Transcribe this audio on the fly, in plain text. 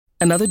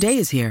Another day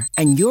is here,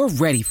 and you're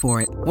ready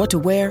for it. What to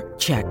wear?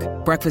 Check.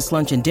 Breakfast,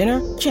 lunch, and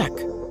dinner? Check.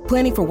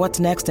 Planning for what's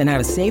next and how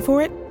to save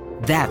for it?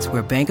 That's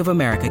where Bank of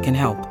America can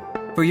help.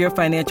 For your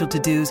financial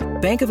to-dos,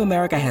 Bank of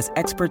America has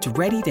experts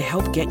ready to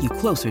help get you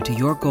closer to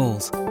your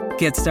goals.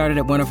 Get started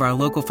at one of our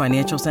local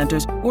financial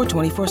centers or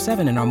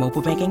 24/7 in our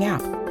mobile banking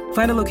app.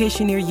 Find a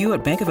location near you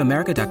at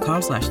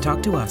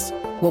bankofamerica.com/talktous.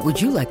 What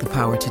would you like the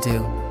power to do?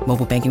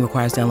 Mobile banking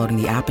requires downloading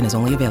the app and is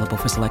only available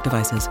for select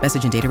devices.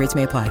 Message and data rates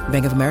may apply.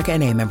 Bank of America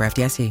N.A., member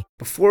FDIC.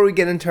 Before we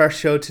get into our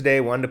show today, I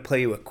wanted to play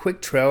you a quick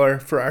trailer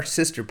for our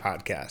sister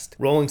podcast,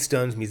 Rolling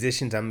Stone's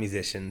Musicians on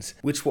Musicians,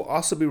 which will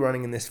also be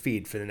running in this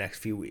feed for the next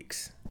few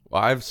weeks.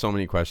 Well, I have so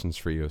many questions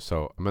for you,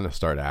 so I'm going to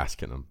start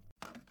asking them.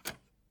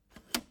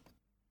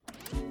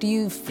 Do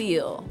you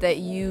feel that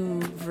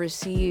you've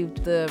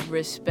received the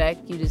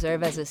respect you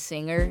deserve as a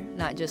singer,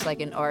 not just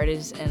like an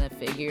artist and a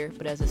figure,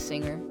 but as a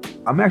singer?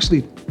 I'm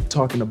actually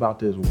talking about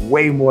this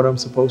way more than I'm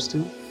supposed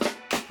to.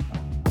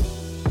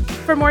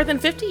 For more than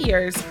 50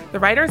 years, the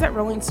writers at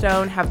Rolling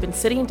Stone have been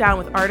sitting down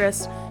with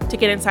artists to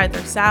get inside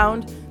their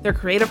sound, their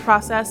creative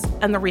process,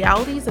 and the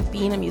realities of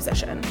being a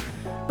musician.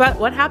 But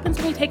what happens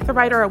when you take the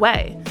writer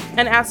away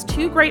and ask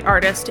two great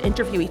artists to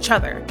interview each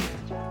other?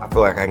 I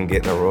feel like I can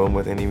get in a room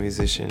with any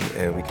musician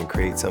and we can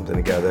create something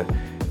together.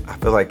 I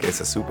feel like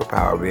it's a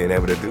superpower being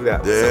able to do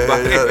that with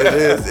somebody. It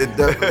is. It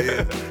definitely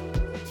is.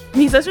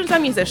 Musicians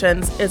on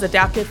Musicians is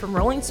adapted from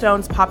Rolling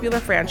Stone's popular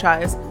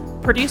franchise,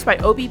 produced by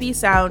OBB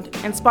Sound,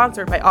 and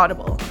sponsored by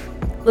Audible.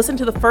 Listen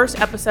to the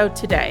first episode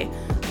today,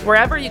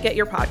 wherever you get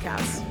your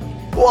podcasts.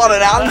 What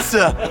an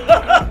answer!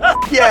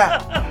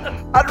 Yeah,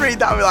 I'd read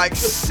that and be like,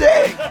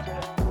 sick!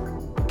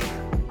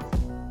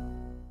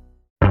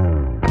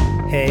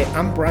 Hey,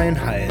 I'm Brian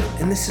Hyatt,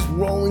 and this is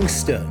Rolling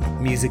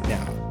Stone Music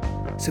Now.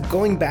 So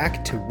going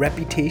back to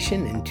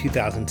Reputation in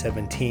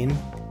 2017,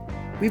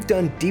 we've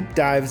done deep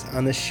dives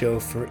on the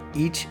show for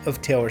each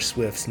of Taylor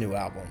Swift's new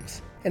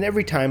albums. And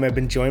every time I've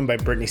been joined by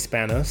Brittany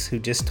Spanos, who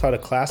just taught a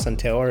class on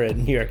Taylor at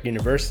New York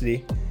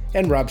University,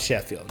 and Rob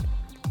Sheffield.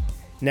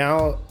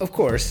 Now, of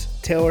course,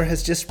 Taylor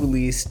has just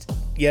released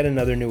yet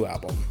another new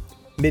album,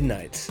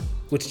 Midnights,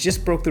 which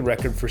just broke the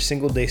record for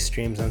single-day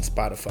streams on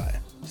Spotify.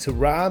 So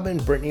Rob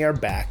and Brittany are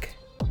back,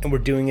 and we're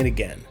doing it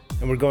again.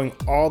 And we're going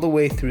all the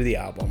way through the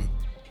album,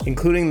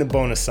 including the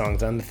bonus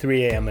songs on the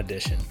 3 a.m.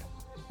 edition.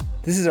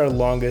 This is our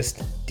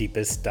longest,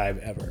 deepest dive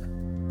ever.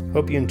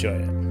 Hope you enjoy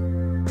it.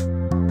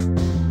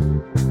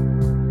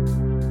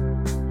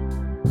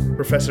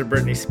 Professor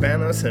Brittany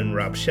Spanos and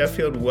Rob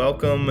Sheffield,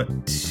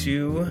 welcome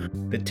to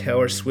the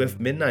Taylor Swift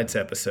Midnights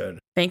episode.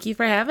 Thank you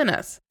for having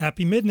us.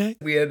 Happy midnight.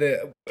 We had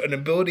an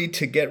ability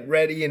to get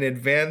ready in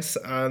advance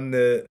on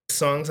the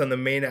songs on the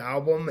main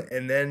album,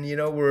 and then,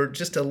 we're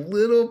just a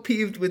little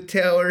peeved with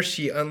Taylor.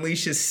 She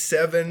unleashes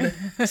seven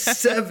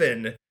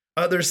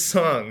other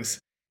songs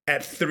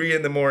at 3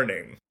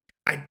 a.m.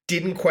 I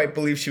didn't quite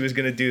believe she was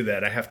going to do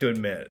that, I have to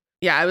admit.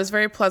 Yeah, I was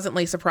very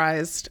pleasantly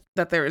surprised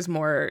that there was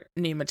more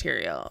new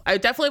material. I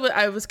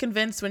was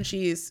convinced when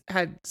she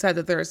had said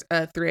that there's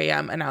a 3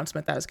 a.m.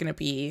 announcement that was going to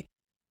be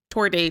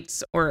tour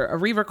dates or a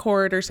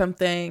re-record or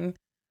something.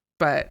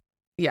 But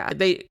yeah,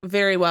 they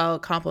very well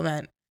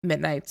complement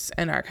Midnights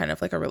and are kind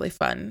of like a really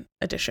fun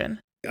addition.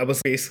 I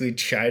was basically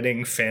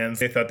chiding fans.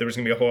 They thought there was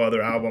going to be a whole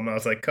other album. I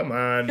was like, come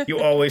on. You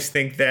always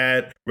think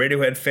that.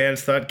 Radiohead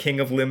fans thought King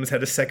of Limbs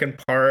had a second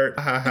part.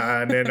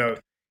 And then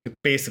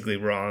basically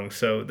wrong.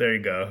 So there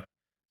you go.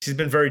 She's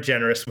been very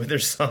generous with her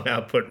song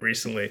output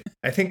recently.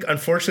 I think,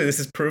 unfortunately, this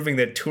is proving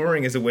that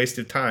touring is a waste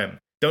of time.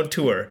 Don't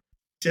tour.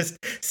 Just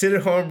sit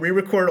at home,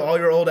 re-record all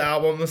your old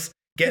albums,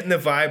 get in the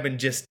vibe, and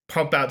just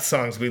pump out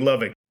songs. We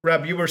love it.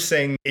 Rob, you were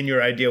saying in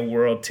your ideal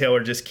world,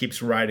 Taylor just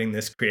keeps riding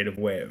this creative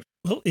wave.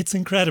 Well, it's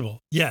incredible.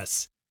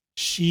 Yes.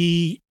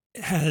 She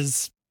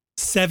has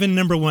 7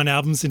 number one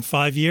albums in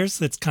 5 years.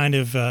 That's kind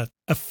of a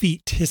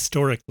feat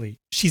historically.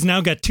 She's now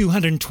got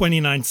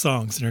 229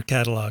 songs in her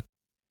catalog.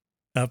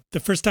 The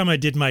first time I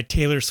did my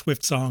Taylor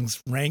Swift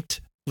songs ranked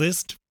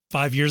list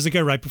 5 years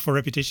ago, right before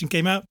Reputation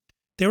came out,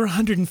 there were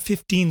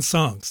 115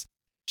 songs.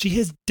 She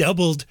has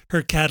doubled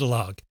her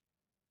catalog.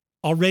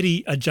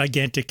 Already a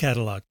gigantic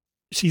catalog.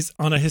 She's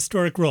on a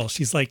historic roll.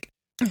 She's like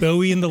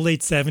Bowie in the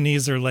late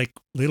 70s or like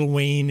Lil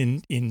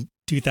Wayne in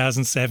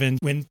 2007.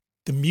 When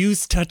the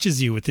muse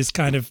touches you with this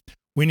kind of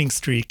winning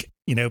streak,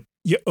 you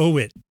owe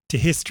it to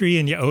history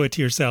and you owe it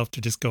to yourself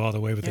to just go all the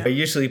way with it. I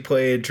usually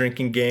play a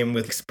drinking game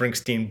with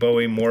Springsteen,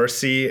 Bowie,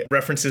 Morrissey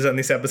references on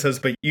these episodes,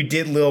 but you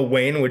did Lil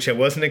Wayne, which I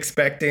wasn't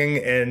expecting,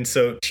 and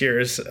so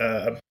cheers.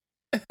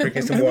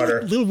 Drinking some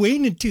water. Lil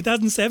Wayne in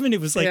 2007, it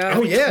was like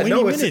every 20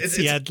 minutes it's,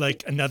 he had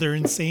like another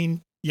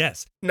insane,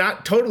 yes.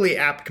 Not totally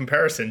apt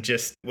comparison,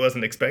 just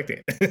wasn't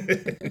expecting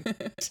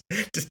it.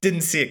 Just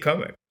didn't see it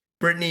coming.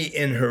 Brittany,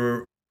 in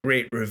her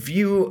great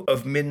review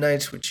of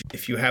Midnights, which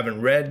if you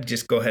haven't read,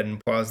 just go ahead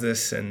and pause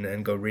this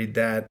and go read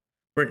that.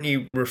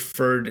 Brittany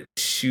referred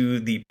to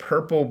the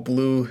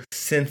purple-blue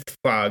synth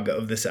fog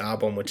of this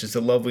album, which is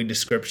a lovely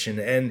description.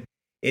 And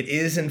it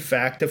is, in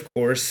fact, of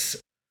course,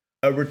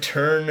 a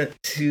return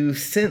to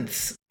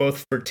synths,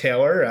 both for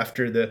Taylor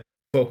after the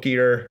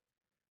folkier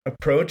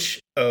approach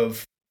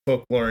of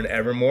Folklore and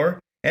Evermore.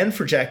 And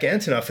for Jack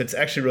Antonoff, it's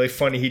actually really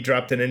funny. He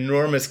dropped an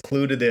enormous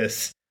clue to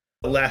this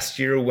last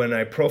year when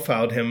I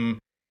profiled him.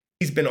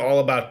 He's been all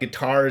about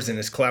guitars and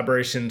his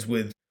collaborations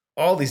with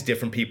all these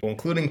different people,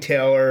 including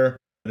Taylor.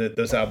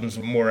 Those albums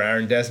were more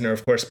Aaron Dessner,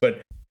 of course,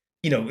 but,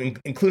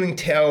 including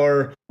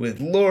Taylor with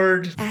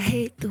Lorde. I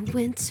hate the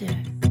winter,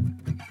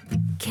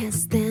 can't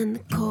stand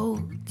the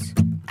cold.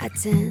 I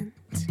tend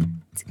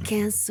to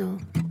cancel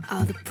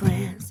all the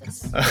plans.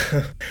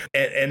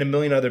 And a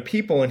million other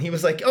people. And he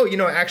was like,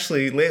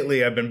 actually,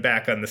 lately I've been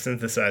back on the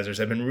synthesizers.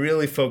 I've been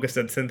really focused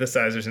on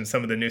synthesizers and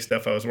some of the new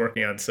stuff I was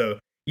working on. So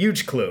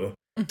huge clue.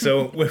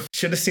 So we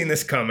should have seen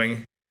this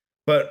coming.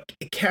 But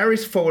it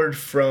carries forward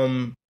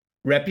from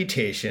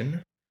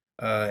Reputation.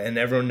 And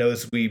everyone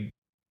knows we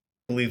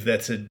believe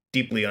that's a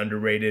deeply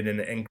underrated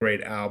and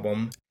great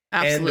album.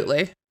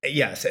 Absolutely. And,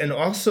 yes. And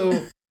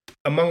also,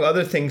 among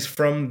other things,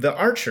 from The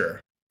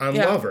Archer on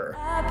Lover.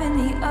 I've been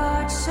the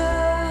archer,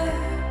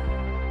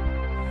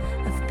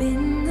 I've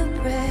been the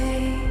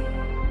prey.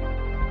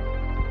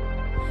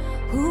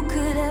 Who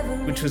could ever...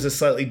 Which was a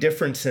slightly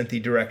different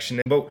synthy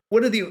direction. But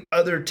what are the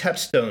other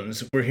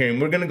touchstones we're hearing?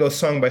 We're going to go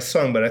song by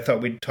song, but I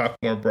thought we'd talk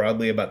more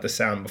broadly about the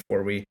sound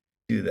before we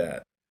do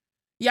that.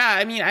 Yeah,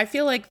 I mean, I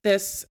feel like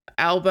this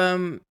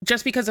album,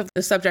 just because of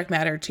the subject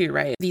matter too,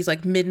 right? These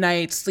like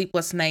midnight,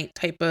 sleepless night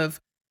type of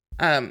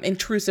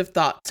intrusive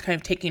thoughts kind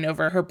of taking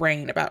over her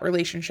brain about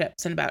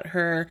relationships and about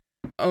her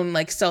own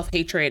like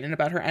self-hatred and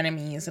about her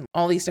enemies and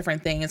all these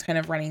different things kind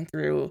of running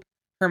through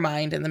her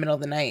mind in the middle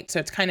of the night. So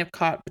it's kind of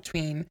caught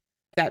between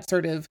that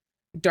sort of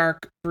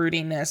dark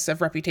broodiness of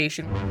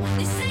Reputation.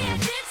 They say I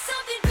did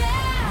something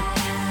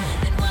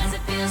bad, then why's it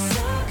feel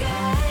so good?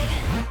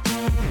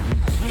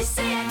 They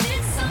say I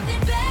did something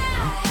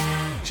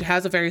bad. She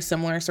has a very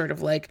similar sort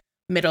of like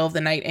middle of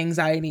the night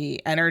anxiety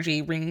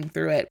energy ringing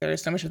through it.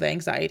 There's so much of the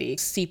anxiety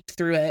seeped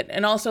through it.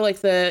 And also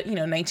like the,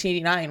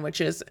 1989, which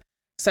is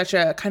such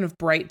a kind of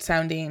bright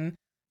sounding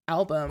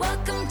album.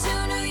 Welcome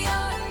to New York.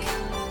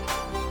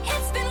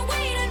 It's been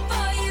waiting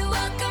for you.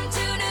 Welcome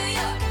to New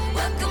York.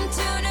 Welcome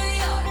to New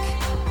York.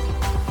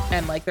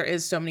 And like there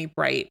is so many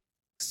bright,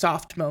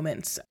 soft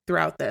moments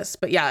throughout this.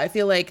 But yeah, I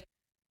feel like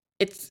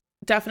it's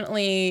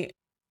definitely,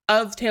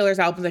 of Taylor's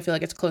albums, I feel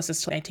like it's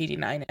closest to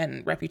 1989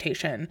 and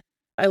Reputation.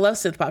 I love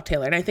synth pop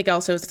Taylor, and I think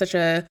also it's such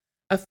a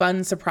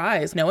fun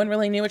surprise. No one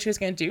really knew what she was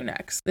going to do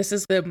next. This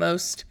is the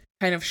most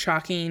kind of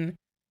shocking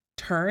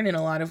turn in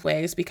a lot of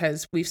ways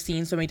because we've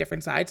seen so many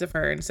different sides of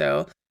her. And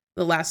so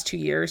the last 2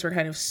 years were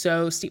kind of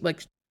so steep.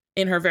 Like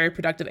in her very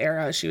productive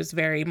era, she was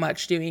very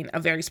much doing a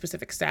very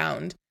specific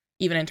sound,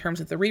 even in terms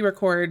of the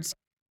re-records,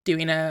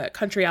 doing a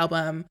country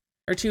album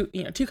or two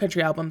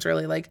country albums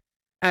really, like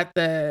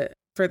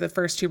for the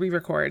first two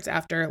re-records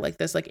after like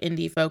this like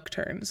indie folk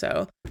turn.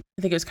 So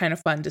I think it was kind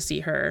of fun to see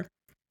her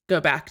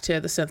go back to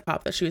the synth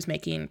pop that she was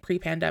making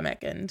pre-pandemic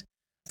and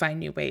find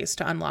new ways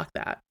to unlock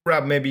that.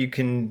 Rob, maybe you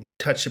can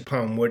touch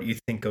upon what you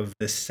think of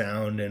this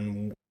sound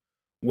and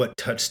what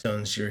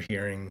touchstones you're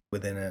hearing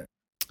within it.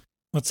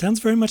 Well, it sounds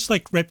very much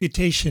like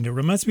Reputation. It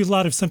reminds me a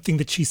lot of something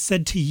that she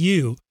said to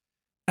you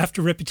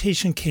after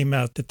Reputation came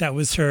out, that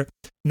was her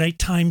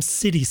nighttime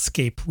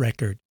cityscape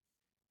record.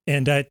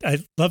 And I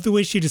love the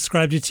way she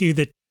described it to you,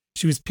 that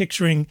she was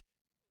picturing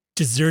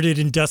deserted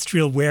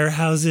industrial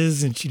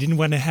warehouses and she didn't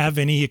want to have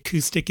any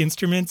acoustic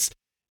instruments.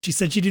 She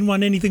said she didn't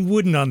want anything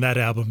wooden on that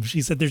album.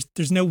 She said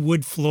there's no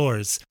wood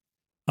floors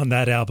on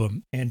that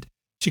album. And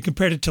she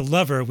compared it to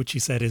Lover, which she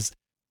said is,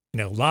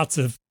 lots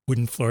of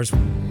wooden floors.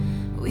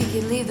 We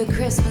could leave the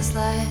Christmas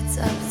lights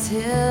up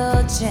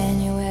till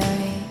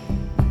January.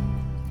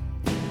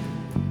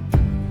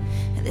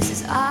 And this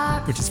is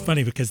our... Which is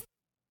funny because,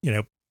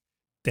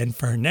 then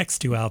for her next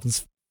two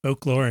albums,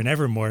 Folklore and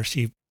Evermore,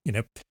 she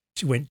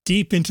went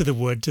deep into the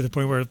wood to the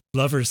point where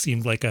Lover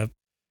seemed like a,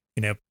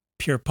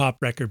 pure pop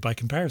record by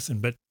comparison.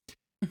 But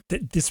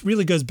this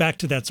really goes back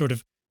to that sort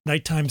of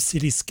nighttime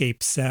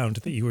cityscape sound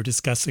that you were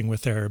discussing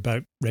with her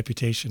about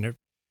Reputation. It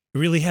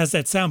really has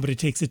that sound, but it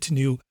takes it to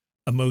new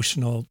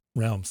emotional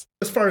realms.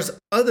 As far as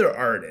other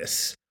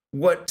artists,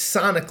 what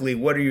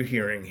are you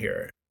hearing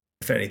here,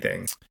 if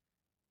anything,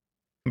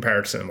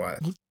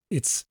 comparison-wise?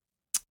 It's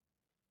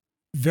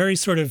very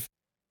sort of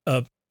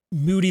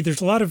moody.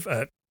 There's a lot of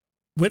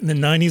what in the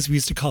 90s we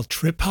used to call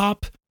trip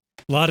hop.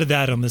 A lot of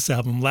that on this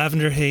album.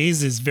 Lavender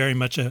Haze is very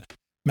much a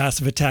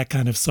Massive Attack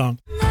kind of song.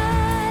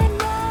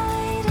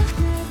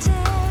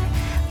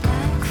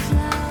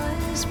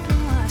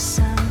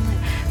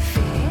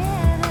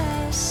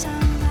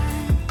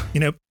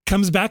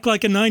 Comes back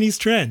like a 90s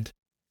trend,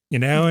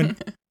 and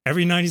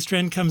every 90s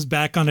trend comes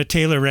back on a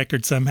Taylor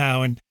record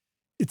somehow. And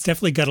it's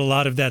definitely got a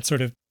lot of that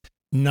sort of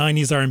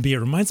 90s R&B. It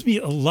reminds me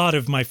a lot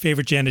of my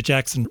favorite Janet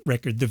Jackson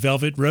record, The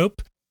Velvet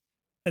Rope.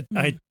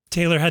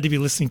 Taylor had to be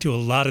listening to a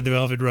lot of The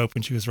Velvet Rope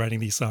when she was writing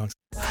these songs.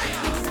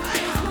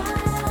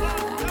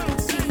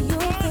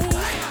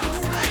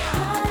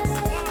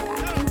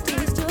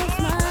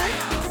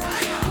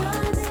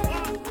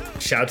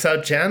 Shouts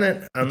out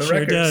Janet on the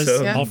record. Sure does.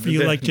 So. Yeah. All for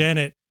you like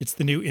Janet. It's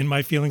the new In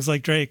My Feelings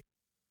Like Drake.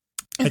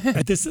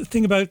 This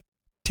thing about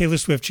Taylor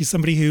Swift, she's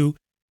somebody who,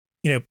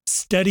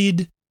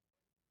 studied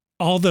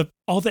all the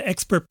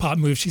expert pop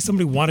moves. She's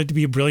somebody who wanted to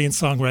be a brilliant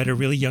songwriter,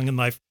 really young in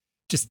life,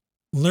 just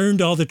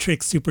learned all the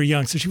tricks super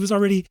young. So she was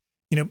already,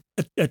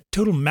 a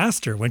total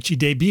master when she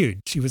debuted.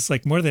 She was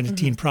like more than a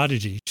teen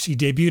prodigy. She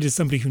debuted as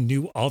somebody who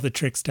knew all the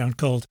tricks down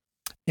cold.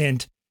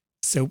 And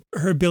so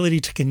her ability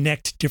to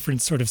connect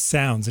different sort of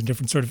sounds and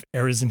different sort of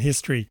eras in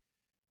history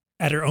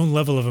at her own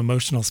level of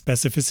emotional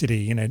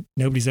specificity,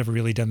 nobody's ever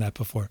really done that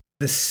before.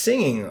 The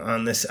singing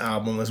on this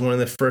album was one of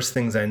the first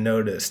things I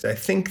noticed. I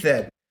think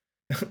that,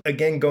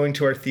 again, going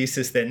to our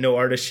thesis that no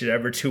artist should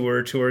ever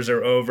tour, tours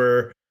are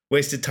over,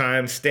 wasted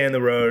time, stay on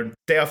the road,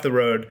 stay off the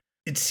road.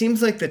 It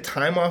seems like the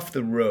time off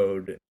the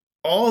road,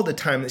 all the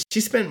time,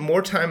 she spent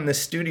more time in the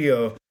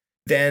studio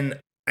than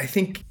I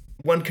think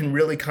one can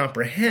really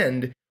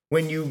comprehend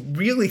when you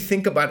really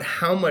think about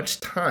how much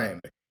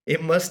time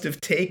it must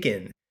have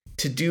taken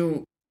to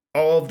do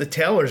all of the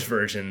Taylor's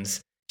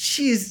versions.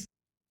 She's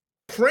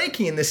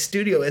cranky in the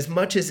studio as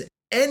much as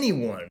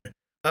anyone.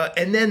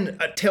 And then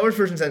Taylor's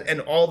versions and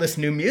all this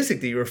new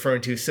music that you're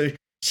referring to. So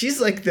she's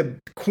like the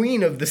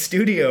queen of the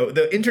studio,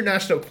 the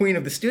international queen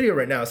of the studio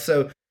right now.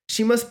 So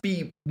she must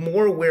be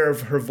more aware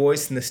of her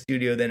voice in the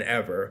studio than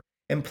ever.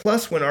 And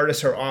plus, when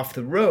artists are off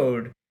the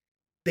road,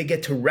 they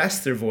get to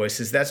rest their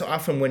voices. That's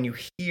often when you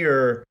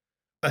hear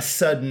a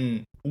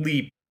sudden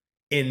leap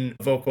in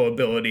vocal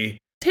ability.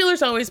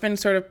 Taylor's always been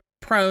sort of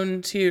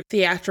prone to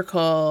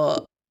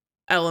theatrical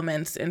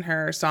elements in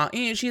her song.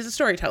 She's a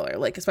storyteller,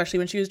 like especially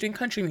when she was doing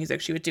country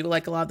music, she would do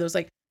like a lot of those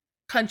like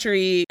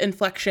country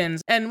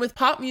inflections. And with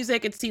pop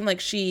music, it seemed like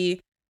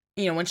she,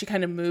 when she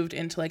kind of moved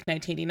into like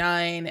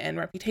 1989 and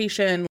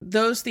Reputation,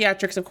 those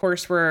theatrics, of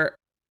course, were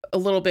a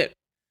little bit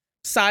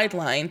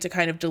sidelined to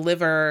kind of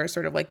deliver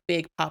sort of like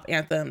big pop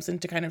anthems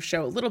and to kind of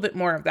show a little bit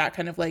more of that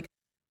kind of like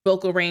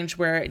vocal range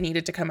where it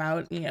needed to come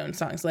out, in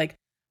songs like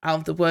Out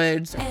of the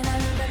Woods. And I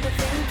remember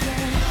thinking,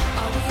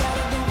 are we out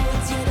of the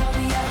woods yet? Are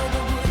we out of the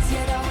woods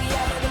yet? Are we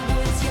out of the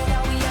woods yet?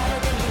 Are we out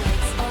of the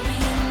woods? Are we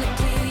in the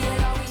clear yet?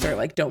 Are we Sort of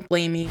like Don't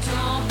Blame Me.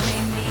 Don't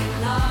blame me,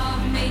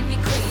 love made me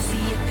crazy.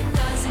 If it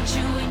doesn't,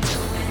 you ain't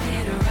doing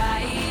it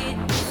right.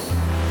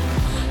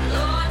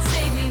 Lord,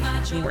 save me,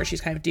 my joy. Where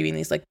she's kind of doing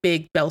these like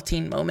big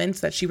belting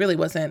moments that she really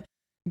wasn't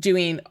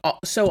doing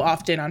so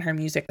often on her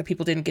music, that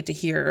people didn't get to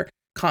hear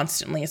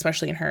constantly,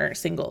 especially in her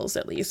singles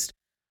at least.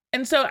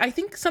 And so I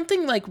think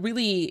something like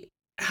really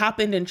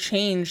happened and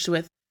changed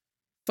with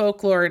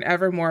Folklore and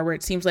Evermore, where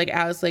it seems like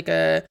as like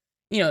a,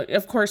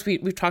 of course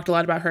we've talked a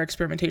lot about her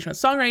experimentation with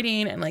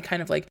songwriting and like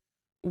kind of like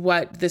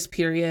what this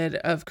period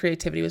of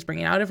creativity was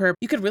bringing out of her.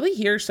 You could really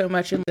hear so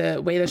much in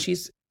the way that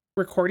she's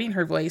recording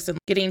her voice and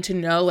getting to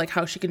know like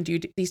how she can do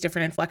these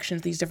different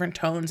inflections, these different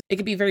tones. It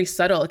could be very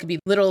subtle. It could be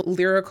little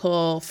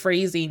lyrical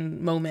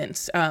phrasing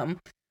moments.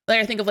 Like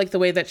I think of like the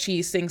way that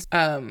she sings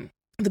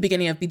the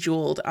beginning of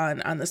Bejeweled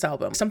on this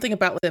album. Something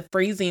about the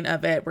phrasing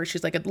of it where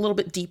she's like a little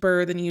bit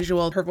deeper than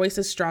usual. Her voice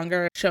is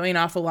stronger, showing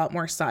off a lot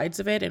more sides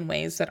of it in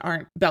ways that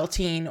aren't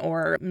belting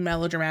or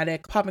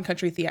melodramatic pop and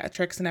country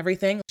theatrics and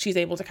everything. She's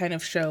able to kind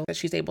of show that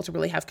she's able to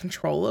really have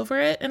control over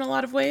it in a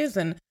lot of ways.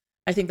 And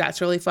I think that's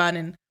really fun.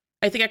 And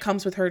I think it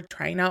comes with her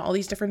trying out all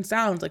these different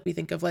sounds. Like we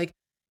think of like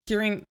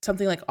hearing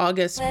something like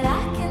August. But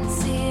I can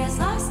see us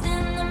lost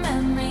in the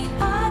memory.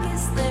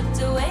 August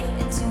slipped away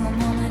into a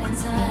moment in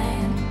time.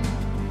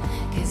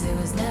 'Cause it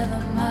was never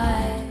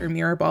mine. Or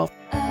Mirror Ball.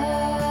 I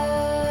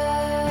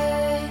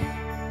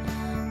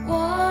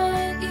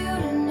want you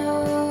to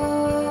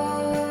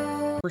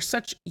know. Were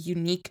such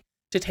unique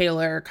to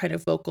Taylor kind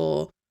of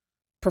vocal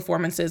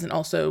performances and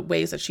also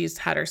ways that she's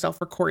had herself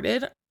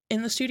recorded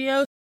in the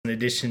studio. In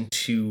addition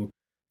to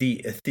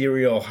the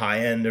ethereal high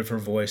end of her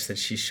voice that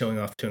she's showing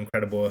off to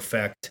incredible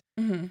effect,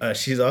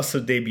 she's also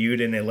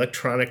debuted an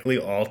electronically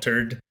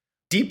altered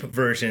deep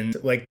version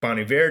like Bon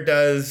Iver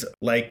does.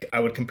 Like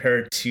I would compare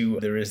it to,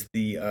 there is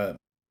the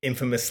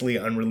infamously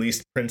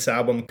unreleased Prince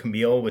album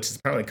Camille, which is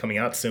probably coming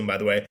out soon, by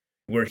the way,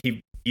 where he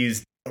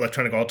used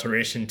electronic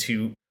alteration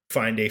to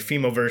find a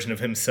female version of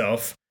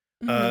himself.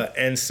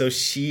 And so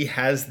she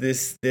has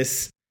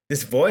this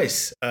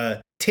voice,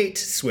 Tate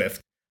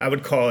Swift, I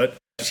would call it.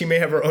 She may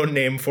have her own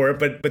name for it,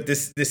 but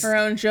this her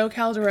own Joe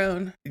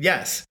Calderone.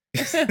 Yes.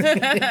 Also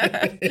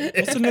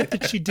note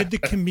that she did the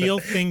Camille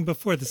thing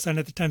before, the Sign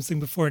of the Times thing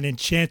before in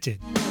Enchanted.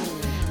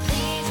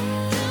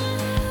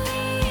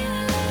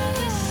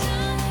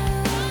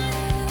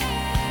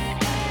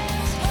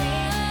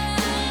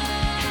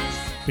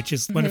 Which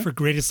is one of her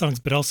greatest songs,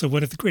 but also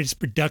one of the greatest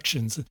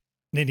productions in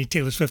any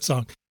Taylor Swift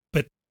song.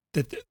 But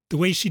the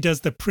way she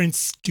does the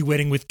Prince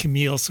duetting with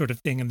Camille sort of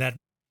thing in that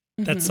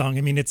song,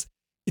 I mean, it's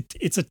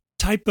a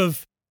type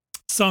of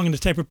song and a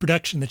type of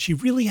production that she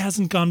really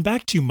hasn't gone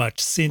back to much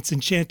since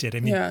Enchanted. I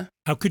mean,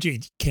 how could you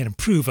can't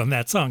improve on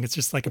that song? It's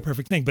just like a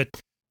perfect thing. But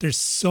there's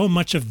so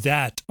much of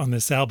that on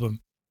this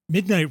album.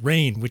 Midnight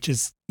Rain, which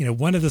is,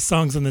 one of the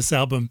songs on this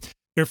album.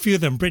 There are a few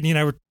of them. Brittany and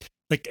I were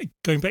like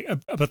going back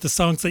about the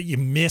songs that you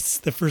miss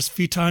the first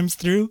few times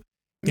through.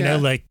 You know,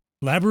 like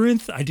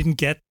Labyrinth. I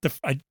didn't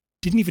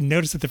even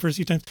notice it the first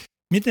few times.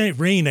 Midnight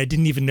Rain, I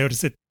didn't even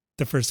notice it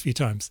the first few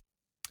times.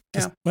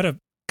 Just Yeah. what a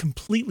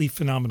completely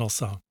phenomenal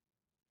song.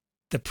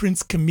 The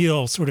Prince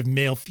Camille sort of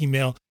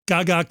male-female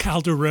Gaga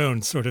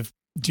Calderone sort of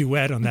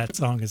duet on that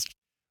song is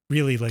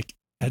really like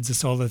adds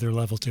this whole other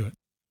level to it.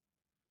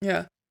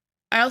 Yeah.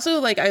 I also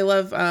like, I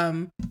love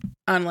on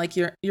like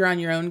you're on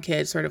your own,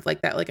 kid, sort of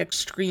like that like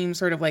extreme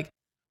sort of like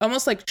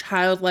almost like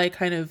childlike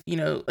kind of, you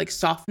know, like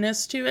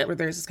softness to it, where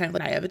there's this kind of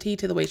naivety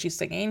to the way she's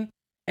singing.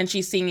 And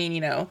she's singing,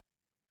 you know,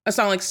 a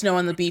song like Snow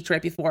on the Beach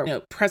right before, you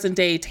know, present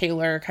day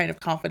Taylor kind of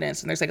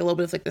confidence. And there's like a little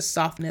bit of like this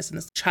softness and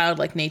this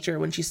childlike nature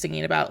when she's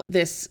singing about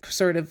this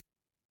sort of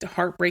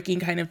heartbreaking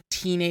kind of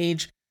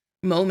teenage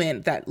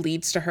moment that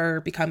leads to her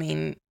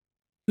becoming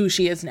who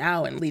she is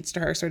now and leads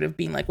to her sort of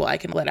being like, well, I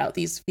can let out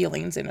these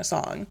feelings in a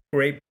song.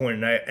 Great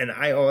point. And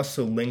I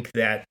also link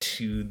that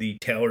to the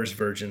Taylor's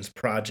Versions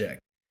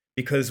project,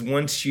 because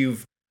once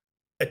you've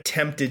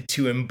attempted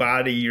to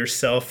embody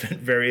yourself at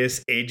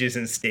various ages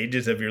and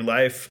stages of your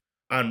life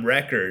on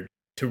record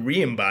to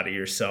re-embody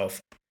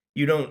yourself,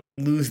 you don't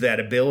lose that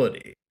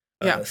ability.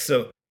 Yeah.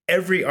 So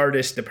every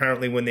artist,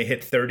 apparently, when they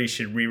hit 30,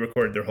 should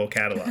re-record their whole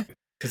catalog,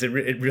 because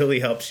it really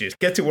helps you.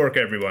 Get to work,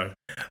 everyone.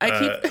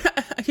 I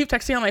keep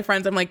texting all my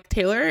friends. I'm like,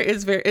 Taylor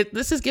is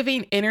this is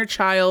giving inner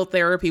child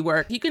therapy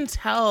work. You can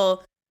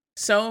tell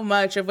so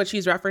much of what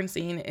she's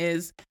referencing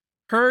is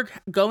her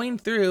going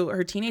through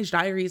her teenage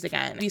diaries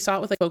again. We saw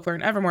it with like Folklore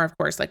and Evermore, of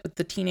course, like with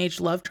the teenage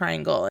love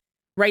triangle,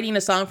 writing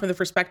a song from the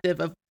perspective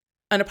of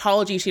an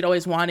apology she'd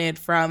always wanted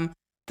from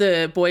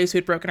the boys who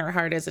had broken her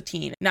heart as a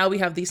teen. Now we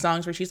have these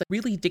songs where she's like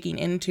really digging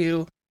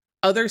into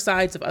other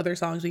sides of other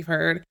songs we've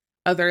heard,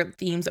 other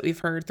themes that we've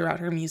heard throughout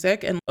her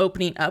music, and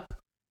opening up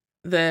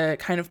the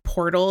kind of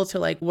portal to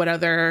like what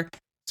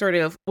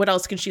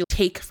else can she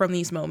take from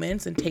these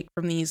moments and take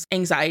from these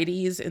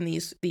anxieties and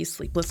these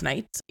sleepless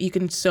nights. You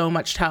can so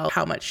much tell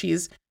how much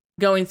she's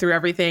going through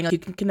everything. You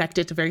can connect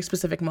it to very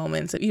specific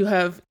moments. You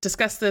have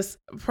discussed this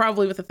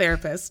probably with a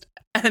therapist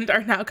and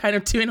are now kind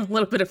of doing a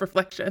little bit of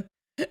reflection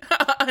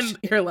on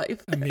your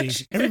life.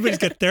 Amazing. Everybody's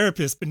got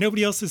therapists, but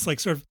nobody else is like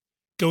sort of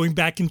going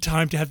back in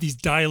time to have these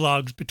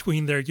dialogues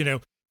between their,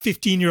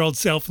 15-year-old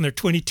self and their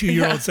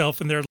 22-year-old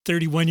self and their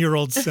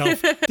 31-year-old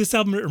self. This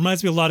album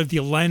reminds me a lot of the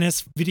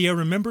Alanis video.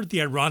 Remember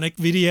the ironic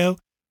video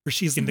where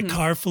she's in the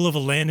car full of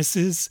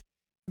Alanises?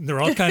 And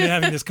they're all kind of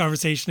having this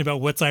conversation about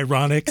what's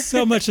ironic.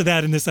 So much of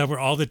that in this album where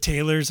all the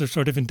Taylors are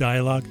sort of in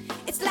dialogue.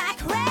 It's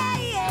like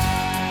rain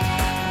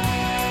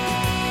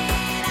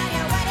on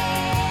your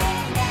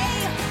wedding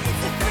day.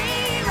 It's a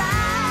free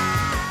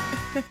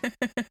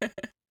ride.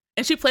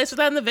 And she plays with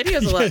that in the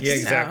videos a lot. Yeah,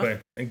 exactly.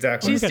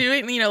 Exactly. She's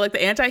doing, like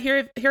the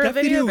anti-hero That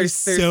video.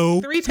 is There's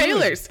so 3 good.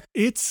 Taylors.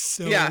 It's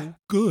so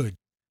good.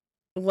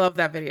 Love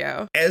that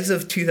video. As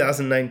of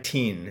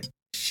 2019,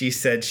 she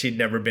said she'd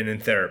never been in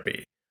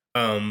therapy.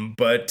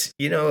 But,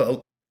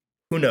 who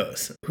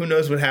knows? Who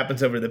knows what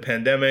happens over the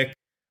pandemic?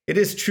 It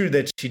is true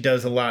that she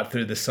does a lot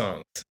through the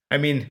songs. I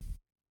mean,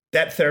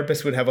 that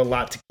therapist would have a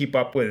lot to keep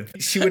up with.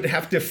 She would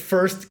have to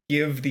first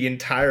give the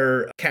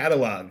entire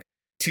catalog.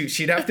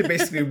 She'd have to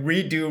basically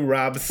redo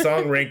Rob's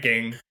song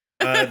ranking,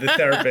 the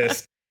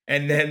therapist,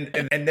 and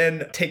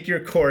then take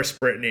your course,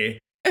 Brittany.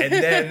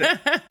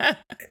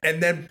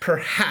 And then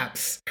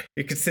perhaps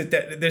you could sit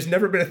down. There's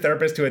never been a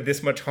therapist who had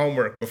this much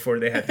homework before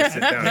they had to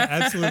sit down.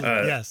 Absolutely.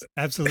 Yes,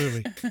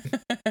 absolutely.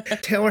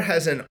 Taylor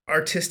has an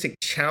artistic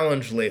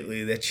challenge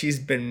lately that she's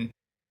been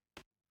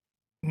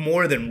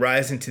more than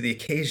rising to the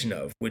occasion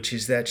of, which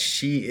is that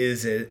she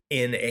is in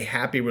a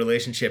happy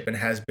relationship and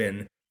has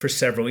been for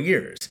several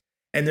years.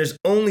 And there's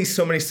only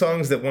so many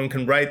songs that one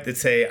can write that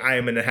say, I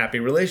am in a happy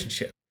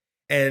relationship.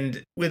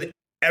 And with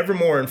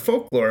Evermore and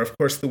Folklore, of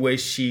course, the way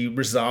she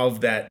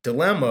resolved that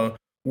dilemma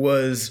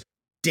was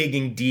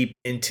digging deep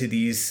into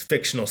these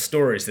fictional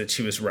stories that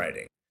she was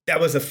writing. That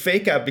was a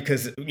fake out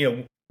because,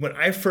 when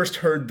I first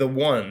heard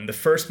the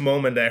first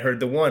moment I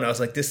heard I was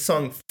like, this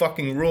song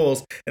fucking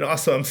rules. And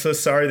also, I'm so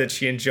sorry that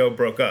she and Joe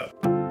broke up.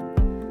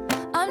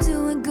 I'm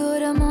doing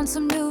good, I'm on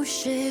some new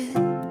shit.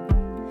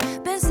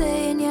 Been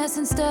saying yes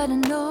instead of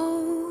no.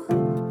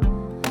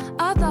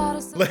 I thought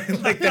of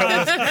like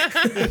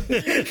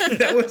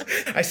that was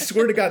I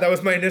swear to God, that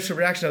was my initial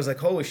reaction. I was like,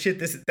 holy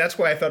shit, that's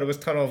why I thought it was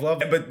Tunnel of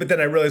Love. But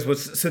then I realized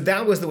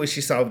that was the way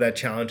she solved that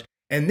challenge.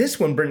 And this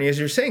one, Brittany, as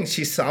you're saying,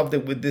 she solved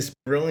it with this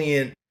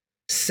brilliant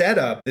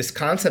setup, this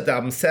concept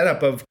album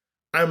setup of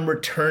I'm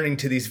returning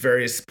to these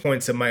various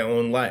points of my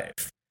own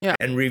life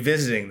and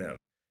revisiting them.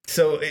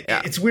 So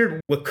it's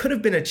weird. What could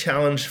have been a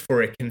challenge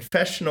for a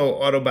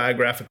confessional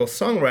autobiographical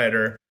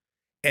songwriter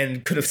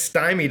and could have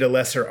stymied a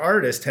lesser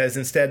artist has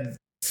instead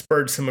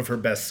spurred some of her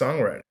best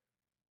songwriting.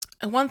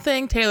 And one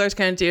thing Taylor's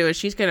going to do is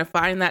she's going to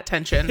find that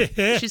tension.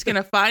 She's going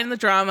to find the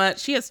drama.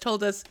 She has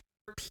told us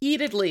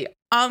repeatedly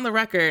on the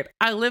record,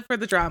 I live for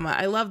the drama.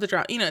 I love the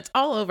drama. It's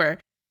all over.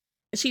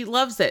 She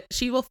loves it.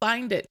 She will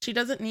find it. She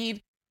doesn't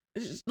need,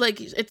 it's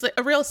like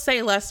a real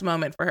say less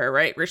moment for her,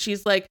 right? Where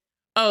she's like,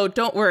 oh,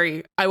 don't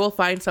worry. I will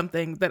find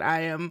something that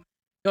I am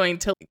going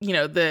to,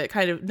 the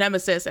kind of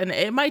nemesis. And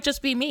it might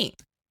just be me.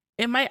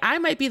 I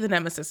might be the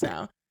nemesis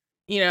now.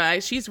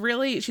 she's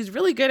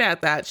really good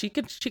at that. She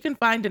can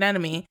find an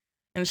enemy,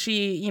 and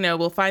she,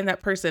 will find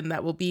that person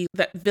that will be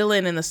that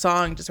villain in the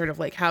song to sort of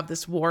like have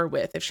this war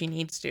with if she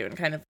needs to, and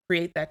kind of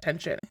create that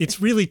tension. It's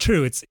really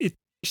true.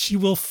 She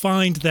will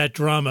find that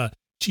drama.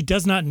 She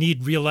does not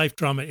need real life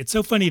drama. It's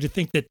so funny to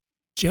think that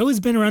Jo has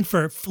been around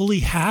for fully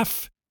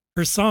half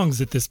her songs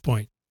at this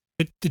point.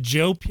 The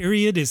Jo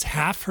period is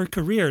half her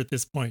career at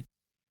this point.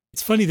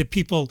 It's funny that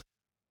people,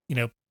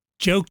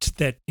 joked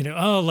that,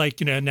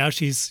 now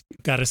she's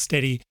got a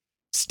steady,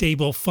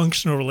 stable,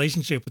 functional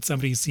relationship with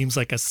somebody who seems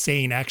like a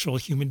sane, actual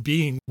human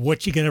being.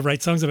 What's she going to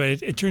write songs about?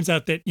 It turns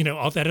out that,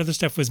 all that other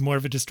stuff was more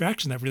of a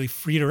distraction that really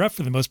freed her up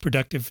for the most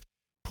productive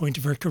point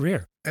of her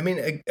career. I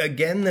mean,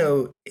 again,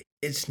 though,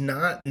 it's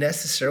not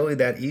necessarily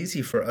that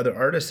easy for other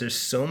artists. There's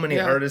so many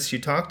artists you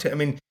talk to. I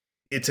mean,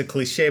 it's a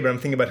cliche, but I'm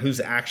thinking about who's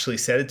actually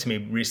said it to me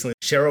recently.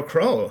 Sheryl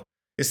Crow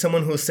is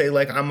someone who will say,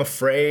 like, I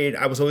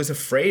was always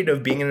afraid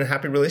of being in a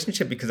happy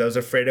relationship because I was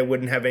afraid I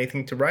wouldn't have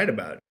anything to write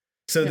about.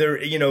 So there,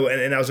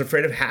 and I was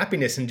afraid of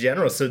happiness in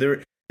general. So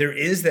there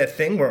is that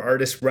thing where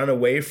artists run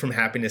away from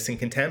happiness and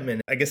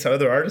contentment. I guess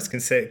other artists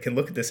can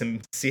look at this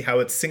and see how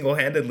it's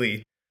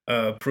single-handedly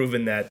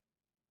proven that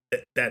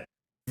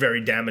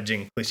very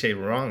damaging cliche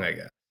wrong, I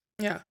guess.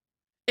 Yeah.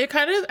 It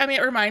kind of,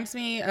 it reminds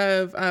me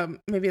of,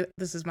 maybe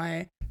this is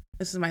my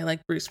like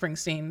Bruce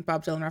Springsteen,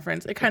 Bob Dylan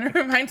reference. It kind of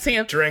reminds me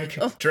of drink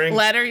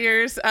latter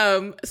years,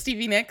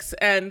 Stevie Nicks,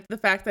 and the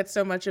fact that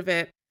so much of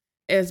it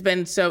has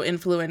been so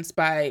influenced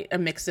by a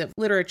mix of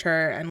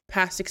literature and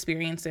past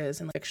experiences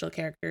and fictional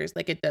characters.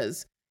 Like it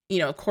does,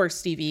 of course,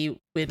 Stevie,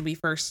 when we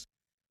first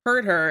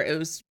heard her, it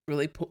was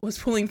really was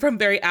pulling from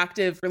very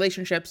active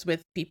relationships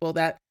with people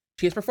that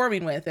she was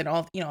performing with, and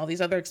all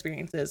these other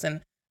experiences. And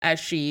as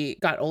she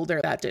got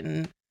older, that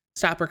didn't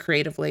stop her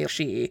creatively.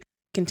 She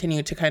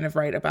continued to kind of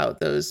write about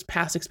those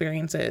past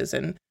experiences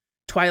and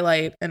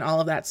Twilight and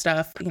all of that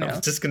stuff. I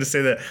was just going to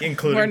say that,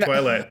 including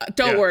Twilight.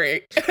 Don't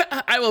worry.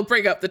 I will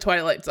bring up the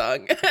Twilight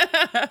song.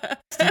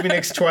 Stevie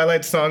Nicks'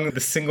 Twilight song, the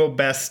single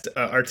best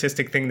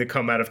artistic thing to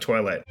come out of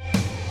Twilight.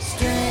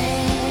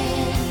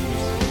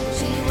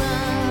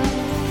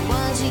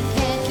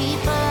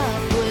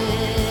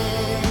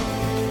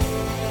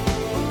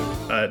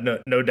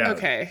 No doubt.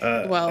 Okay.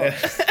 Well,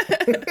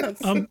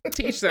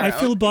 teach their I own.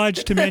 feel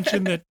obliged to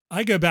mention that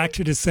I go back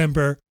to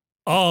December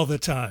all the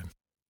time.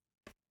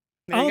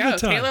 There you all go. the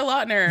time. Taylor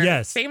Lautner,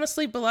 Yes.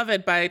 famously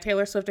beloved by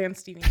Taylor Swift and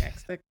Stevie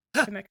Nicks. The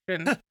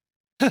connection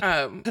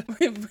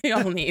we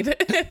all need.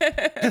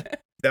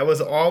 That was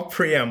all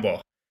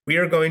preamble. We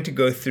are going to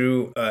go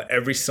through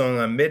every song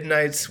on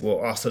Midnights. We'll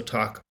also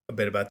talk a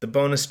bit about the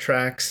bonus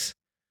tracks.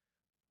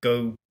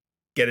 Go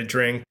get a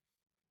drink,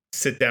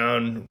 sit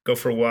down, go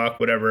for a walk,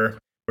 whatever.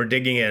 We're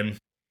digging in.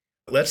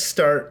 Let's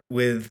start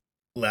with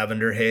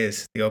Lavender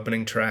Haze, the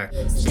opening track.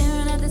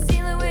 Staring at the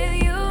ceiling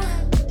with you.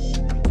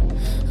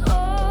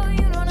 Oh,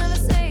 you don't ever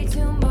say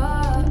too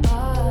much.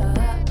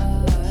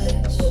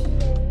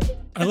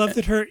 I love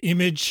that her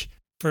image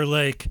for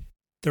like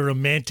the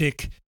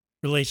romantic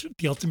relation,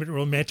 the ultimate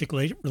romantic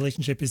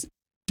relationship is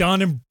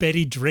Don and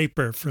Betty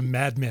Draper from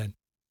Mad Men.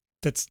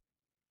 That's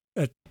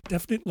a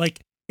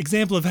definite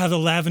example of how the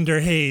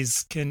lavender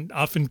haze can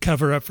often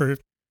cover up for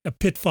a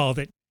pitfall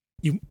that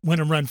you want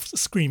to run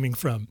screaming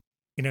from.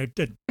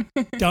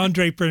 Don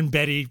Draper and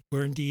Betty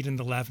were indeed in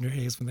the lavender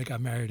haze when they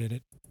got married, and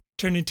it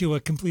turned into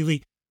a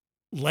completely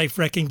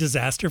life-wrecking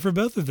disaster for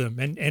both of them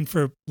and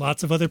for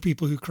lots of other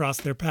people who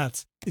crossed their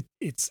paths.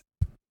 It's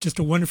just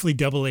a wonderfully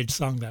double-edged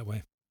song that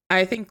way.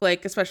 I think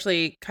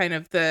especially kind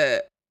of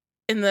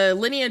in the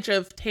lineage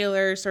of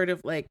Taylor sort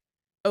of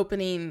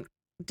opening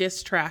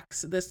diss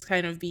tracks, this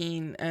kind of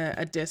being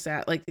a diss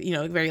at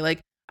very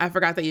I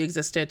forgot that you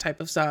existed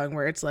type of song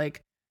where it's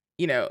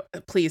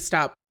please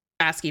stop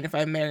asking if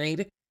I'm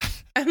married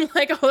and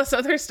all this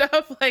other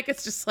stuff.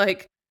 It's just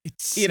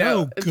it's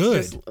so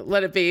good. Just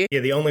let it be. Yeah,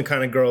 the only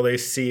kind of girl they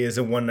see is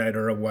a one night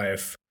or a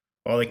wife.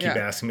 All they keep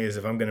asking me is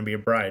if I'm going to be a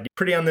bride.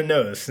 Pretty on the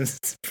nose.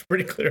 It's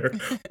pretty clear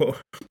what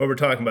we're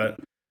talking about.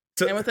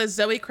 So, and with a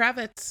Zoe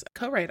Kravitz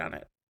co-write on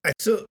it.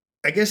 So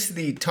I guess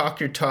the talk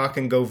your talk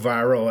and go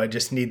viral, I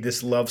just need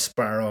this love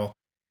spiral,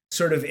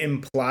 sort of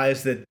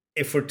implies that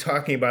if we're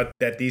talking about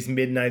that these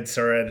midnights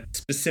are at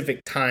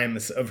specific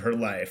times of her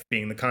life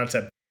being the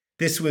concept,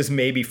 this was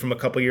maybe from a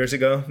couple years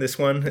ago, this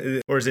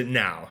one, or is it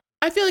now?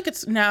 I feel like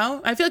it's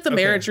now. I feel like the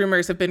marriage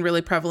rumors have been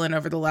really prevalent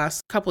over the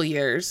last couple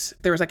years.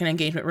 There was an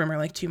engagement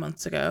rumor 2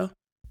 months ago.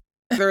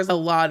 There was a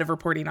lot of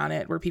reporting on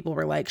it where people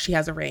were like, she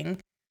has a ring.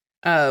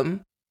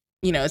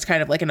 It's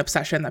kind of an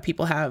obsession that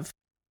people have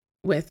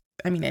with,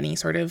 any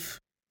sort of,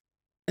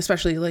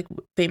 especially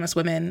famous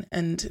women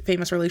and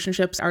famous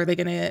relationships. Are they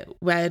going to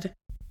wed?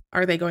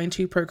 Are they going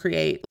to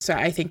procreate? So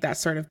I think that's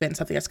sort of been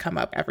something that's come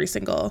up every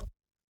single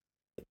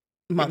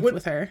month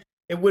with her.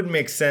 It would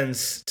make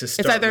sense to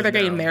start. It's either they're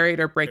getting married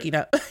or breaking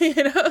up.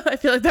 I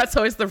feel like that's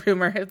always the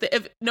rumor.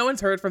 If no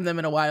one's heard from them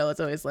in a while, it's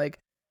always they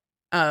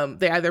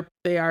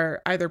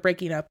are either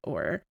breaking up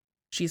or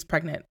she's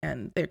pregnant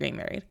and they're getting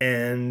married.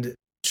 And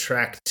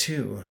track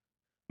 2,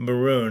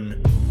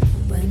 Maroon.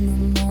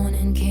 When the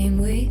morning came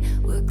with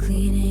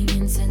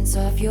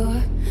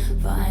your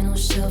vinyl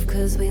shelf,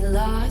 cause we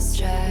lost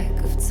track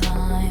of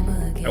time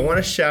again. I want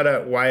to shout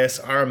out YS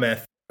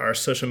Armeth, our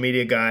social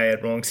media guy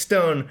at Rolling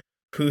Stone,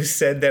 who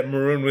said that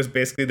Maroon was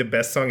basically the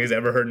best song he's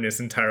ever heard in his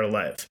entire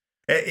life.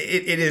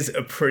 It is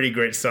a pretty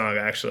great song,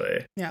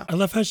 actually. Yeah. I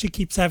love how she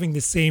keeps having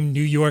the same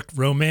New York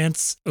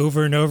romance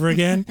over and over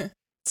again.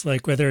 It's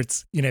like whether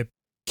it's,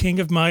 King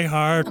of My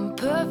Heart. I'm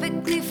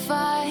perfectly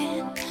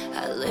fine.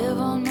 I live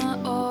on my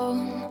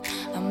own.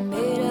 I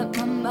made up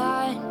my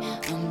mind.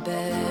 I'm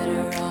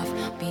better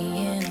off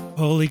being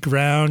Holy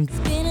Ground.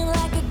 spinning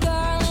like a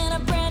girl in a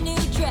brand new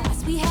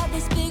dress. We had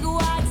this big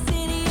wide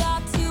city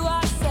all to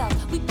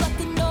ourselves. We plucked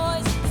the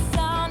noise, the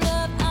sound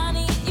of I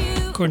Need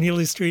You.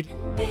 Cornelia Street.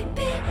 Baby,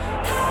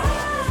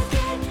 I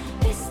get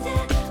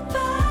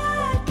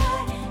mystified by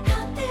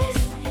how this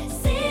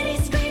city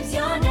screams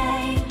your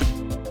name.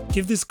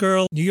 Give this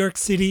girl New York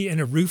City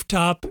and a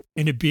rooftop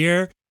and a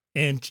beer,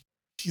 and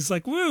she's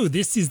like, woo,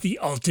 this is the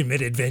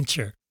ultimate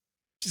adventure.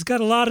 She's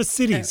got a lot of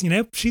cities,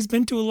 She's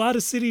been to a lot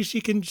of cities.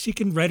 She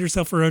can write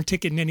herself her own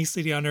ticket in any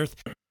city on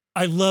earth.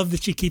 I love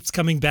that she keeps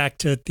coming back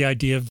to the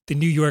idea of the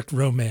New York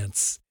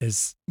romance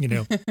as,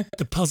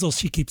 the puzzle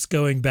she keeps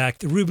going back,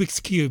 the Rubik's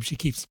Cube she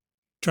keeps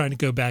trying to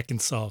go back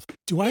and solve.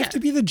 Do I have to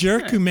be the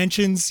jerk who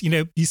mentions,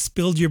 you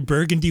spilled your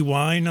burgundy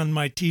wine on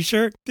my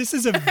t-shirt? This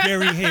is a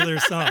very Haler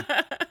song.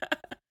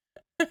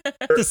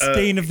 The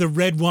stain of the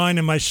red wine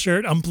on my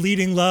shirt, I'm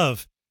bleeding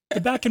love.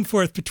 The back and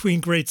forth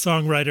between great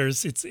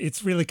songwriters,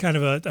 it's really kind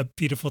of a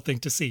beautiful thing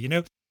to see,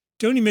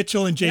 Joni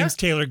Mitchell and James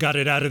Taylor got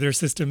it out of their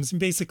systems in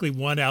basically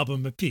one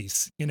album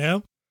apiece,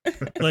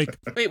 Like,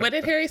 wait, what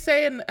did Harry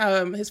say in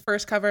his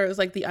first cover? It was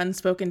like the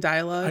unspoken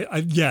dialogue.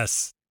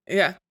 Yes.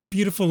 Yeah.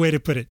 Beautiful way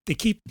to put it. They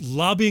keep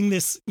lobbing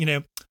this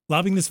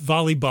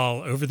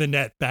volleyball over the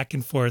net back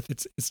and forth.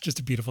 It's just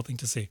a beautiful thing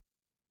to see.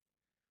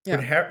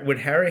 Yeah. Would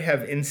Harry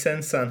have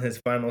incense on his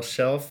vinyl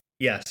shelf?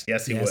 Yes, he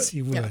would. Yes,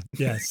 he would. Yeah.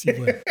 Yes, he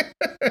would.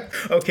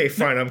 Okay,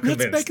 fine, I'm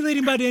convinced. Not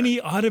speculating about any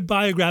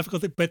autobiographical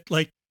thing, but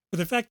like for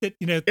the fact that,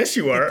 Yes,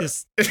 you are.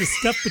 This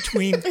stuff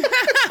between.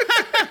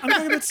 I'm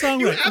talking about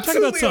songwriting. I'm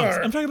talking about songs.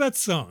 I'm talking about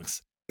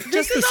songs.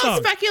 This is all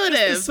speculative.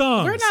 Just the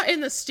songs. We're not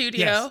in the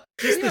studio. Yes.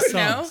 Just We the don't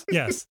know. songs.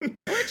 Yes.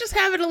 We're just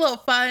having a little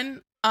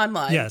fun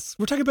online. Yes.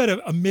 We're talking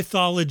about a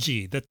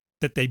mythology that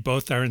they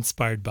both are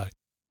inspired by.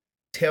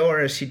 Taylor,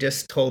 as she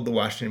just told the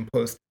Washington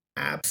Post,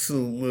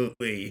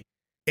 absolutely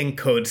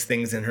encodes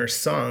things in her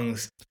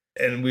songs.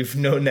 And we've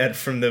known that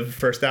from the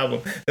first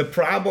album. The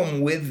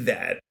problem with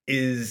that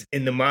is,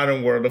 in the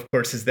modern world, of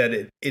course, is that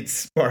it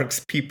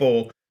sparks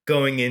people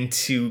going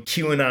into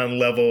QAnon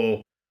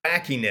level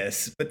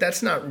wackiness, but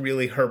that's not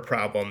really her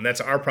problem.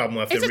 That's our problem.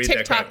 We'll have It's to a read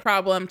TikTok that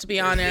problem, to be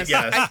honest.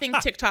 Yes. I think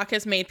TikTok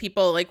has made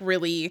people like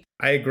really.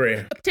 I agree.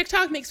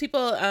 TikTok makes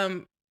people,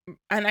 and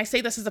I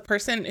say this as a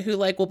person who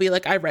like will be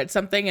like, I read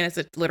something and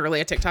it's literally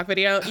a TikTok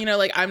video.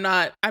 Like I'm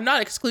not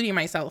excluding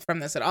myself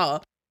from this at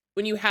all.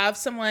 When you have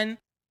someone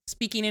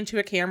speaking into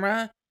a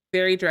camera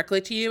very directly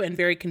to you and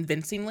very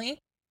convincingly,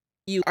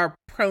 you are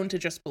prone to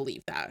just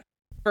believe that.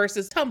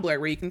 Versus Tumblr,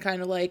 where you can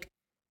kind of like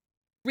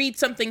read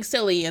something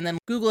silly and then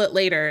Google it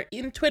later.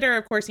 In Twitter,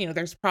 of course,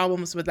 there's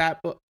problems with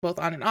that both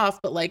on and off,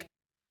 but like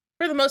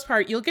for the most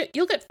part, you'll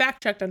get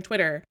fact checked on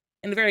Twitter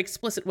in a very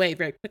explicit way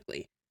very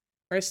quickly.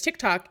 Whereas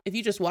TikTok, if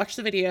you just watch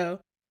the video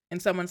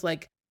and someone's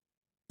like,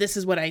 this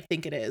is what I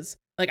think it is.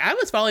 Like I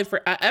was falling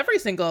for every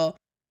single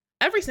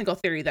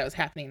theory that was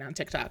happening on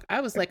TikTok.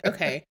 I was like,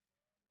 okay,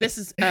 this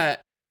is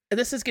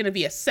going to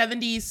be a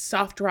 70s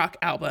soft rock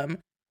album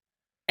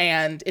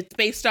and it's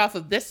based off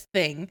of this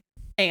thing.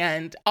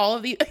 And all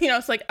of the,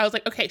 it's like, I was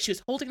like, okay, she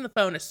was holding the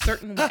phone a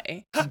certain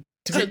way.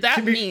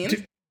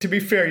 To be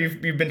fair,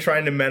 you've been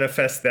trying to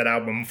manifest that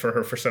album for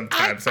her for some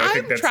time. So I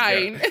think that's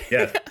trying.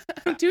 Yeah.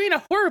 I'm doing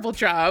a horrible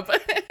job.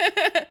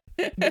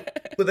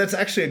 Well, that's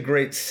actually a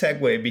great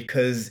segue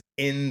because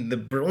in the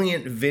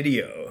brilliant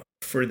video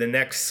for the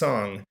next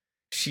song,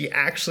 she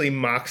actually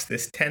mocks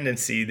this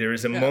tendency. There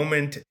is a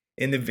moment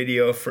in the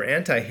video for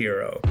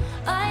Anti-Hero.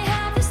 I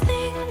have this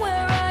thing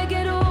where I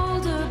get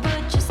older,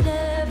 but just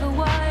never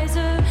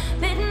wiser.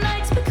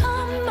 Midnights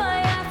become my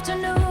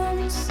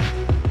afternoons.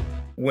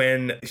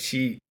 When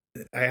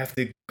I have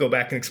to go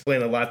back and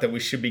explain a lot that we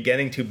should be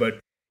getting to, but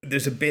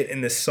there's a bit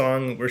in the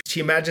song where she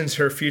imagines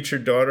her future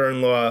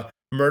daughter-in-law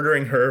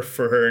murdering her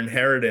for her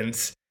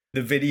inheritance.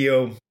 The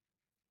video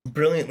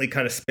brilliantly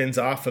kind of spins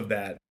off of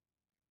that.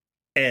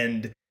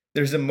 And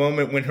there's a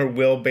moment when her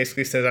will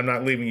basically says, I'm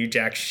not leaving you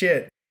jack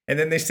shit. And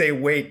then they say,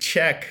 wait,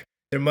 check.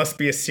 There must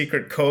be a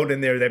secret code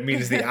in there that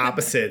means the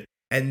opposite.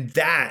 And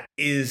that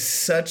is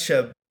such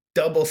a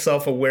double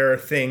self-aware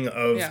thing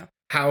of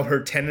how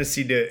her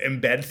tendency to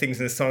embed things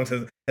in the songs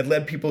had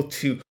led people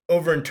to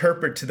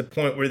overinterpret to the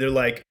point where they're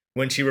like,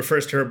 when she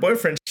refers to her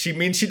boyfriend, she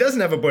means she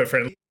doesn't have a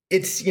boyfriend.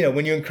 It's,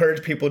 when you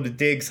encourage people to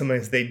dig,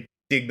 sometimes they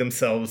dig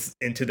themselves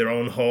into their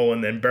own hole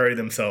and then bury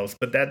themselves.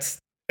 But that's,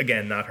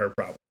 again, not her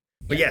problem.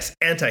 But yes,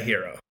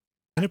 Anti-Hero.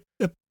 And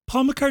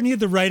Paul McCartney had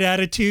the right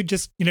attitude.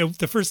 Just,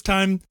 the first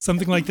time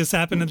something like this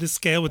happened on this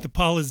scale with the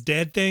Paul is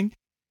dead thing,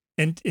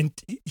 And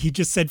he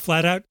just said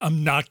flat out,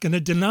 I'm not going to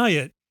deny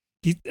it.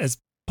 He, as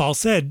Paul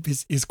said,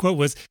 his quote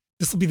was,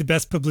 this will be the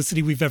best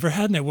publicity we've ever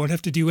had, and I won't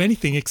have to do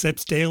anything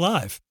except stay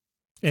alive.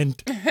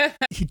 And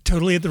he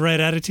totally had the right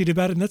attitude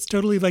about it. And that's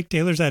totally like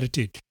Taylor's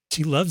attitude.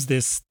 She loves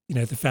this,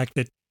 the fact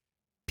that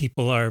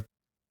people are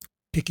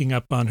picking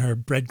up on her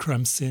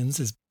breadcrumb sins,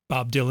 as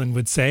Bob Dylan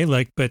would say.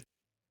 But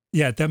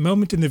yeah, that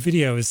moment in the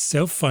video is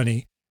so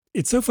funny.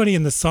 It's so funny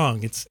in the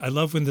song. I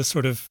love when the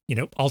sort of,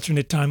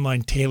 alternate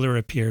timeline Taylor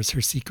appears,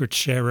 her secret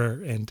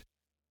sharer, and,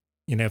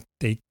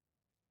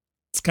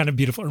 it's kind of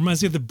beautiful. It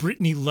reminds me of the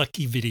Britney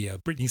Lucky video,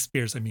 Britney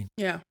Spears, I mean.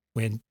 Yeah.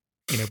 When,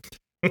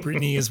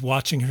 Britney is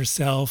watching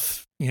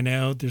herself,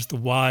 there's the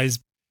wise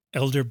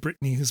elder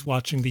Britney who's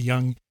watching the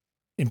young,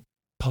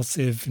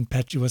 impulsive,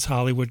 impetuous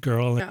Hollywood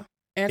girl. Yeah.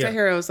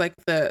 Antihero is like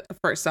the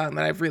first song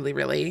that I've really,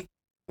 really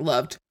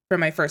loved for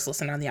my first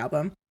listen on the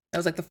album. That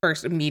was like the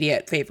first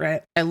immediate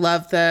favorite. I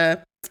love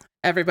the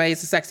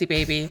Everybody's a Sexy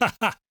Baby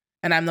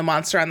and I'm the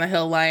Monster on the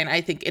Hill line.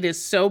 I think it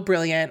is so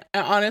brilliant.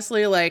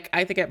 Honestly,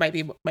 I think it might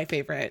be my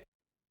favorite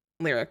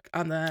lyric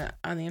on the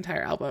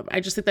entire album. I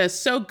just think that's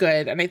so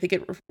good, and I think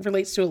it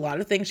relates to a lot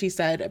of things she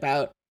said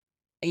about,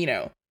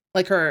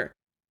 like her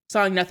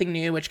song Nothing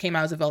New, which came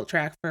out as a vault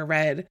track for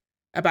Red,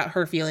 about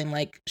her feeling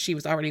like she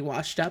was already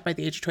washed up by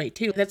the age of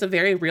 22. That's a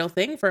very real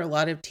thing for a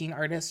lot of teen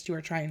artists who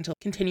are trying to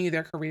continue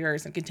their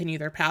careers and continue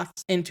their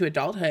paths into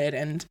adulthood.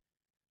 And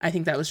I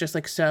think that was just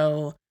like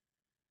so,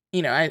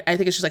 I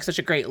think it's just like such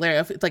a great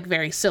lyric. It's like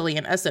very silly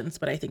in essence,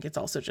 but I think it's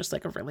also just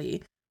like a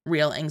really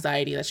real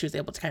anxiety that she was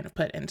able to kind of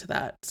put into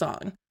that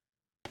song.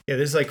 Yeah,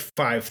 there's like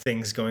 5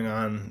 things going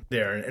on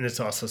there, and it's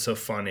also so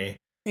funny.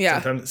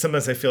 Yeah.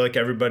 Sometimes I feel like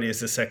everybody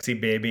is a sexy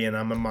baby and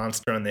I'm a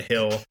monster on the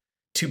hill.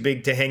 Too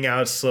big to hang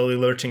out, slowly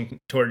lurching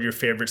toward your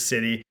favorite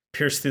city,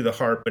 pierced through the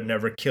heart but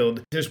never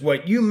killed. There's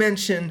what you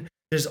mentioned.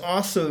 There's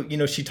also,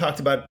 she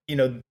talked about,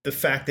 the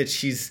fact that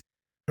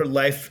her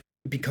life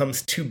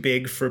becomes too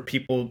big for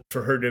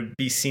her to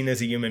be seen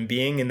as a human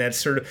being. And that's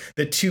sort of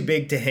the too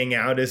big to hang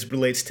out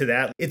relates to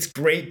that. It's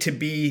great to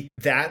be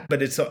that,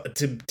 but it's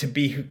to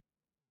be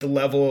the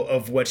level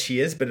of what she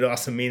is. But it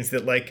also means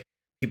that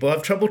people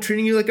have trouble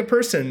treating you like a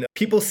person.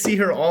 People see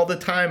her all the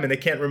time and they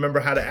can't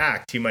remember how to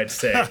act, you might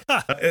say.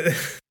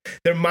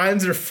 Their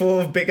minds are full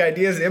of big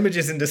ideas,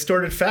 images, and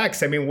distorted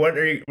facts. I mean, what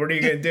are you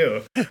going to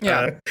do?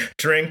 Yeah.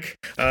 Drink,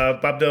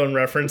 Bob Dylan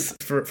reference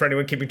for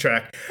anyone keeping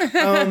track.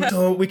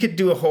 So we could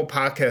do a whole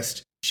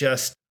podcast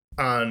just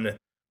on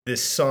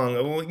this song.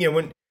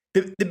 When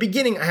the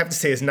beginning, I have to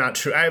say, is not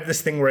true. I have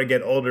this thing where I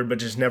get older, but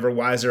just never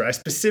wiser. I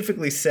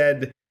specifically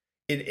said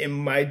in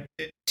my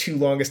 2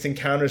 longest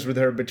encounters with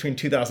her between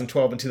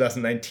 2012 and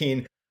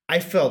 2019, I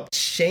felt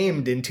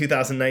shamed in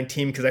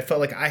 2019 because I felt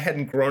like I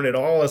hadn't grown at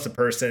all as a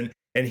person.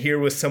 And here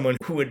was someone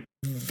who had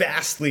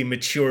vastly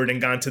matured and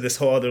gone to this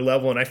whole other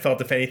level. And I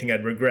felt, if anything,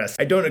 I'd regressed.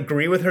 I don't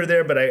agree with her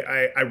there, but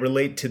I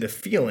relate to the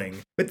feeling.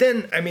 But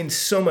then,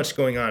 so much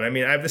going on.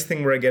 I have this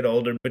thing where I get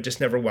older, but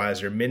just never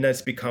wiser.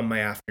 Midnights become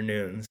my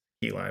afternoons,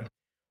 keyline.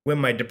 When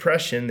my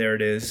depression, there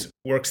it is,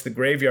 works the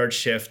graveyard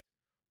shift,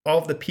 all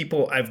of the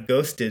people I've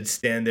ghosted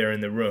stand there in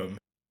the room.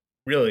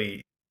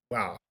 Really,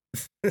 wow.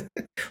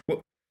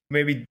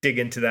 Maybe dig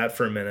into that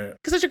for a minute.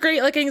 Because such a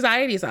great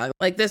anxiety song.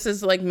 This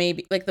is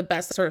maybe the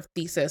best sort of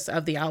thesis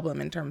of the album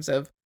in terms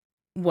of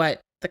what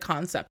the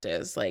concept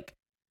is.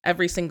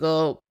 Every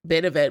single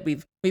bit of it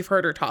we've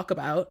heard her talk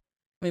about.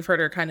 We've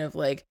heard her kind of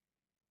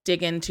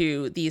dig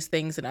into these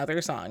things in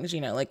other songs,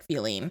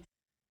 feeling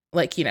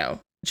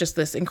just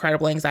this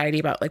incredible anxiety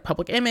about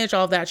public image,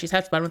 all of that. She's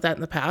had fun with that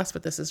in the past,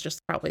 but this is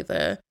just probably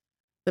the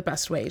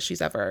best way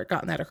she's ever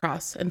gotten that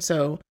across, and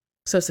so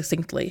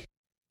succinctly.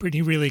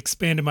 Britney really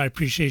expanded my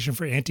appreciation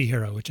for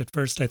Antihero, which at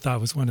first I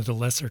thought was one of the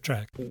lesser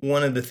tracks.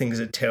 One of the things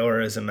that Taylor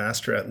is a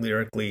master at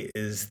lyrically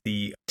is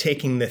the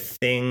taking the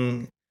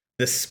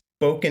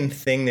spoken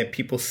thing that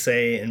people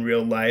say in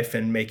real life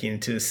and making it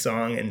into a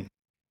song, and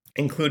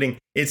including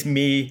 "It's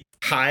me,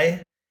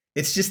 hi."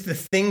 It's just the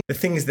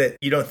things that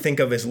you don't think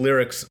of as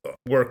lyrics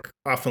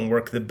often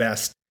work the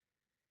best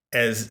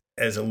as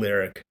a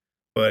lyric.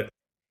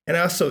 And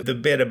also the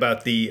bit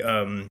about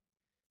the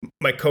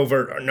my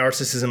covert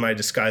narcissism I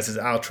disguise as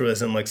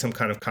altruism, like some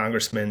kind of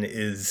congressman,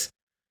 is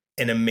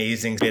an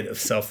amazing bit of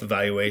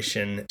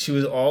self-evaluation. She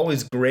was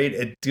always great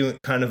at doing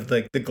kind of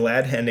the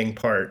glad-handing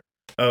part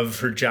of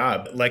her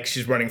job, like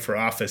she's running for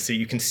office. So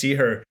you can see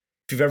her,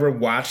 if you've ever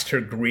watched her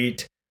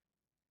greet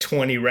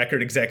 20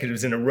 record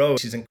executives in a row,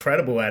 she's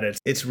incredible at it.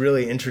 It's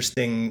really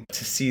interesting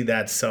to see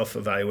that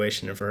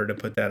self-evaluation and for her to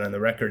put that on the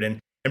record. And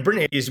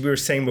Britney, as we were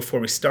saying before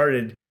we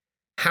started,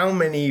 how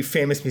many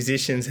famous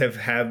musicians have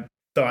had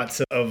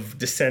thoughts of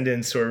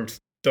descendants or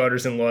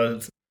daughters-in-law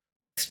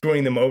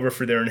screwing them over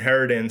for their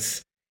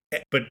inheritance,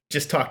 but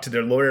just talk to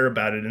their lawyer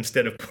about it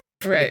instead of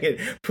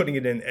putting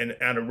it in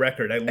on a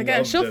record.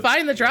 Again, she'll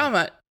find the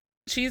drama.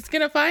 She's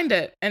going to find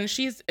it. And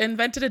she's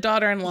invented a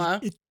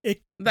daughter-in-law.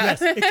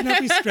 Yes, it cannot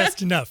be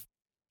stressed enough.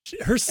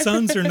 Her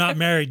sons are not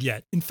married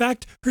yet. In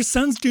fact, her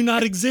sons do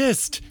not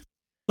exist.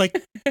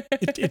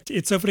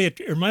 It's so funny. It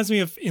reminds me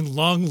of in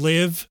Long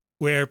Live,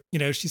 where,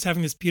 she's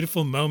having this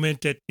beautiful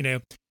moment at,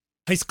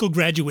 high school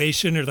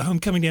graduation or the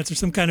homecoming dance or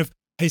some kind of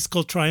high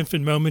school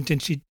triumphant moment.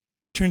 And she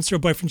turns to her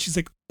boyfriend. She's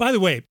like, by the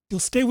way, you'll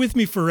stay with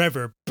me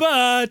forever.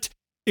 But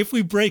if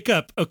we break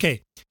up,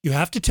 okay, you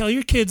have to tell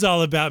your kids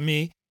all about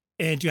me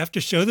and you have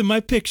to show them my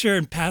picture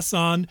and pass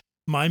on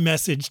my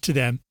message to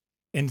them.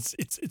 And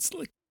it's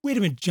like, wait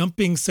a minute,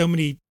 jumping so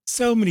many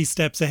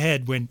steps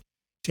ahead when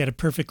she had a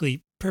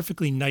perfectly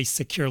nice,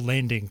 secure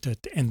landing to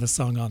end the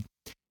song on.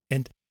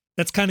 And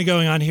that's kind of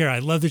going on here. I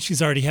love that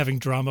she's already having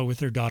drama with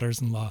her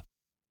daughters-in-law.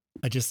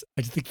 I just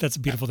think that's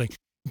a beautiful thing.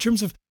 In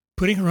terms of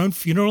putting her own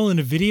funeral in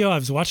a video, I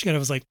was watching it. I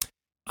was like,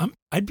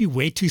 I'd be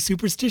way too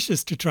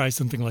superstitious to try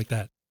something like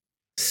that.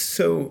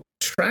 So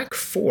track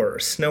 4,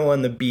 Snow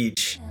on the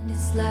Beach. And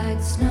it's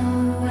like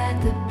snow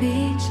at the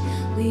beach,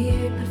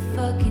 weird but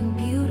fucking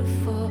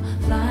beautiful,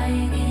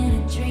 flying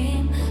in a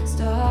dream,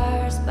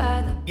 stars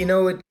by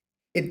the...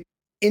 It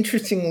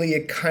interestingly,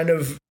 it kind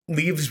of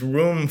leaves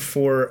room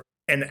for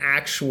an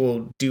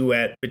actual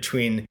duet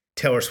between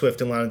Taylor Swift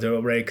and Lana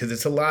Del Rey, because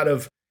it's a lot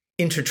of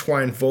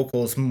intertwined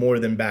vocals more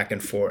than back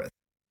and forth.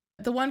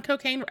 The one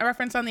cocaine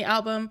reference on the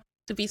album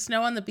to be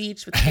Snow on the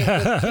Beach with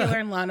Taylor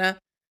and Lana,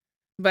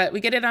 but we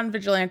get it on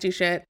Vigilante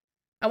Shit.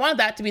 I wanted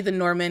that to be the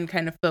Norman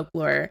kind of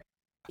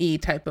folklore-y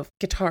type of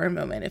guitar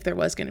moment if there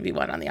was going to be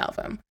one on the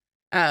album.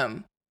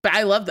 But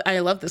I love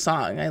the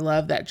song. I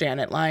love that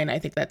Janet line. I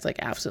think that's like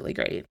absolutely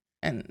great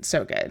and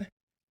so good.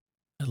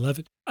 I love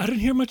it. I don't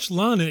hear much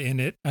Lana in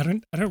it. I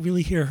don't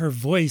really hear her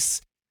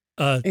voice.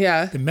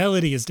 The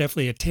melody is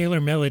definitely a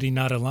Taylor melody,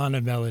 not a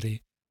Lana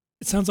melody.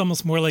 It sounds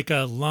almost more like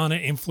a Lana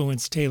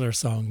influenced Taylor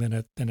song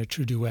than a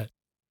true duet.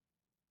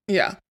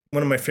 Yeah.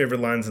 One of my favorite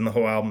lines in the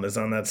whole album is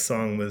on that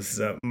song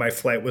was, my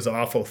flight was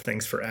awful,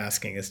 thanks for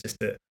asking. It's just,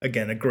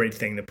 a great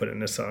thing to put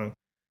in a song.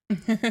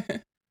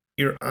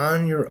 You're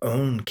on your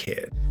own,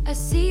 kid. I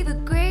see the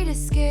great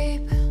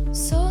escape.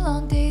 So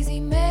long, Daisy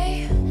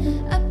May.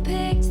 I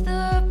picked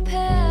the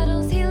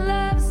petals. He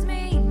loves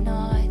me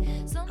not.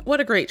 What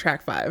a great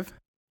track 5.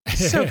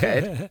 So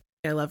good.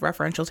 I love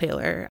referential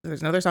Taylor.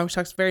 There's another song which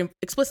talks very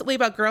explicitly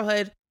about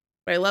girlhood,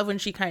 but I love when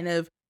she kind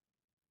of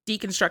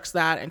deconstructs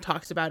that and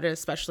talks about it,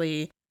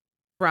 especially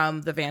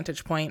from the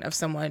vantage point of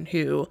someone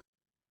who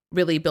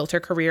really built her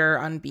career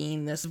on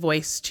being this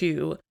voice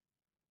to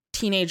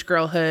teenage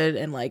girlhood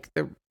and like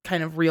the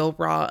kind of real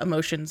raw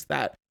emotions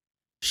that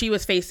she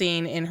was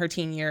facing in her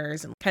teen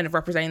years and kind of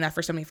representing that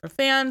for so many for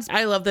fans.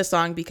 I love this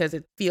song because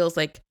it feels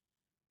like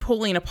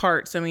pulling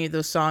apart so many of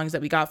those songs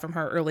that we got from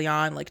her early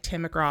on, like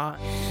Tim McGraw.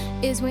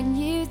 Is when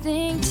you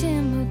think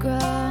Tim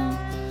McGraw,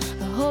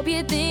 I hope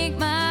you think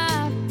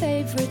my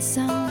favorite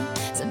song.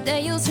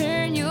 Someday you'll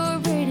turn your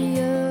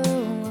radio.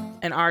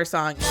 And our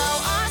song. No,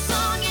 our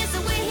song is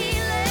the way he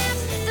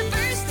left. The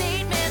first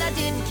date, man, I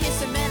didn't kiss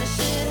her, man, I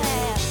should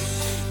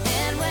have.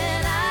 And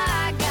when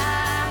I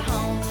got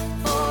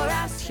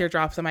home,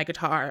 teardrops on my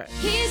guitar.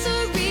 He's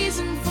the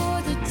reason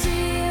for the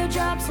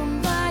teardrops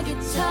on my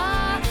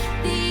guitar.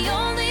 The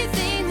only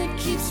thing that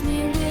keeps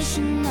me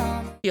wishing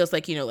on. Feels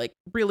like, like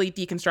really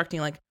deconstructing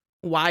like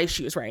why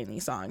she was writing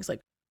these songs.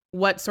 Like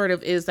what sort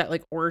of is that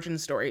like origin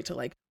story to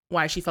like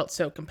why she felt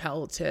so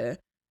compelled to,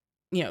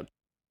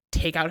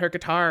 take out her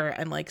guitar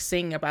and like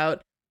sing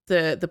about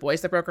the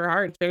boys that broke her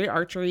heart. It's very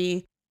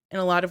archery in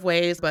a lot of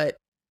ways, but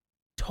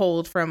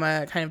told from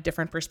a kind of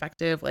different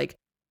perspective. Like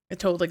it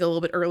told like a little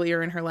bit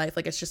earlier in her life.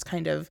 Like it's just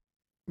kind of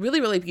really,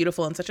 really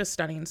beautiful and such a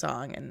stunning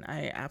song. And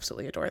I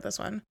absolutely adore this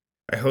one.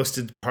 I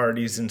hosted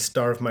parties and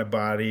Starve My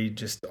Body,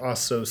 just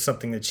also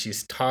something that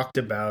she's talked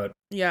about.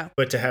 Yeah.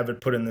 But to have it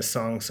put in the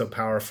song so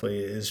powerfully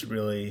is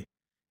really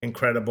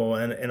incredible.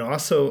 And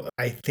also,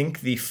 I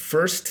think the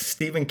first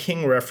Stephen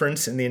King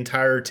reference in the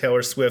entire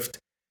Taylor Swift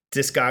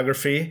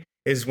discography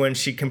is when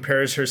she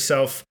compares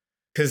herself,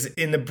 because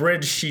in the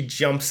bridge, she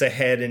jumps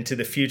ahead into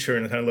the future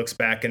and kind of looks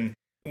back. And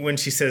when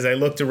she says, I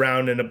looked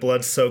around in a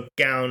blood-soaked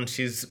gown,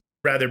 she's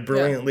rather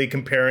brilliantly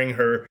comparing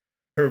her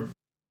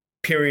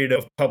period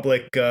of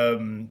public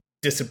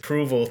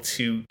disapproval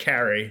to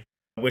Carrie,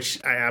 which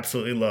I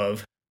absolutely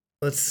love.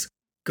 Let's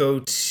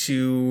go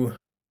to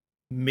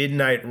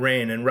Midnight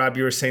Rain. And Rob,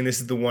 you were saying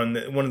this is one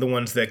of the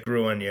ones that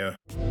grew on you.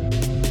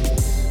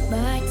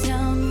 My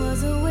town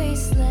was a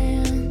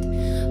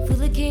wasteland,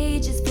 full of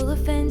cages, full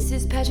of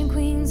fences, pageant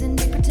queens and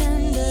big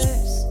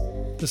pretenders.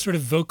 The sort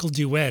of vocal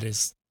duet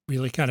is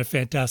really kind of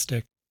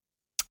fantastic.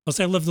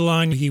 Also, I love the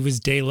line, he was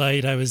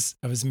daylight, I was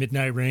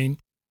midnight rain.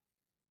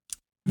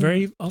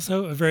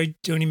 Also a very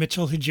Joni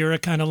Mitchell,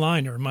 Hajira kind of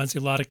line. It reminds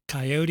me a lot of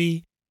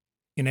Coyote.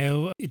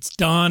 It's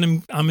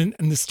dawn, I'm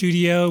in the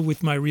studio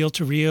with my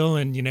reel-to-reel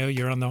and,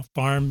 you're on the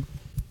farm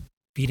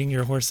feeding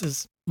your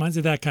horses. Reminds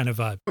me of that kind of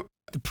vibe.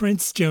 The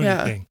Prince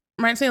Joni thing.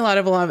 Reminds me a lot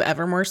of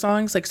Evermore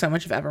songs. Like so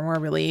much of Evermore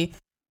really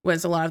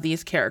was a lot of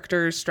these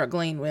characters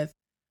struggling with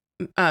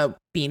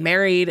being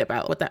married,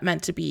 about what that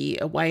meant to be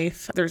a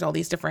wife. There's all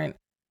these different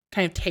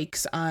kind of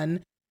takes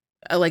on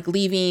like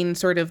leaving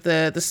sort of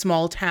the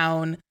small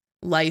town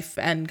life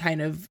and kind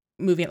of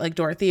moving it, like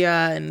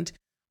Dorothea and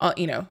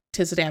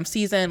 'Tis a Damn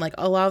Season. Like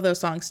a lot of those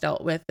songs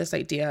dealt with this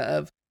idea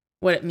of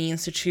what it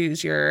means to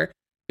choose your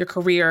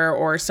career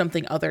or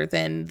something other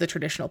than the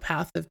traditional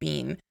path of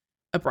being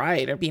a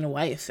bride or being a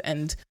wife.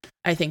 And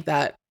I think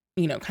that,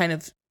 you know, kind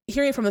of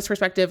hearing from this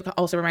perspective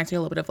also reminds me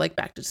a little bit of like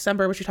Back to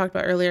December, which we talked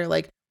about earlier.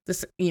 Like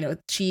this, you know,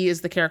 she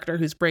is the character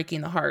who's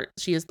breaking the heart.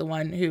 She is the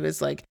one who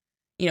is like,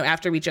 you know,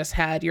 after we just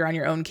had You're on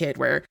Your Own Kid,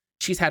 where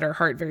she's had her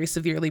heart very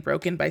severely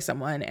broken by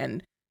someone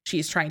and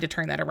she's trying to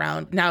turn that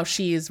around. Now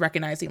she is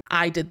recognizing,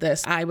 I did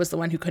this. I was the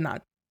one who could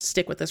not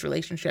stick with this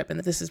relationship, and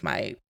this is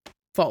my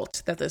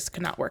fault that this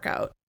could not work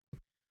out.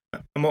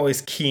 I'm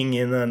always keying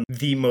in on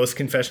the most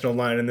confessional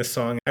line in this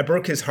song. I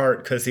broke his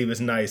heart because he was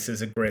nice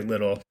is a great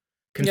little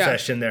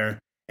confession there.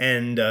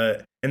 And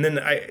then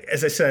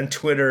as I said on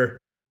Twitter,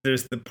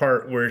 there's the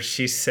part where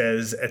she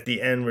says at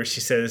the end where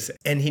she says,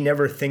 and he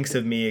never thinks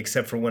of me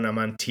except for when I'm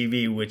on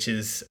TV, which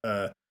is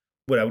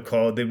what I would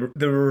call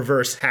the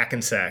reverse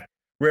Hackensack.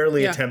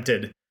 Rarely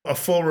attempted. A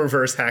full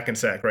reverse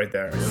Hackensack right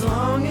there. As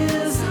long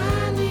as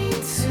I need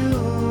to,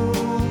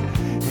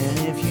 and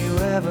if you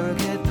ever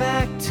get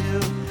back to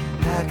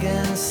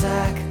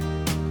Hackensack.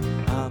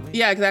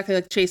 Yeah, exactly.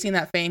 Like chasing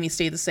that fame, he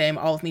stayed the same.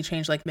 All of me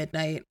changed like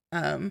midnight.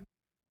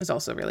 Was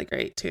also really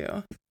great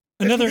too.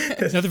 Another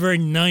very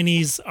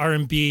 90s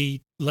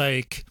R&B,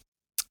 like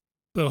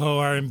boho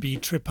R&B,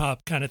 trip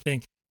hop kind of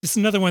thing. This is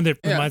another one that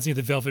reminds me of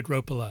the Velvet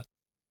Rope a lot.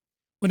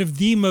 One of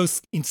the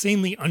most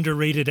insanely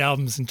underrated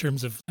albums in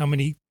terms of how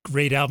many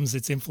great albums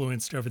it's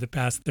influenced over the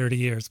past 30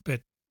 years.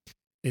 But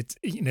it's,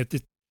 you know,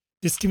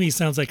 this to me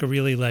sounds like a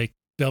really like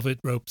Velvet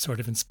Rope sort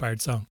of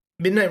inspired song.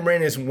 Midnight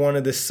Rain is one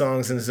of the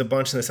songs, and there's a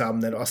bunch in this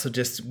album that also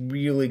just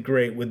really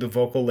great with the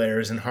vocal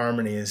layers and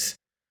harmonies.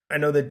 I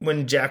know that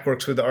when Jack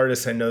works with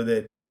artists, I know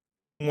that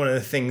one of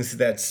the things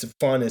that's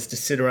fun is to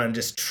sit around and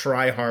just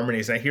try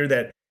harmonies. And I hear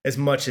that as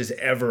much as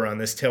ever on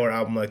this Taylor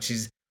album. Like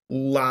she's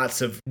lots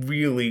of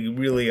really,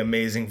 really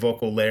amazing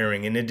vocal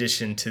layering in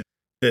addition to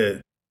the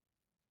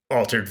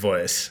altered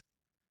voice.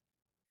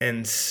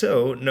 And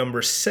so,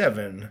 number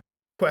 7,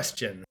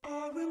 question.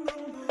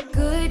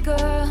 Good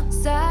girl,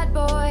 sad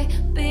boy,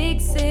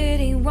 big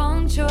city,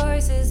 wrong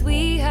choices.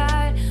 We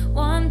had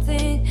one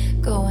thing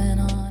going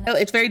on.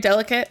 It's very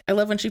delicate. I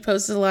love when she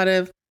poses a lot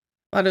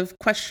of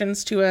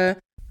questions to a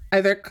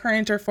either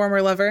current or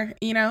former lover,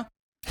 you know?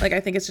 Like I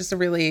think it's just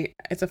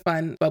it's a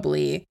fun,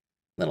 bubbly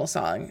little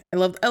song. I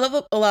love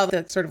a lot of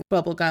the sort of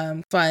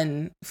bubblegum,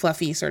 fun,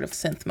 fluffy sort of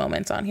synth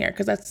moments on here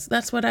because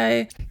that's what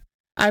I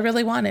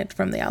really wanted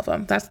from the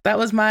album. That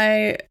was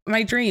my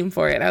dream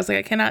for it. I was like,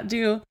 I cannot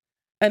do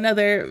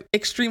another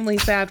extremely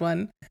sad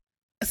one.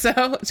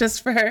 So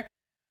just for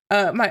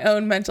my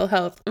own mental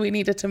health, we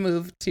needed to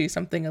move to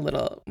something a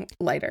little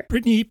lighter.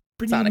 Brittany,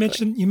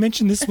 you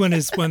mentioned this one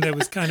as one that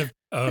was kind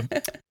of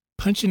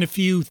punching a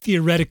few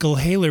theoretical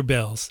Haler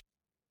bells.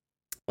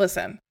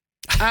 Listen,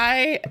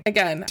 I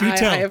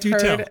have do heard.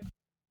 tell.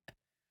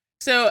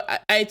 So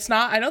it's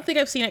not. I don't think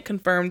I've seen it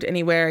confirmed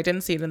anywhere. I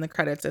didn't see it in the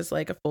credits as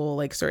like a full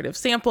like sort of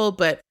sample,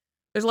 but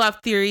there's a lot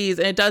of theories,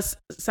 and it does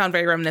sound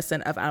very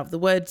reminiscent of Out of the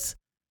Woods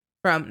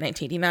from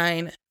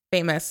 1989,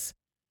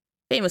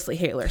 famously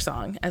Haler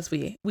song, as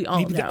we all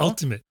Maybe know. The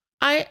ultimate.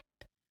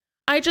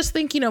 I just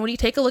think, you know, when you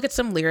take a look at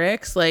some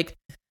lyrics, like,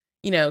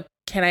 you know,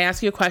 can I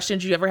ask you a question?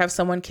 Did you ever have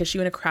someone kiss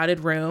you in a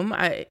crowded room?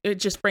 It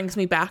just brings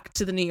me back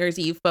to the New Year's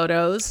Eve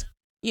photos.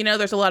 You know,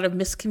 there's a lot of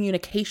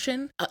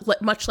miscommunication,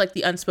 much like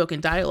the unspoken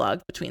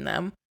dialogue between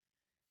them.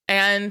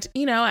 And,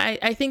 you know,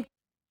 I think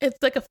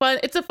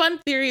it's a fun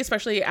theory,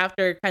 especially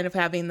after kind of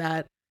having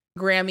that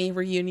Grammy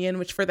reunion,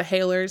 which for the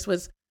Halers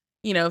was,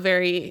 you know,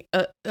 very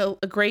a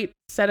great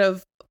set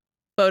of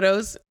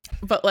photos.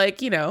 But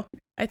like, you know,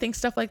 I think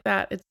stuff like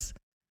that, it's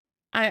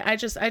I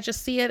just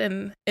see it,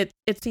 and it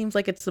seems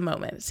like it's the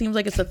moment. It seems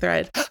like it's a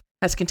thread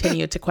has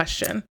continued to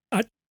question.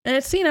 And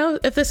it's, you know,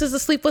 if this is a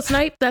sleepless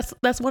night, that's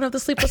one of the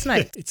sleepless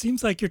nights. It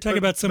seems like you're talking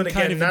about some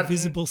kind of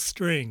invisible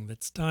string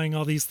that's tying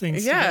all these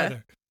things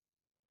together.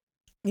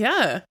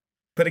 Yeah.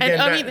 But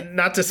again,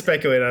 not to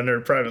speculate on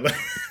her private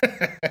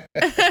life.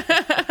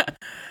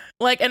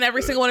 Like, and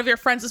every single one of your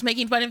friends is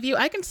making fun of you.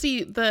 I can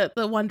see the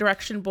One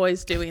Direction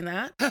boys doing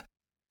that.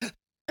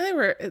 They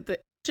were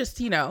just,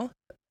 you know,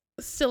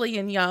 silly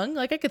and young.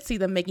 Like, I could see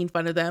them making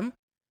fun of them.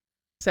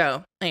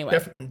 So anyway,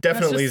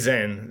 definitely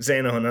Zayn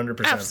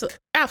 100%.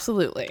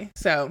 Absolutely.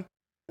 So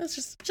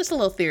that's just a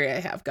little theory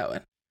I have going.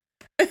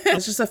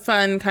 It's just a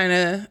fun kind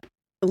of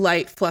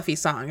light, fluffy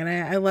song, and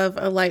I love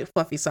a light,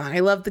 fluffy song.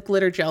 I love the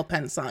glitter gel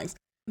pen songs.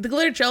 The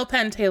glitter gel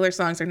pen Taylor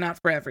songs are not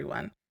for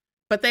everyone,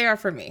 but they are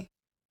for me.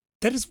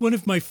 That is one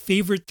of my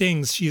favorite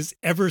things she has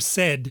ever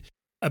said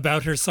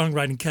about her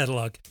songwriting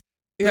catalog.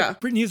 Yeah,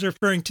 Brittany is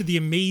referring to the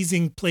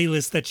amazing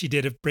playlist that she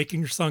did of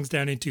breaking her songs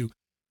down into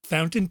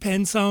fountain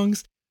pen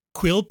songs,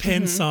 quill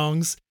pen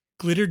songs,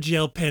 glitter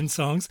gel pen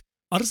songs.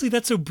 Honestly,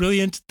 that's so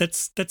brilliant.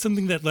 That's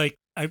something that like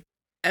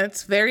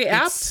it's very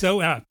apt. It's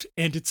so apt,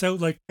 and it's so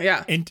like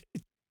and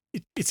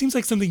it seems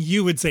like something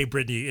you would say,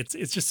 Brittany.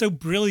 It's just so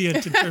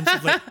brilliant in terms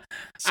of like.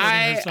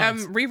 I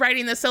am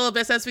rewriting the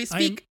syllabus as we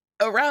speak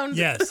around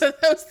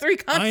those three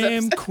concepts. I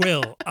am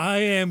quill. I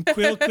am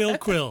quill,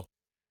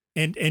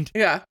 and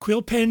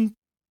quill pen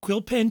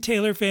Quill Pen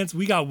Taylor fans,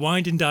 we got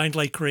wined and dined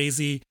like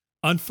crazy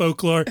on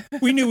Folklore.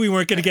 We knew we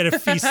weren't going to get a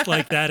feast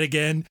like that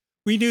again.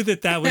 We knew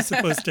that was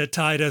supposed to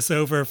tide us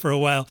over for a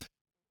while.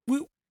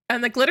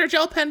 And the Glitter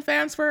Gel Pen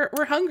fans were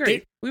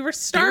hungry. We were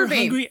starving. They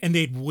were hungry, and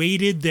they'd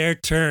waited their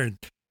turn.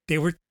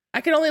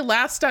 I could only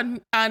last on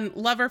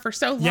Lover for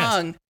so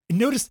long.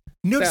 Yes.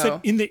 Notice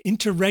that in the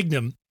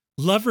interregnum,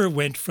 Lover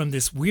went from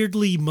this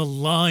weirdly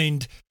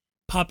maligned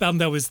pop album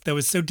that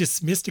was so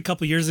dismissed a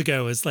couple years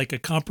ago as like a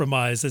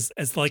compromise,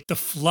 as like the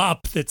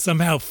flop that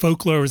somehow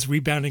Folklore was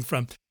rebounding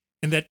from.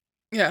 And that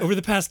over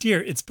the past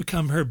year, it's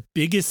become her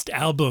biggest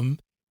album.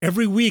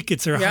 Every week,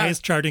 it's her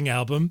highest charting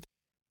album.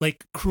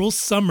 Like Cruel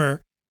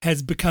Summer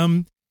has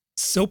become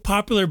so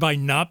popular by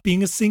not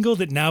being a single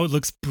that now it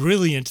looks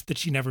brilliant that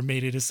she never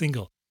made it a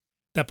single.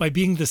 That by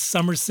being the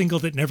summer single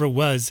that never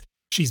was,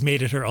 she's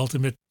made it her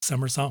ultimate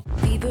summer song.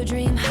 Fever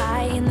dream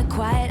high in the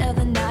quiet of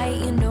the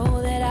night, you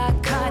know that I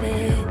caught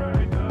it.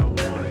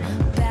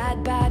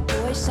 Bad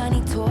boy, shiny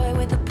toy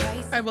with a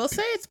price. I will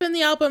say it's been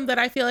the album that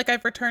I feel like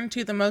I've returned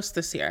to the most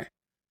this year.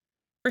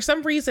 For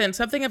some reason,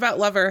 something about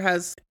Lover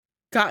has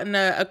gotten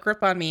a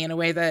grip on me in a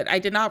way that I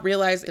did not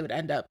realize it would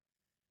end up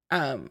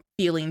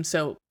feeling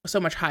so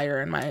much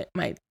higher in my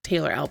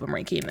Taylor album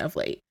ranking of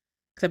late.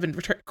 Because I've been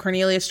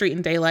Cornelia Street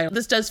and Daylight.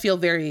 This does feel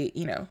very,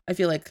 I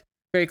feel like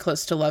very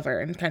close to Lover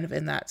and kind of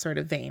in that sort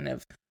of vein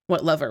of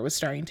what Lover was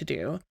starting to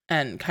do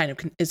and kind of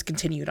is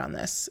continued on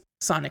this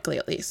sonically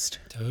at least.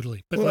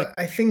 Totally. But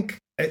I think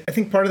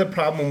part of the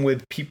problem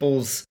with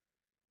people's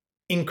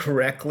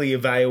incorrectly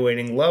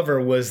evaluating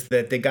Lover was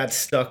that they got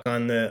stuck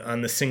on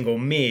the single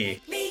Me.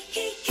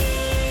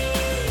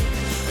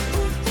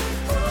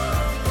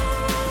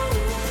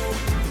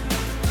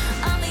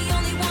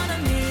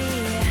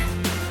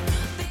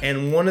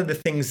 And one of the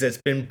things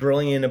that's been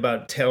brilliant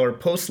about Taylor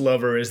post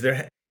Lover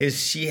did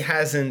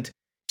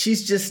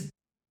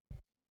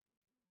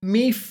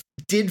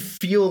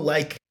feel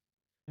like,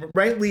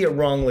 rightly or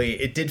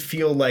wrongly, it did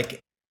feel like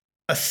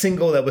a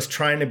single that was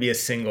trying to be a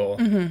single.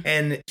 Mm-hmm.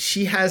 And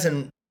she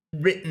hasn't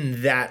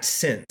written that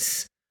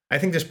since. I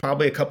think there's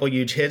probably a couple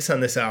huge hits on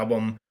this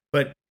album,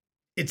 but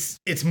it's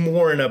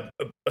more in a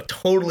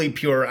totally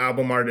pure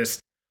album artist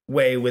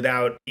way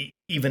without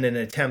even an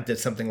attempt at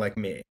something like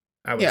Me.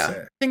 I would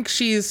say. I think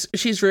she's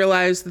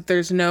realized that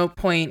there's no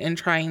point in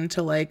trying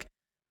to like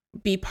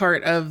be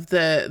part of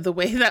the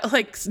way that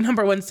like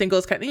number one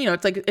singles kind of,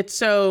 it's like it's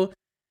so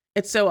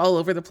all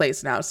over the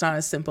place now. It's not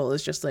as simple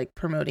as just like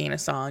promoting a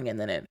song and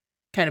then it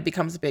kind of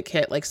becomes a big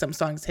hit. Like some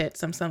songs hit,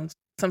 some songs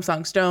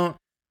don't.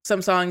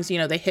 Some songs,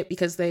 they hit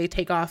because they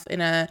take off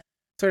in a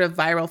sort of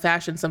viral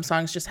fashion. Some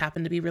songs just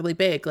happen to be really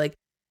big. Like,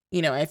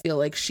 I feel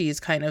like she's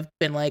kind of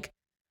been like,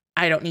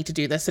 I don't need to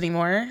do this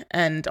anymore,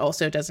 and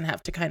also doesn't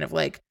have to kind of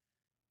like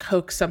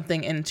coax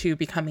something into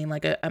becoming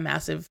like a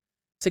massive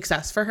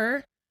success for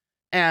her.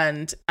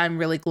 And I'm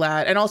really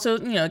glad. And also,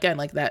 again,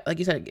 like that, like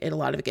you said, a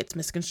lot of it gets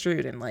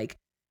misconstrued, and like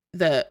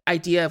the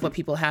idea of what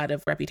people had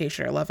of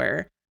Reputation or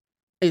Lover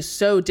is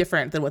so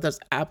different than what those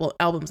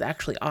albums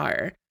actually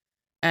are.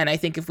 And I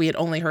think if we had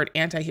only heard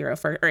Antihero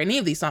first, or any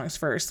of these songs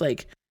first,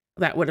 like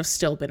that would have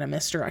still been a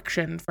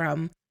misdirection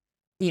from,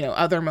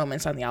 other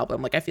moments on the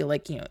album. Like I feel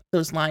like,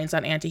 those lines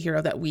on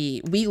Antihero that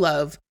we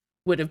love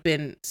would have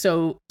been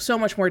so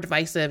much more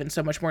divisive and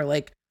so much more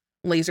like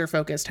laser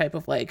focused type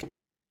of like,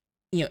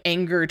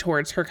 anger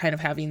towards her kind of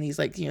having these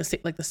like,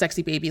 like the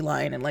sexy baby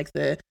line and like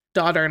the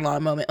daughter-in-law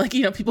moment. Like,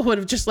 people would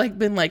have just like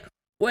been like,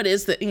 what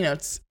is that?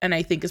 And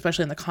I think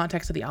especially in the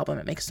context of the album,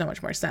 it makes so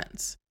much more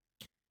sense.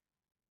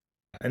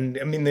 And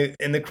I mean,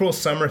 the Cruel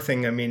Summer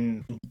thing, I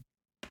mean,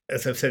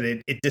 as I've said,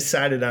 it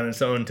decided on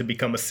its own to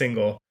become a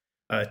single.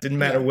 It didn't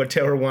matter what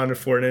Taylor wanted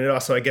for it. And it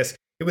also, I guess,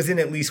 it was in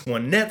at least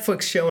one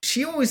Netflix show.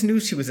 She always knew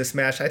she was a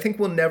smash. I think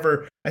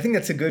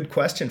that's a good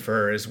question for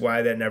her, is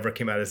why that never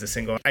came out as a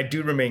single. I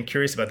do remain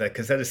curious about that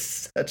because that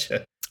is such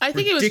a I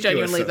think it was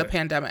genuinely the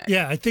pandemic.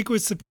 Yeah, I think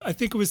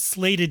it was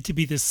slated to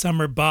be the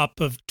summer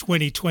bop of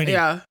 2020.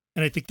 Yeah.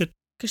 And I think that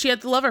because she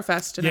had the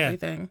Loverfest and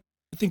everything.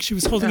 I think she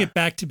was holding it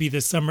back to be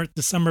the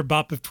summer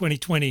bop of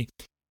 2020,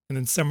 and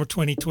then summer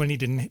 2020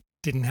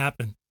 didn't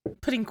happen.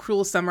 Putting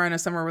Cruel Summer on a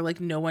summer where like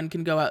no one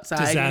can go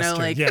outside,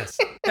 Disaster, yes.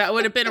 That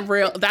would have been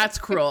that's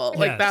cruel.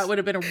 Like that would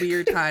have been a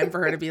weird time for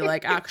her to be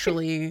like,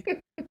 actually,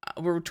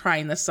 we're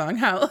trying this song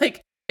out.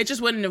 Like it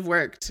just wouldn't have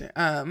worked.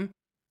 And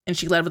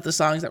she led with the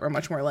songs that were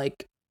much more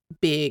like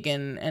big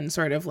and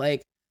sort of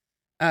like,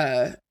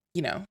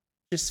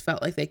 just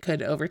felt like they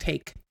could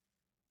overtake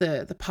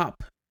the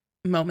pop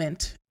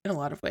moment in a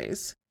lot of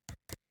ways.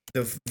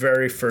 The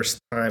very first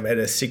time at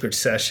a secret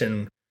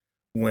session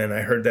when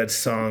I heard that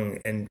song,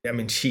 and I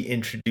mean, she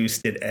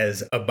introduced it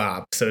as a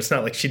bop, so it's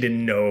not like she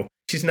didn't know.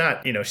 She's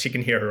not, she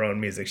can hear her own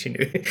music. She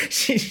knew,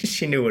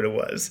 she knew what it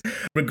was.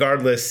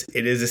 Regardless,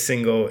 it is a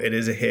single. It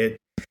is a hit.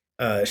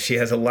 She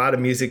has a lot of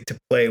music to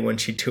play when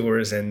she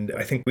tours, and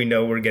I think we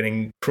know we're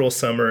getting Cruel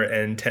Summer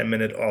and 10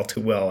 Minute All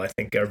Too Well. I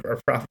think are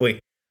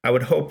probably, I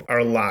would hope,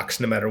 are locks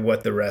no matter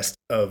what the rest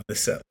of the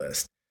set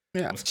list.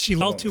 Yeah, she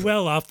All Too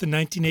Well off the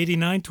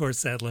 1989 tour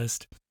set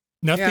list.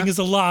 Nothing is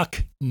a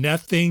lock.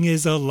 Nothing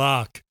is a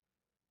lock.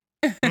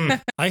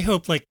 I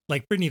hope, like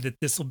Brittany, that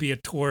this will be a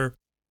tour,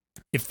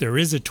 if there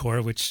is a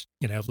tour, which,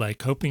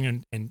 like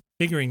hoping and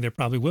figuring there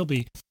probably will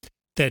be,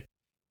 that,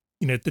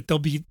 that they'll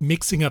be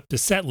mixing up the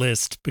set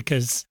list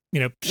because,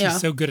 she's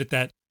so good at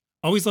that.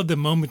 Always loved the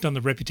moment on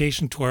the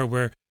Reputation tour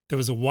where there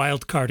was a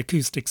wild card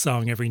acoustic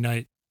song every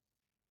night.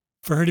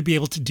 For her to be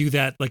able to do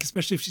that, like,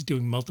 especially if she's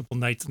doing multiple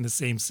nights in the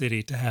same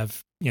city, to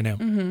have,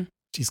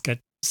 she's got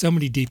so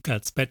many deep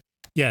cuts. But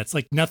yeah, it's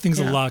like nothing's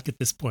a lock at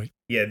this point.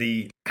 Yeah,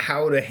 the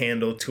how to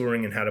handle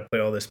touring and how to play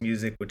all this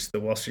music, which the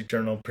Wall Street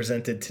Journal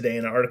presented today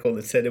in an article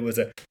that said it was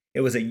a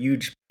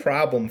huge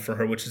problem for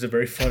her, which is a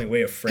very funny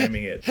way of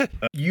framing it. A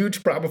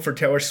huge problem for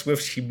Taylor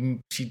Swift.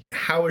 She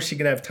how is she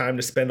going to have time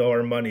to spend all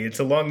her money? It's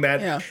along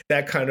that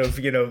kind of,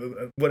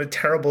 what a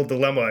terrible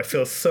dilemma. I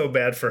feel so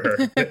bad for her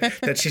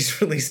that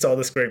she's released all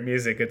this great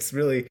music. It's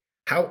really,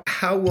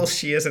 how will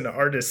she as an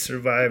artist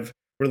survive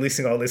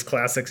releasing all these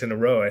classics in a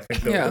row? I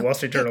think the Wall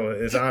Street Journal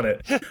is on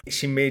it.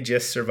 She may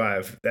just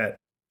survive that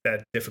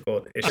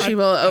difficult issue. She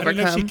will overcome. I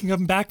don't know if she can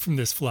come back from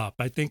this flop.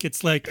 I think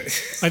it's like,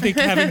 I think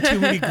having too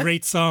many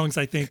great songs,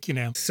 I think,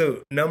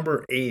 So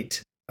number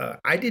 8,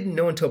 I didn't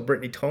know until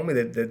Brittany told me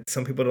that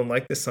some people don't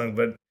like this song,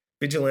 but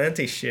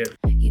Vigilante Shit.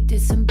 You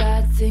did some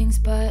bad things,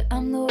 but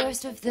I'm the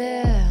worst of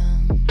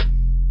them.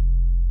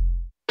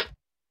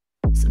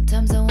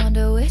 Sometimes I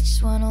wonder which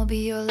one will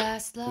be your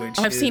last love.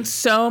 I've seen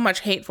so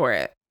much hate for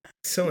it.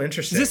 So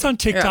interesting. Is this on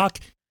TikTok?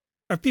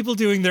 Yeah. Are people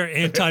doing their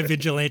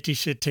anti-vigilante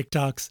shit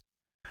TikToks?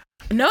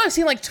 No, I've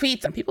seen like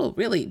tweets and people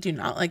really do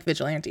not like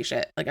vigilante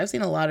shit. Like I've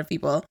seen a lot of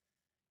people,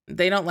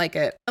 they don't like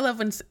it. I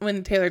love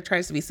when Taylor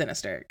tries to be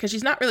sinister because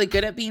she's not really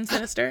good at being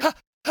sinister.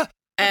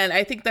 And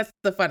I think that's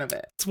the fun of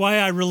it. It's why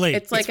I relate.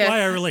 It's why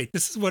I relate.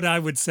 This is what I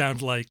would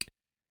sound like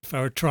if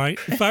I were trying.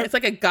 It's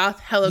like a goth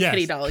Hello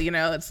Kitty doll,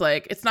 It's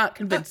like, it's not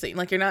convincing.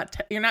 Like you're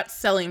not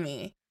selling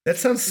me. That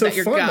sounds so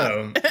fun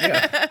though.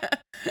 Yeah.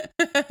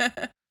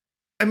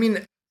 I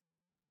mean,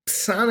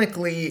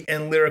 sonically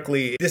and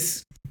lyrically,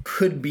 this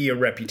could be a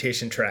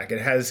Reputation track.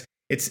 It has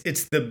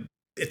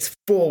it's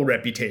full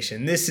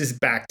Reputation. This is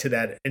back to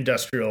that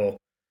industrial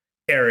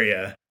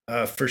area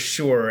for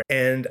sure.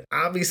 And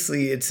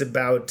obviously, it's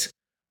about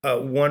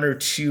one or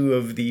two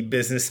of the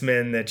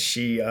businessmen that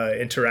she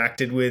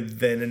interacted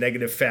with in a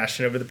negative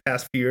fashion over the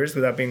past few years,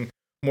 without being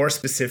more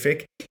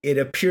specific. It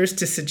appears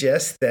to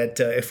suggest that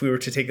if we were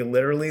to take it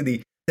literally,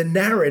 the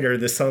narrator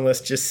of the song,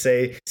 let's just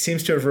say,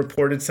 seems to have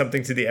reported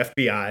something to the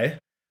FBI.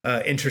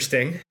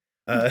 Interesting.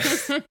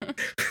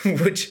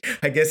 Which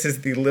I guess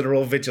is the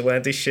literal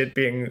vigilante shit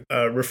being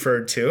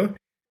referred to.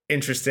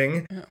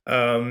 Interesting.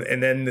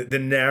 And then the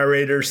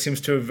narrator seems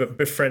to have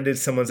befriended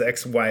someone's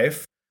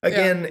ex-wife.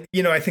 Again,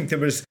 I think there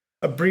was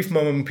a brief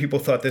moment when people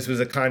thought this was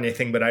a Kanye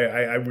thing, but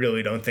I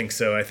really don't think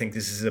so. I think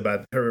this is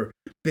about her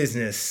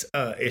business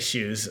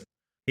issues.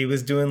 He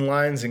was doing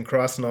lines and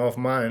crossing all of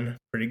mine.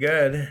 Pretty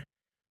good.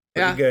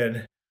 Pretty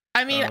good.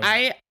 I mean,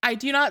 I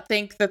do not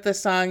think that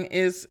this song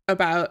is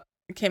about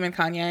Kim and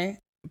Kanye,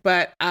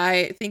 but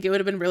I think it would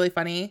have been really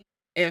funny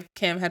if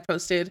Kim had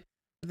posted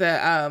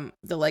the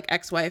like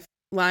ex-wife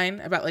line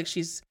about like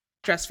she's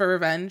dressed for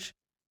revenge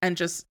and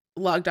just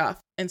logged off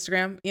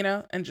Instagram,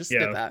 and just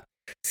did that.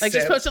 Like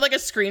just posted like a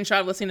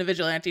screenshot of listening to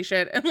vigilante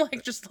shit and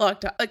like just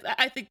logged off. Like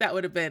I think that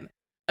would have been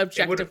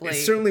objectively.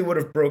 It certainly would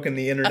have broken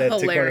the internet,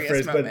 to coin a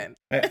phrase, moment.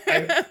 But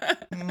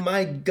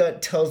my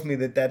gut tells me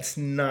that that's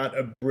not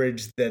a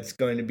bridge that's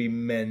going to be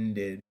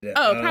mended.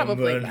 Oh,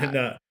 probably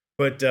not.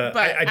 But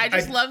I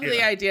just love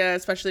the idea,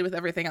 especially with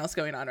everything else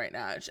going on right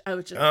now. I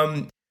would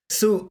just.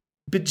 So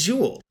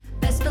Bejeweled.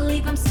 Best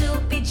believe I'm still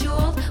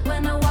bejeweled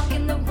when I walk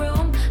in the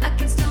room. I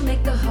can still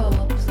make the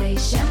whole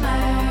place shimmer.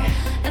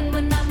 And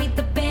when I meet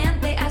the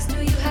band, they ask,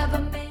 "Do you have a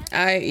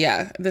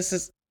man?" This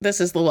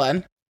is the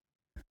one.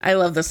 I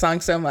love this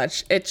song so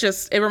much. It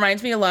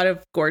reminds me a lot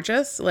of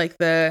Gorgeous, like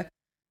the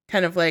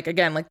kind of like,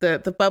 again, like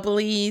the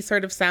bubbly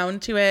sort of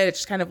sound to it. It's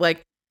just kind of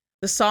like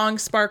the song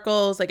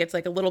sparkles, like it's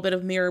like a little bit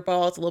of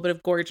Mirrorball, it's a little bit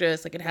of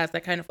Gorgeous, like it has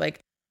that kind of like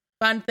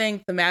fun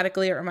thing.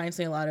 Thematically, it reminds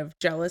me a lot of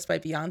Jealous by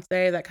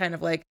Beyonce, that kind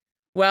of like,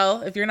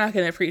 well, if you're not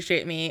going to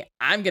appreciate me,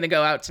 I'm going to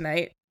go out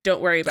tonight.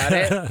 Don't worry about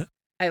it.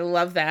 I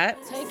love that.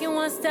 Taking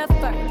one step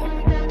further.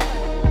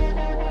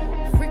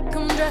 Freak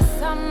come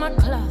dress out my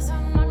closet.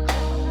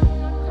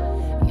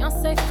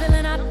 Beyonce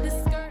filling out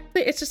this skirt.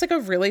 It's just like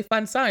a really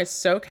fun song. It's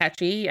so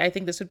catchy. I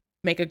think this would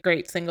make a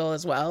great single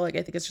as well. Like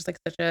I think it's just like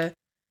such a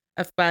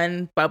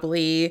fun,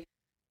 bubbly,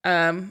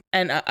 and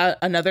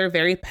another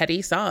very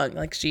petty song.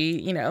 Like she,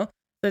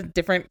 the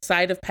different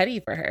side of petty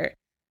for her.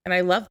 And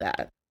I love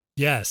that.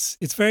 Yes.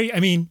 It's very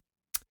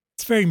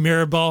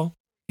Mirrorball.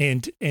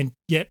 And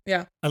yet,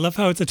 I love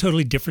how it's a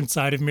totally different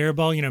side of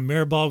Mirrorball.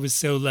 Mirrorball was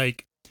so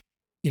like,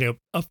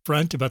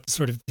 upfront about the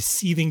sort of the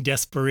seething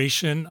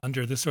desperation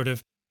under the sort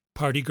of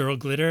party girl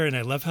glitter. And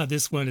I love how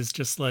this one is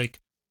just like,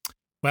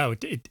 wow,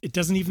 it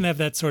doesn't even have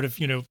that sort of,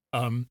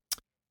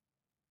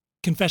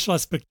 confessional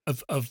aspect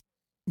of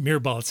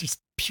Mirrorball. It's just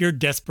pure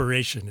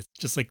desperation. It's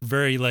just like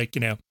very like,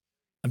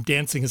 I'm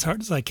dancing as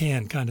hard as I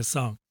can kind of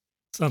song.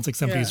 Sounds like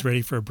somebody who's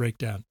ready for a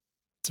breakdown.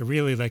 It's a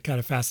really like kind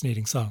of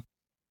fascinating song.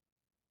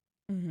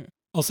 Mm-hmm.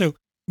 Also,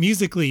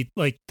 musically,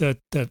 like the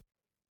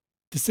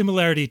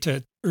similarity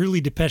to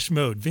early Depeche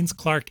Mode, Vince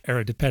Clarke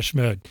era Depeche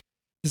Mode.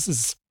 This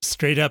is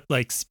straight up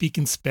like Speak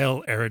and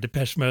Spell era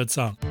Depeche Mode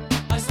song.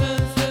 I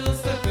stand still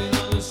stepping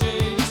on a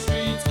shady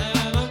street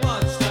and I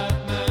watch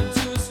that man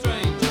to a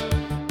stranger.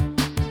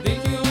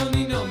 Think you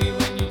only know me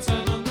when you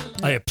turn on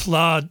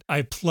the I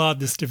applaud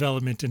this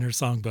development in her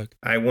songbook.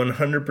 I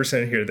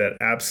 100% hear that.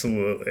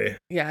 Absolutely.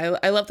 Yeah,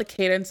 I love the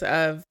cadence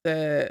of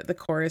the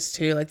chorus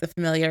too. Like the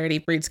familiarity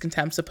breeds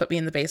contempt, so put me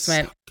in the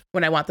basement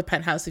when I want the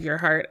penthouse of your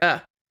heart.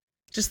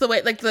 Just the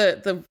way, like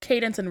the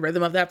cadence and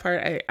rhythm of that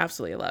part, I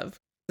absolutely love.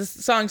 This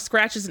song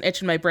scratches an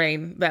itch in my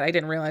brain that I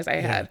didn't realize I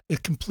had.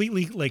 It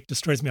completely like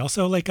destroys me.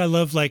 Also, like I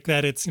love like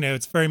that it's, you know,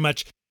 it's very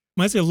much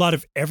reminds me a lot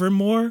of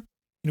Evermore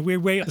in a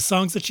weird way. The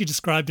songs that she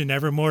described in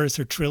Evermore is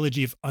her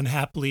trilogy of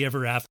unhappily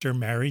ever after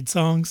married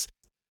songs.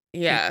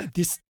 Yeah.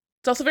 It's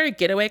also very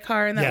Getaway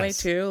Car in that way Yes.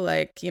 too.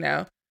 Like, you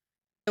know,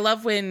 I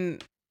love when,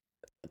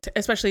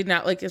 especially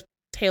now, like if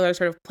Taylor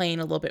sort of playing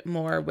a little bit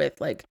more with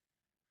like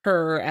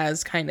her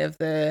as kind of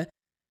the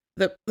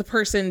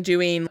person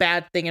doing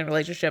bad thing in a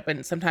relationship,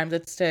 and sometimes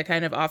it's to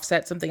kind of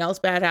offset something else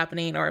bad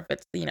happening, or if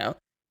it's, you know,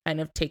 kind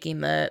of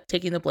taking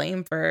the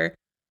blame for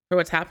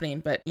what's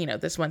happening. But, you know,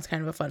 this one's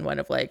kind of a fun one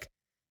of like,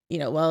 you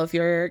know, well, if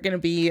you're gonna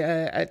be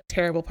a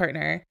terrible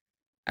partner,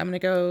 I'm gonna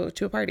go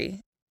to a party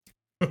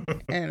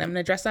and I'm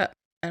gonna dress up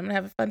and I'm gonna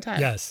have a fun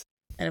time. Yes.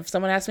 And if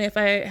someone asks me if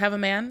I have a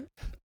man,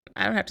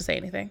 I don't have to say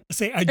anything.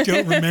 Say I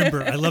don't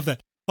remember. I love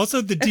that.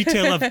 Also, the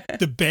detail of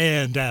the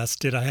band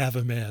asked, "Did I have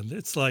a man?"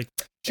 It's like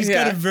she's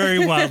got a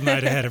very wild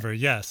night ahead of her.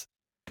 Yes,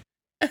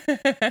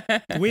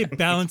 the way it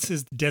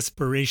balances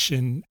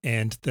desperation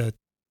and the,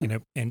 you know,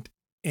 and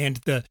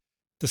the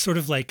sort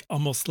of like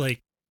almost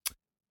like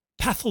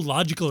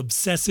pathological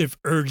obsessive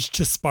urge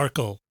to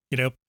sparkle, you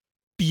know,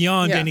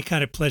 beyond any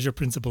kind of pleasure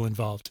principle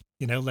involved.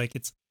 You know, like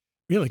it's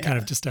really kind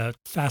of just a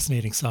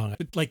fascinating song.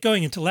 Like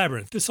going into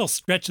Labyrinth, this whole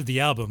stretch of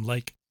the album,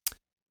 like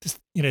this,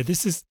 you know,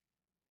 this is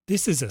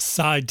a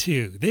side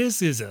two.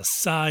 This is a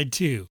side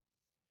two.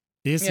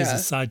 This is a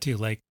side two,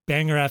 like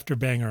banger after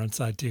banger on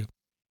side two.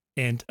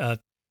 And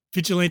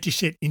Vigilante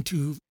Shit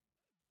into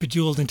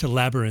Bejeweled into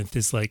Labyrinth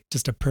is like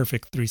just a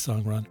perfect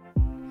 3-song run.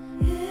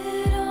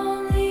 It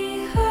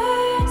only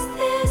hurts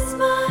this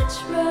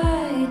much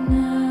right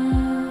now.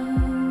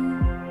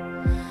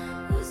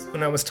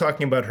 When I was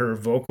talking about her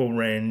vocal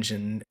range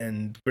and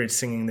great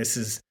singing, this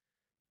is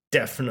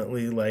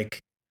definitely like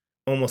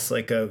almost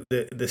like the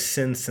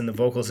synths and the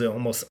vocals that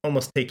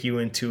almost take you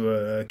into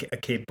a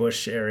Kate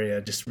Bush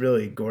area. Just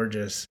really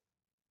gorgeous.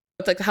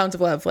 It's like the Hounds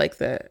of Love, like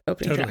the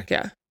opening track.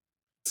 Yeah.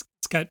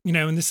 It's got, you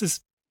know, and this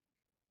is,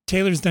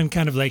 Taylor's done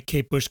kind of like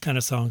Kate Bush kind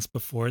of songs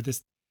before.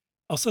 This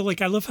also,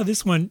 like, I love how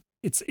this one,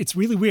 it's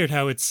really weird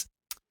how it's,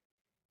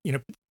 you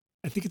know,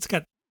 I think it's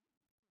got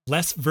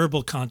less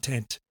verbal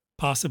content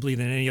possibly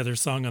than any other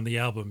song on the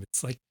album.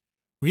 It's like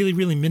really,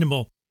 really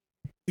minimal.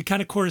 The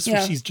kind of chorus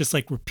where she's just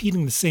like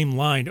repeating the same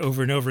line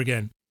over and over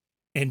again.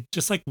 And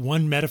just like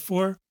one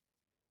metaphor,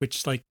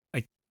 which like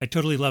I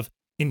totally love.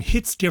 In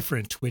Hits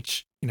Different,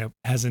 which, you know,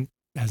 hasn't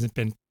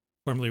been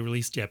formally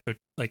released yet, but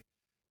like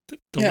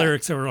the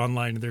lyrics are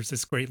online, and there's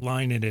this great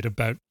line in it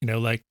about, you know,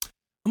 like,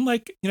 I'm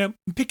like, you know,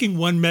 I'm picking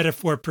one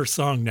metaphor per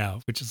song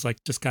now, which is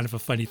like just kind of a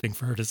funny thing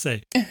for her to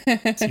say.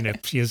 So, you know,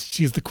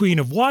 she's the queen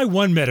of why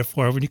one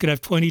metaphor when you could have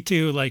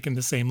 22 like in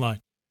the same line.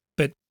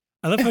 But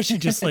I love how she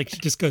just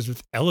goes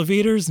with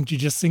elevators, and she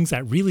just sings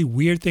that really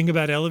weird thing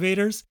about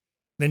elevators,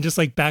 then just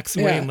like backs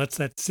away and lets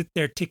that sit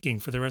there ticking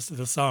for the rest of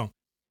the song.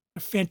 A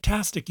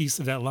fantastic use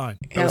of that line.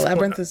 Yeah,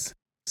 Labyrinth is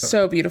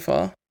so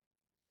beautiful.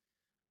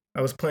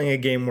 I was playing a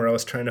game where I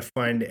was trying to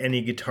find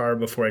any guitar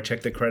before I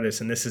checked the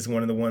credits, and this is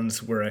one of the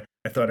ones where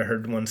I thought I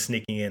heard one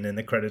sneaking in, and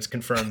the credits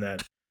confirmed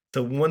that.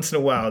 So once in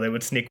a while, they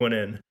would sneak one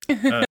in.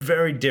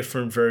 Very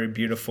different, very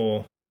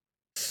beautiful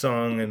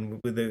song, and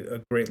with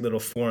a great little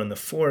 4 on the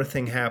 4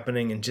 thing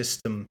happening, and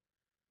just some,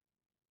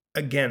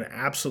 again,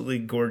 absolutely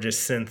gorgeous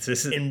synths.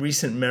 This is, in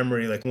recent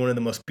memory, like one of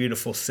the most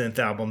beautiful synth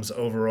albums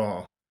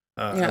overall.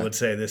 I would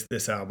say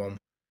this album.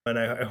 And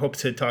I hope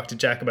to talk to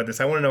Jack about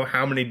this. I want to know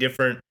how many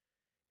different,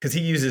 because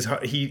he uses,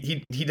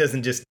 he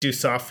doesn't just do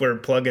software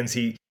plugins,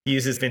 he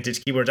uses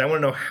vintage keyboards. I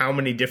want to know how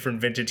many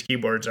different vintage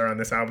keyboards are on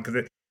this album,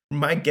 because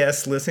my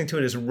guess listening to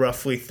it is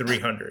roughly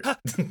 300.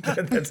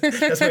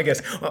 that's my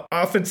guess.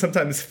 Often,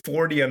 sometimes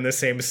 40 on the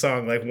same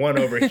song, like one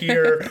over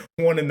here,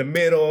 one in the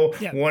middle,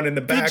 one in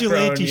the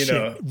background. Vigilante you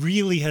know, Shit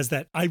really has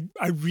that. I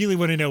really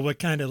want to know what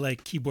kind of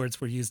like keyboards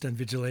were used on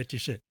Vigilante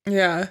Shit.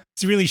 Yeah,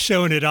 it's really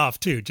showing it off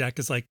too. Jack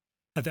is like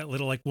had that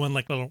little like one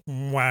like little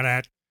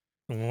wadat,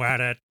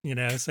 you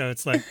know. So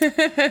it's like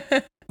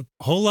a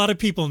whole lot of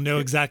people know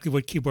exactly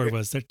what keyboard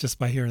was just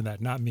by hearing that.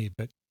 Not me,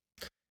 but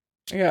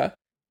yeah.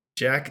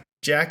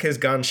 Jack has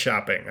gone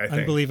shopping, I think.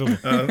 Unbelievable.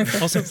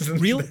 Also,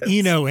 real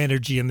Eno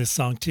energy in this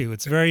song, too.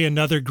 It's very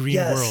Another Green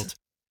World.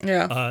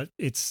 Yeah.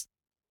 It's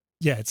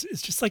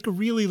just like a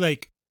really,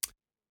 like,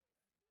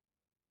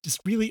 just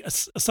really a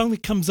song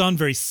that comes on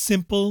very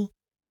simple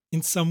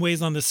in some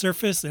ways on the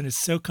surface and is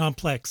so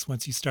complex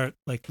once you start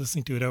like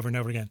listening to it over and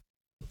over again.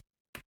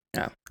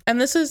 Yeah. And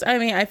this is, I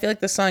mean, I feel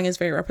like the song is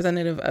very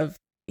representative of,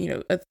 you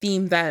know, a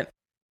theme that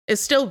is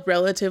still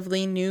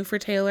relatively new for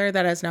Taylor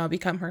that has now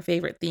become her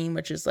favorite theme,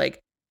 which is like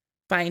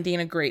finding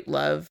a great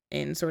love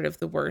in sort of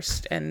the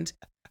worst and,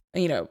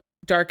 you know,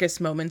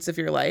 darkest moments of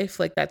your life.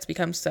 Like that's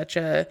become such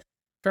a,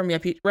 from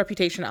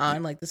Reputation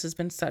on, like this has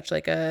been such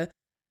like a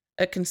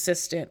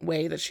consistent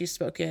way that she's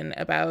spoken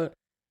about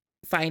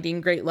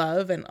finding great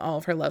love, and all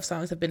of her love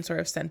songs have been sort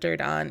of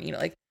centered on, you know,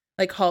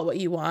 like Call It What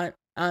You Want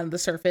on the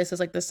surface is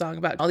like this song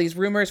about all these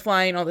rumors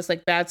flying, all this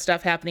like bad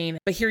stuff happening,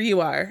 but here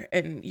you are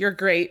and you're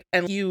great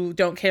and you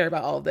don't care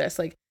about all of this.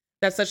 Like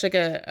that's such like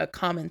a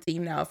common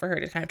theme now for her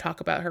to kind of talk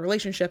about her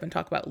relationship and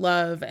talk about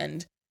love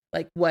and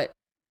like what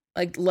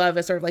like love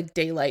is sort of like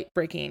daylight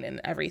breaking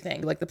and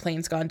everything. Like the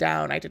plane's gone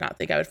down. I did not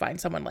think I would find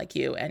someone like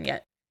you, and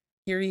yet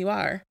here you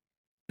are.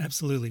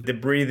 Absolutely. The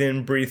breathe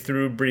in, breathe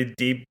through, breathe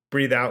deep,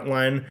 breathe out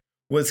line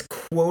was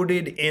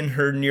quoted in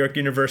her New York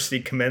University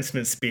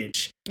commencement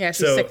speech. Yeah,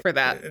 she's sick for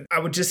that. I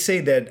would just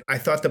say that I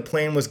thought the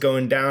plane was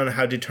going down.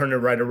 How to Turn It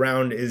Right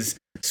Around is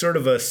sort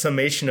of a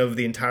summation of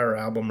the entire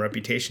album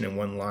Reputation in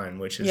one line,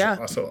 which is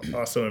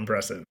also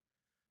impressive.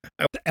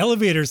 The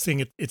elevators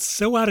thing, it's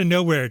so out of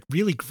nowhere. It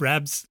really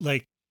grabs,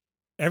 like,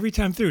 every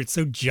time through. It's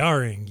so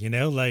jarring, you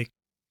know? Like,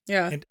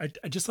 yeah. And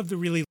I just love the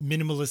really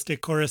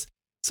minimalistic chorus.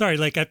 Sorry,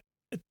 like, I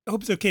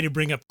hope it's okay to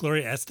bring up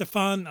Gloria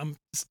Estefan. I'm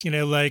just, you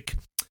know, like...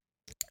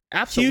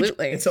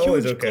 Absolutely. It's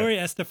always huge okay.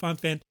 Gloria Estefan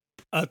fan.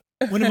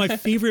 One of my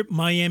favorite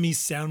Miami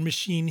Sound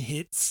Machine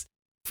hits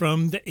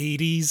from the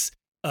 80s,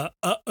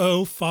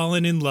 Uh-Oh,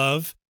 Fallen in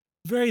Love.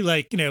 Very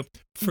like, you know,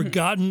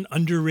 forgotten,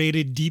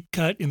 underrated deep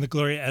cut in the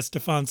Gloria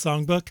Estefan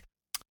songbook.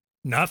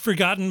 Not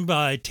forgotten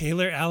by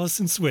Taylor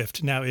Allison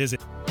Swift, now is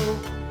it?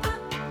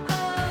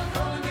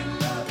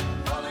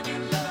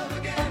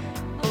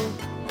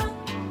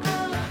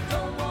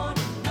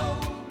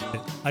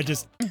 I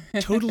just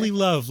totally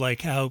love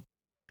like how,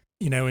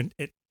 you know, and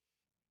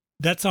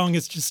that song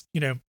is just, you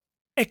know,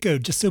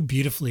 echoed just so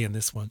beautifully in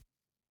this one.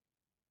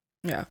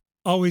 Yeah.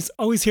 Always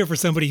here for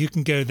somebody who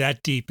can go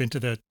that deep into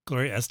the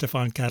Gloria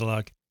Estefan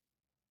catalog.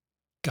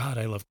 God,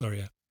 I love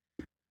Gloria.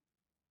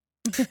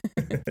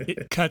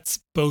 It cuts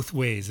both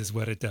ways is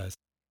what it does.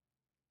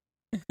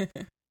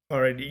 All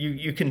right,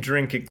 you can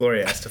drink at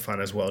Gloria Estefan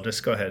as well.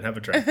 Just go ahead, have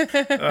a drink.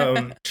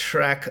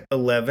 Track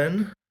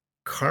 11,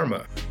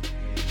 Karma.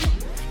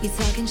 You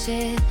talking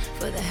shit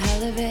for the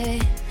hell of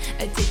it.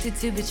 Addicted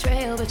to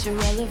betrayal, but you're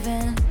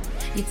relevant.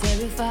 You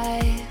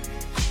terrified.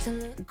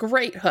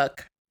 Great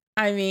hook.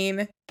 I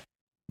mean,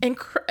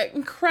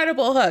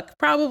 incredible hook.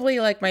 Probably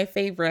like my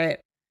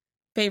favorite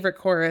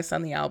chorus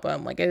on the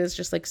album. Like it is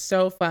just like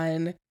so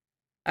fun.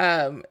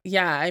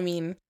 Yeah, I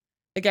mean,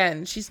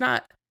 again, she's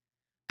not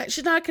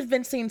a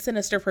convincing,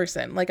 sinister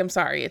person. Like, I'm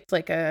sorry, it's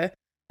like a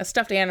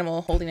stuffed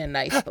animal holding a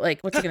knife. But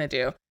like, what's it gonna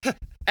do?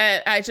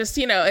 And I just,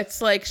 you know,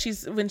 it's like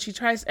when she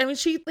tries. I mean,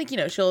 she like, you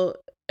know, she'll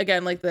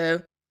again like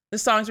the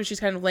songs where she's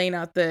kind of laying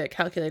out the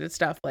calculated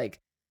stuff. Like,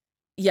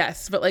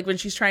 yes, but like when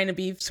she's trying to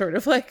be sort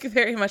of like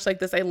very much like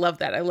this, I love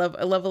that. I love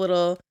a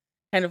little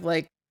kind of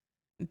like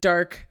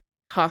dark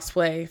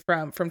cosplay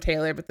from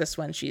Taylor, but this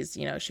one she's,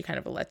 you know, she kind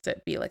of lets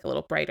it be like a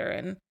little brighter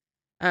and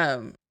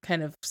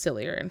kind of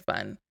sillier and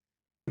fun.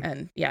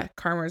 And yeah,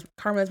 Karma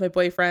is my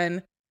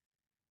boyfriend.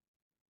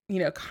 You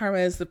know, Karma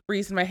is the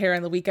breeze in my hair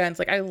on the weekends.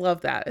 Like I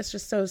love that. It's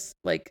just so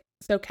like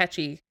so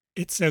catchy.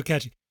 It's so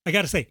catchy. I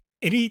gotta say,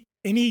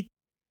 any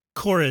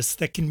chorus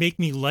that can make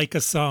me like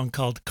a song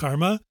called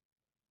Karma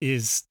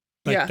is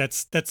like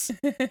that's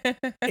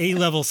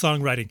A-level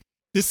songwriting.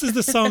 This is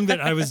the song that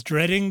I was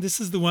dreading.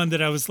 This is the one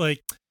that I was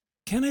like,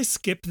 can I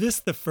skip this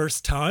the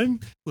first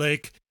time?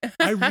 Like,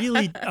 I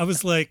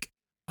was like,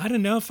 I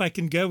don't know if I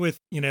can go with,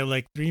 you know,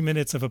 like 3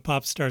 minutes of a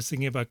pop star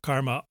singing about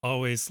karma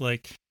always,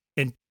 like,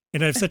 and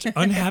I have such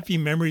unhappy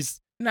memories.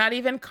 Not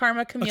even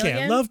Karma Chameleon?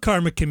 Okay, I love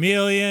Karma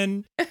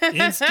Chameleon,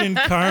 Instant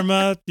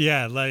Karma.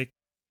 Yeah, like,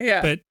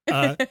 yeah.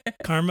 But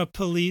Karma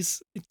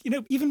Police, you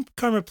know, even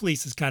Karma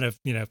Police is kind of,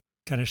 you know,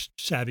 kind of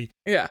shabby.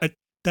 Yeah.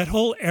 That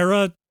whole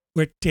era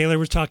where Taylor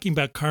was talking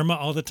about karma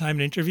all the time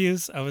in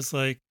interviews, I was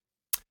like,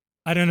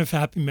 I don't have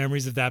happy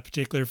memories of that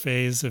particular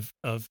phase of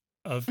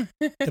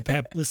the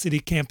publicity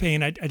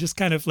campaign. I just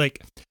kind of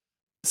like,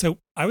 so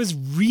I was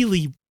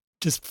really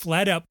just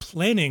flat out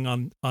planning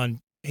on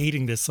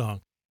hating this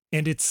song.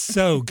 And it's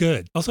so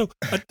good. Also,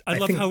 I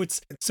love how it's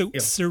so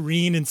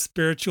serene and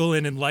spiritual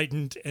and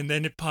enlightened. And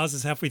then it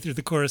pauses halfway through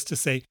the chorus to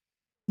say,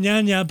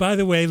 "Nya, by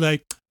the way,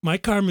 like, my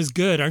karma's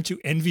good. Aren't you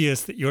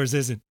envious that yours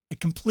isn't?" I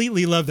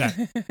completely love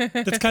that.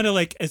 That's kind of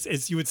like,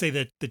 as you would say,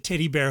 the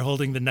teddy bear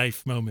holding the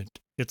knife moment.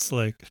 It's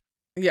like,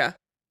 yeah.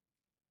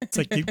 It's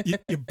like you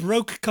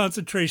broke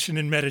concentration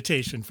and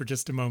meditation for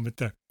just a moment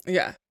there.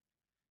 Yeah.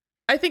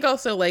 I think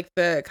also like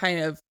the kind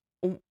of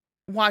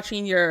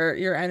watching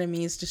your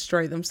enemies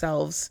destroy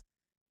themselves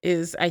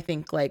is, I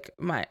think, like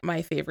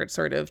my favorite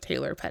sort of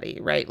Taylor Petty,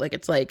 right? Like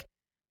it's like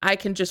I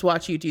can just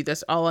watch you do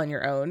this all on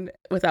your own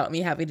without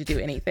me having to do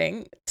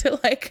anything to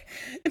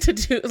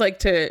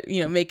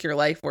make your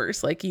life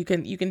worse. Like you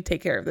can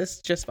take care of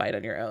this just fine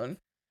on your own.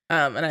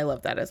 And I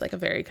love that as like a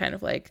very kind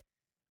of like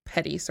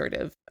petty sort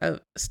of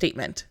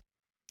statement.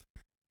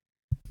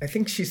 I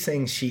think she's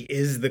saying she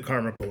is the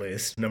Karma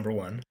Police, number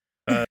one.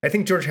 I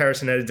think George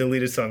Harrison had a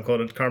deleted song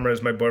called Karma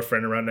Is My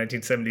Boyfriend around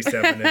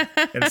 1977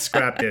 and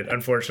scrapped it,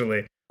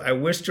 unfortunately. I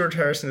wish George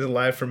Harrison is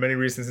alive for many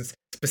reasons,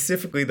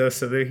 specifically, though,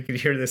 so that he could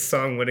hear this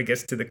song when it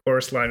gets to the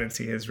chorus line and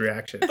see his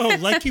reaction. Oh,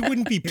 like he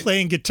wouldn't be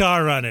playing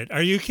guitar on it.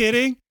 Are you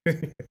kidding?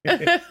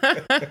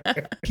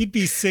 He'd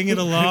be singing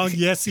along.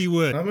 Yes, he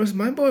would. Karma's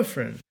my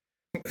boyfriend.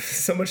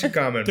 So much in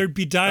common. There'd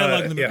be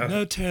dialogue in the middle. Yeah.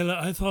 No, Taylor,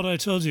 I thought I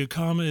told you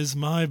Karma is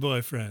my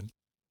boyfriend.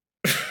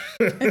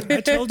 I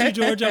told you,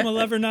 George, I'm a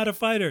lover, not a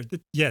fighter.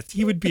 Yes,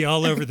 he would be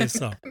all over this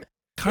song.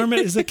 Karma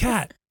is a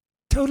cat.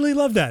 Totally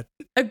love that.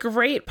 A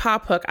great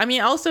pop hook. I mean,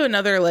 also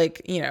another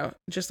like,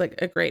 just like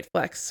a great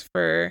flex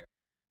for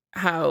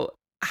how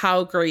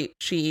great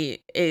she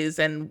is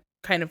and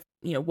kind of,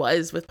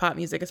 was with pop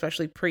music,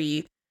 especially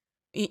pre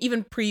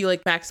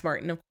like Max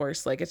Martin, of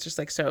course. Like it's just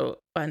like so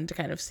fun to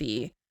kind of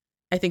see.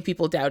 I think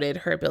people doubted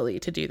her ability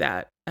to do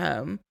that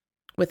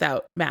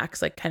without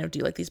Max, like kind of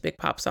do like these big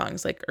pop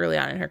songs like early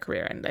on in her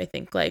career. And I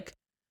think like,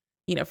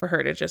 for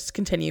her to just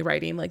continue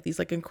writing like these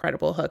like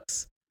incredible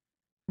hooks,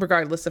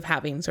 regardless of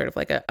having sort of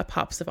like a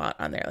pop savant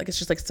on there. Like it's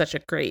just like such a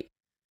great,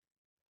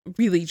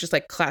 really just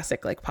like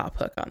classic like pop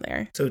hook on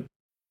there. So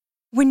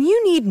when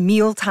you need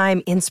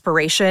mealtime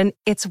inspiration,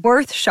 it's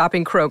worth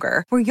shopping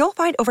Kroger, where you'll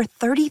find over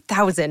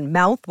 30,000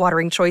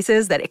 mouth-watering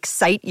choices that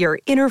excite your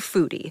inner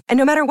foodie. And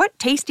no matter what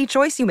tasty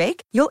choice you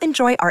make, you'll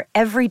enjoy our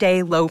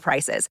everyday low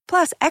prices,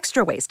 plus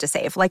extra ways to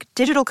save, like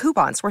digital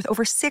coupons worth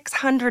over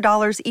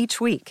 $600 each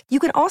week. You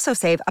can also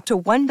save up to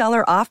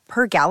 $1 off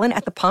per gallon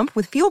at the pump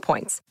with fuel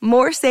points.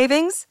 More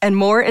savings and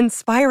more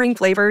inspiring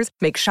flavors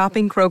make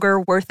shopping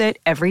Kroger worth it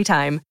every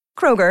time.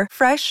 Kroger,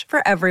 fresh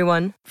for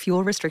everyone.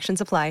 Fuel restrictions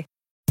apply.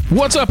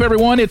 What's up,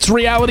 everyone? It's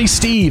Reality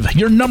Steve,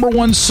 your number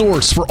one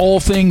source for all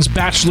things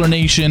Bachelor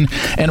Nation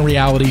and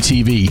reality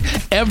TV.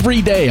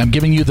 Every day, I'm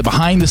giving you the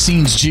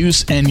behind-the-scenes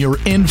juice and your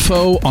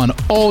info on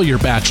all your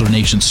Bachelor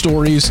Nation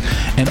stories,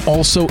 and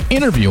also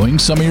interviewing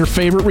some of your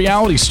favorite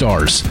reality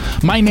stars.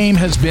 My name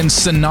has been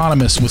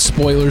synonymous with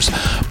spoilers,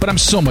 but I'm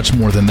so much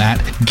more than that.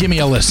 Give me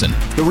a listen.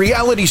 The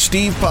Reality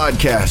Steve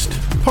Podcast,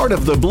 part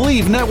of the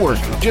Believe Network.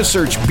 Just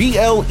search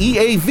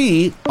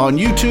BLEAV on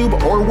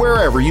YouTube or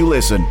wherever you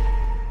listen.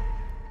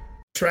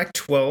 Track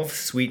 12,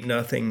 Sweet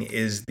Nothing,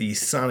 is the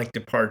sonic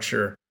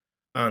departure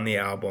on the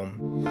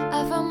album.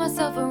 I found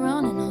myself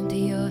running onto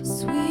your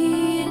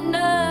sweet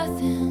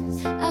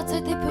nothings.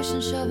 Outside they push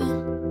and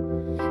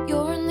shoving.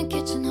 You're in the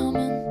kitchen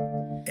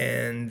humming.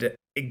 And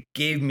it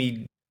gave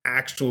me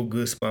actual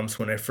goosebumps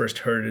when I first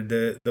heard it.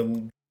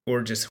 The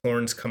gorgeous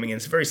horns coming in.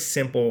 It's a very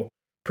simple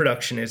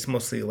production. It's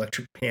mostly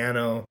electric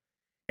piano.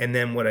 And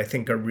then what I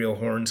think are real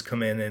horns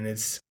come in, and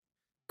it's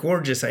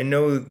gorgeous. I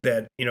know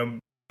that,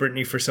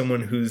 Brittany, for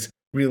someone who's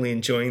really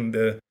enjoying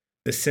the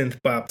synth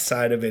bop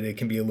side of it, it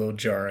can be a little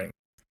jarring.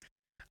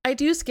 I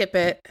do skip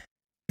it.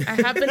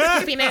 I have been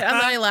skipping it on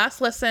my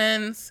last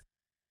listens.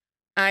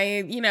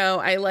 I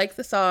like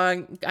the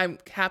song. I'm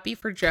happy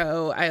for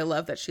Joe. I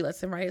love that she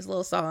lets him write his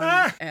little song.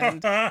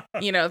 And,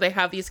 they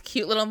have these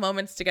cute little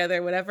moments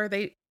together, whatever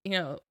they,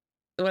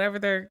 whatever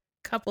their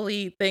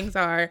coupley things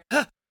are.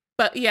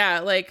 But yeah,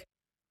 like,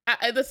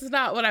 this is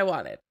not what I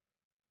wanted.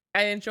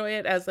 I enjoy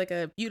it as like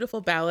a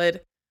beautiful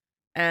ballad.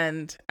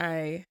 And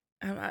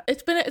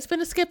it's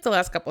been a skip the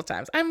last couple of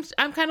times. I'm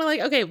kind of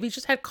like, okay, we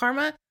just had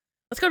Karma.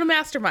 Let's go to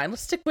Mastermind.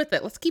 Let's stick with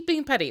it. Let's keep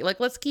being petty. Like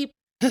let's keep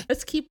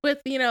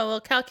with a little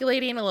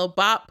calculating, a little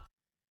bop.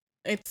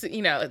 It's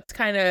it's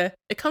kind of,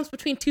 it comes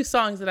between two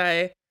songs that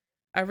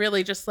I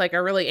really just like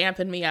are really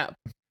amping me up.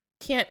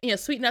 Can't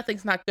Sweet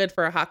Nothing's not good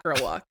for a hot girl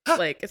walk.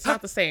 Like it's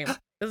not the same. It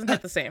doesn't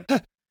hit the same.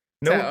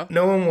 No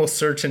one will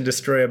search and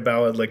destroy a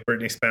ballad like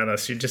Brittany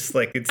Spanos. You just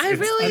like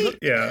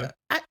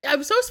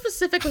I'm so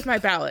specific with my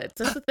ballads.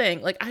 That's the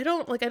thing. Like I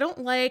don't like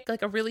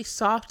a really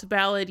soft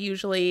ballad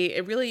usually.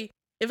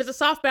 If it's a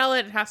soft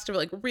ballad, it has to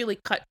like really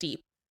cut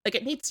deep. Like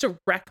it needs to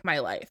wreck my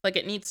life. Like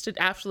it needs to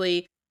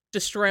actually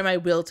destroy my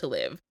will to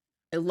live.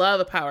 I love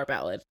a power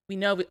ballad. We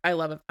know I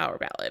love a power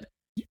ballad.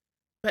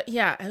 But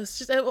yeah, I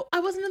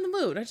wasn't in the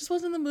mood. I just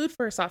wasn't in the mood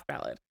for a soft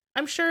ballad.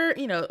 I'm sure,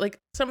 like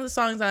some of the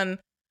songs on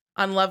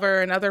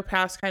Lover and other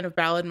past kind of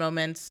ballad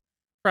moments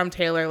from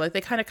Taylor, like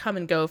they kind of come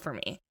and go for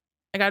me.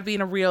 I gotta be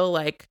in a real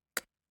like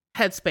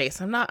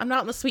headspace. I'm not in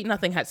the Sweet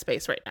Nothing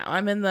headspace right now.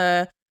 I'm in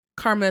the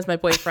Karma Is My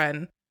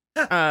Boyfriend.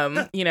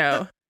 I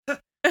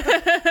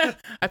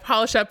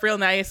polish up real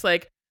nice,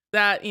 like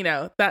that.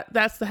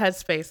 That's the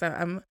headspace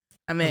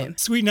I'm in.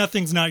 Sweet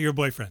Nothing's not your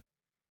boyfriend.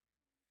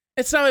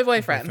 It's not my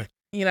boyfriend.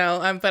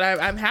 But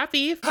I'm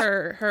happy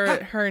for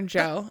her and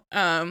Joe.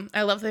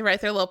 I love they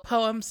write their little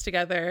poems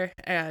together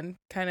and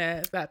kind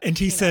of that. And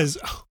he says,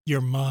 "Oh,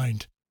 you're mine."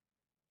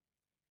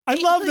 I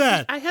love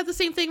that. I had the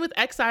same thing with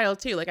Exile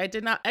too. Like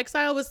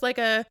Exile was like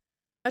that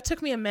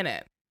took me a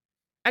minute.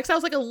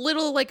 Exile's like a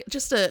little, like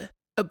just a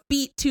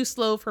beat too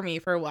slow for me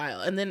for a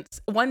while. And then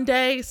one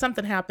day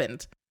something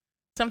happened.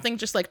 Something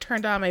just like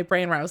turned on my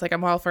brain where I was like,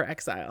 I'm all for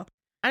Exile.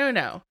 I don't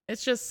know.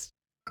 It's just,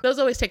 those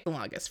always take the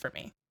longest for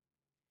me.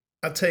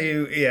 I'll tell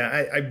you,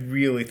 yeah, I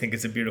really think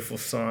it's a beautiful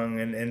song,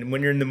 and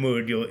when you're in the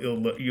mood,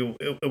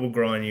 it will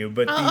grow on you.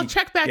 But I'll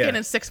check back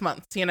in 6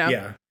 months, you know.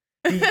 Yeah.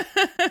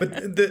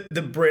 But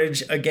the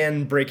bridge,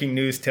 again, breaking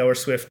news: Taylor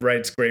Swift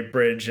writes great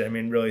bridge. I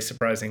mean, really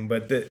surprising.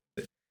 But the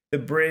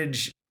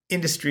bridge,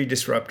 industry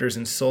disruptors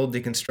and soul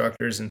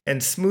deconstructors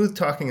and smooth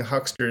talking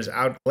hucksters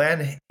out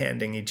glad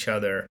handing each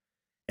other,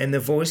 and the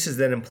voices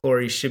that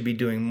implore you should be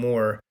doing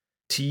more.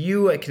 To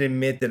you, I can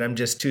admit that I'm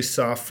just too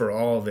soft for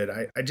all of it.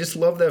 I just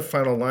love that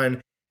final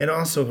line and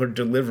also her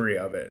delivery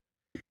of it.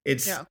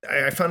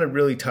 I found it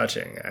really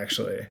touching,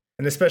 actually.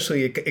 And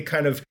especially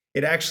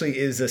it actually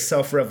is a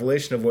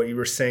self-revelation of what you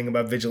were saying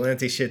about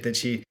vigilante shit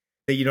that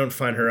you don't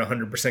find her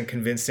 100%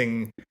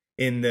 convincing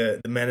in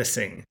the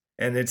menacing.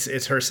 And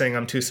it's her saying,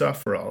 I'm too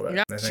soft for all that.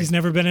 Yeah. She's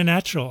never been a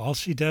natural. All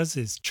she does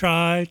is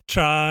try,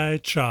 try,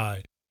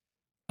 try.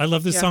 I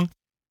love this song.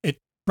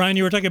 Brian,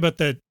 you were talking about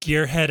the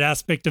gearhead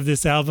aspect of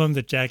this album,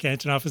 that Jack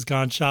Antonoff has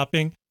gone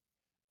shopping.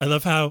 I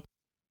love how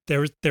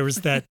there was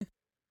that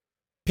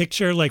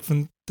picture, like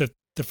from the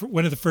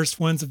one of the first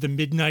ones of the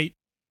midnight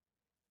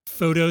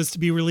photos to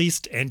be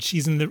released, and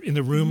she's in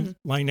the room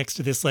lying next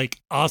to this like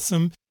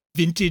awesome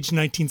vintage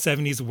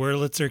 1970s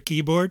Wurlitzer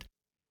keyboard.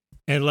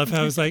 And I love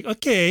how it was like,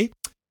 okay,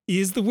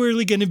 is the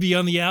Whirly going to be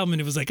on the album?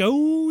 And it was like,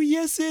 oh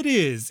yes, it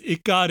is.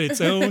 It got its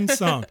own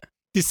song.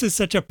 This is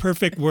such a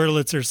perfect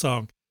Wurlitzer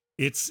song.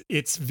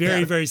 It's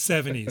very, very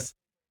 70s.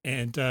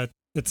 And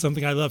that's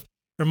something I love.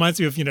 It reminds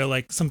me of,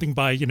 like something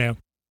by,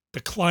 the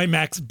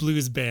Climax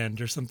Blues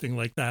Band or something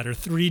like that, or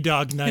Three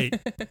Dog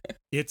Night.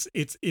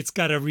 It's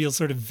got a real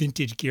sort of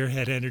vintage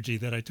gearhead energy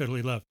that I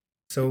totally love.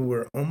 So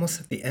we're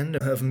almost at the end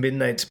of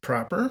Midnights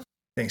proper.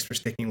 Thanks for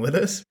sticking with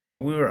us.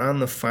 We were on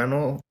the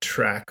final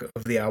track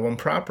of the album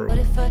proper. What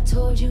if I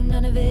told you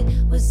none of it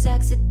was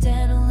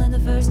accidental, and the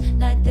first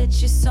night that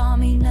you saw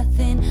me,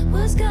 nothing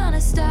was gonna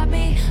stop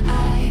me?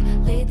 I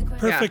laid the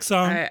perfect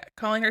song.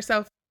 Calling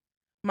herself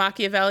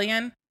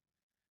Machiavellian.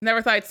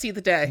 Never thought I'd see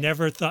the day.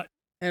 Never thought.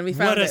 And we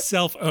found what it. A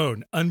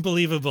self-own.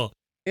 Unbelievable.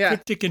 Yeah.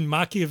 Cryptic and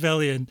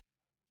Machiavellian.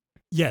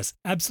 Yes,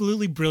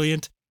 absolutely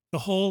brilliant. The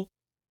whole,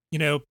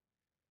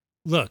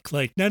 look,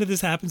 like none of this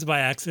happens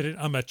by accident.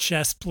 I'm a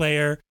chess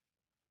player.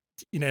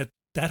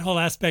 That whole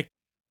aspect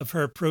of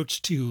her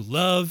approach to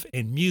love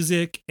and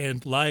music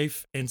and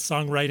life and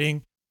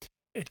songwriting,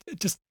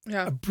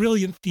 a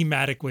brilliant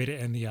thematic way to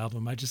end the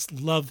album. I just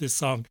love this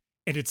song,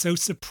 and it's so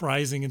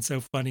surprising and so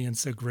funny and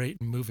so great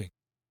and moving.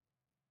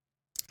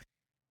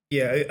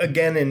 Yeah,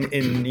 again,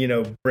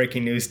 in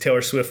breaking news,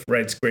 Taylor Swift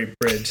writes great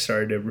bridge.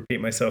 Sorry to repeat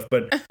myself,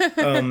 but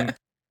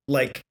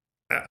like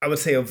I would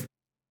say,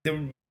 there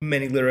were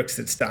many lyrics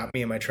that stopped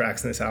me in my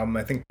tracks in this album.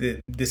 I think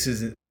that this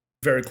is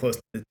very close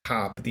to the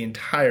top, the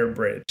entire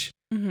bridge.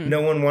 Mm-hmm.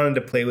 No one wanted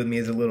to play with me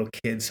as a little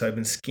kid, so I've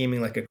been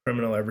scheming like a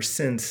criminal ever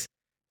since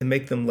to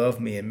make them love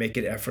me and make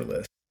it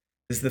effortless.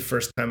 This is the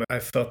first time I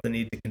felt the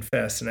need to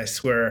confess, and I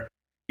swear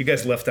you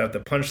guys left out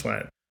the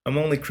punchline. I'm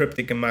only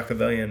cryptic and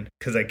Machiavellian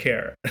because I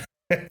care.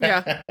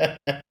 Yeah.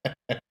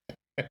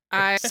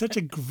 Such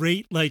a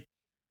great,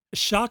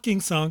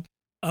 shocking song.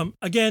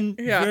 Again,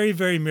 very,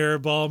 very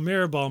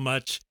Mirrorball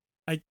much.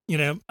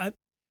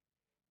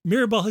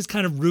 Mirrorball has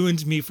kind of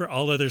ruined me for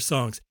all other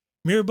songs.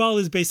 Mirrorball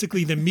is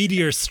basically the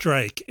meteor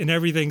strike, and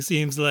everything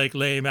seems like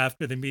lame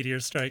after the meteor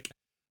strike.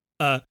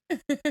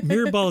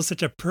 Mirrorball is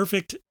such a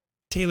perfect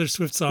Taylor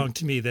Swift song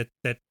to me that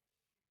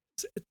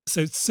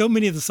so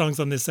many of the songs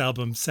on this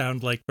album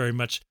sound like very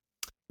much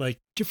like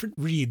different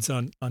reads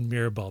on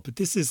Mirrorball. But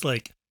this is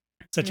like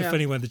such a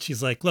funny one that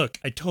she's like, look,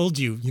 I told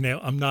you,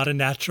 I'm not a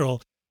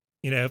natural,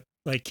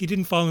 like he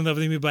didn't fall in love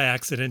with me by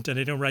accident, and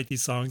I don't write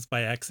these songs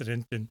by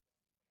accident. And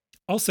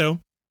also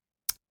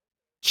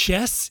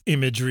chess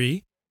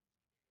imagery.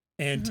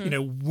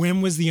 And,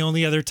 when was the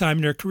only other time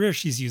in her career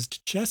she's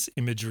used chess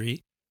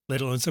imagery,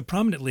 let alone so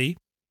prominently?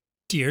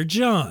 Dear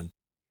John.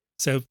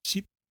 So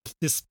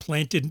this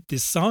planted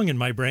this song in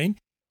my brain.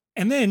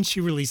 And then she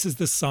releases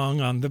the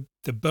song on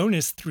the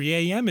bonus 3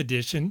 a.m.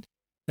 edition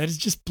that is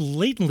just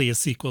blatantly a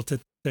sequel to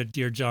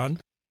Dear John.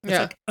 It's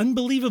like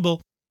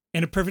unbelievable,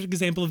 and a perfect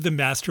example of the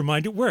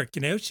mastermind at work.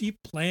 She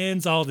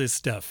plans all this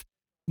stuff.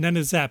 None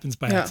of this happens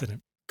by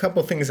accident.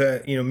 Couple things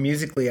that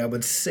musically I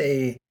would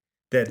say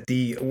that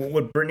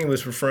what Brittany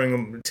was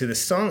referring to the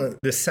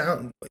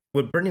sound,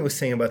 what Brittany was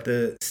saying about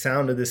the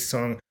sound of this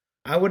song,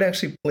 I would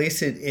actually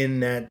place it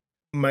in that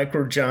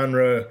micro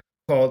genre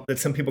that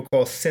some people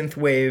call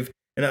synthwave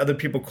and other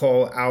people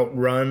call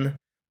outrun,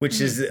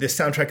 which is the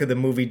soundtrack of the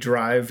movie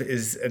Drive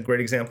is a great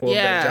example of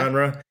that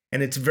genre,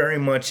 and it's very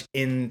much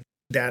in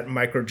that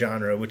micro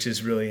genre, which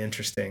is really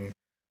interesting,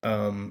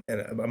 and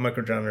a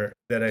micro genre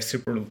that I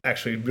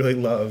actually really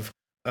love.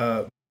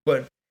 And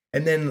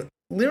then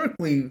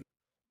lyrically,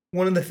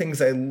 one of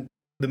the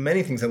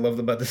many things I love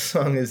about this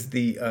song is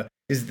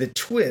the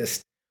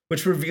twist,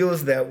 which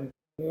reveals that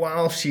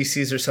while she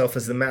sees herself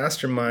as the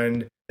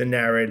mastermind, the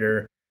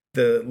narrator,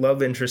 the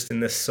love interest in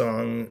this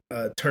song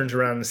turns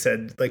around and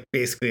said, like,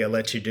 basically, I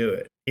let you do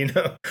it. You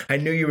know, I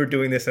knew you were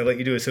doing this. I let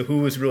you do it. So who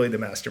was really the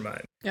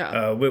mastermind?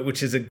 Yeah.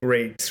 Which is a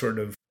great sort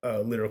of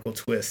lyrical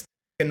twist.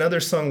 Another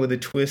song with a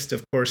twist,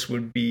 of course,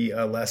 would be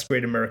Last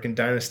Great American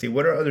Dynasty.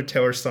 What are other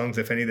Taylor songs,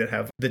 if any, that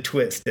have the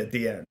twist at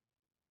the end?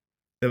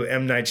 The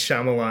M. Night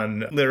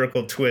Shyamalan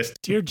lyrical twist.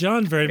 Dear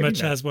John very much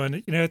has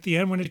one. You know, at the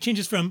end when it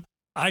changes from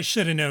I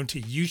should have known to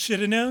you should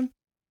have known,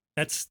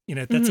 that's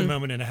a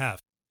moment and a half.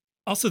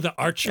 Also the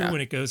Archer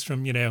when it goes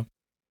from,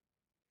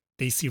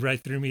 they see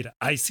right through me to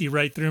I see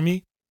right through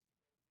me.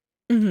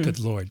 Mm-hmm. Good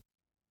Lord.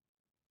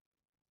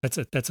 That's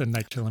a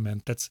Night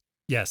Shyamalan.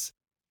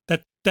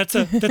 That's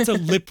a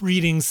lip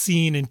reading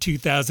scene in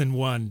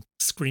 2001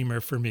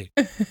 screamer for me.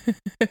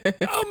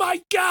 Oh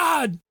my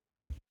God.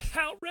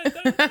 Hal read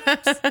their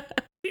lips.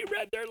 He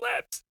read their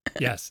lips.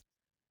 Yes.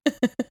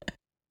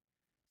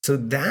 So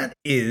that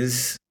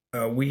is,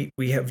 we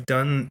have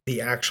done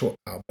the actual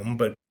album,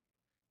 but,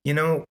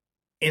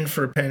 in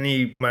for a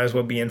penny, might as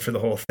well be in for the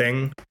whole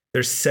thing.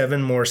 There's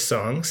 7 more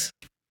songs.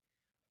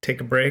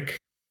 Take a break,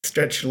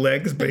 stretch your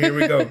legs, but here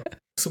we go.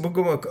 So we'll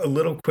go a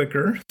little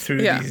quicker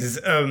through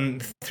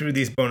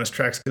these bonus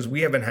tracks because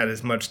we haven't had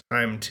as much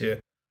time to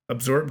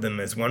absorb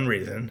them as one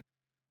reason.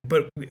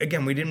 But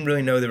again, we didn't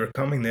really know they were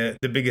coming. The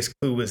biggest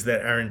clue was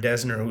that Aaron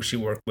Dessner, who she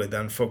worked with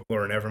on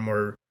Folklore and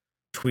Evermore,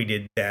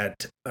 tweeted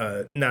that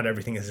not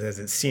everything is as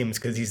it seems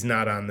because he's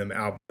not on the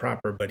album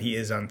proper, but he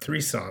is on 3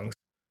 songs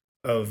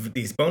of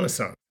these bonus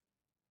songs.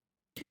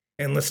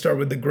 And let's start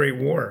with The Great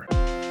War.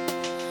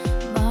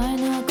 My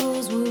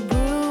knuckles were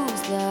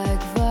bruised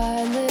like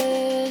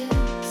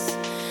violets,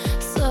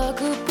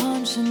 sucker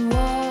punching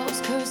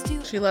walls, cursed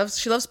you. She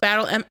loves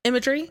battle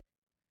imagery.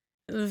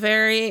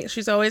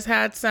 She's always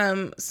had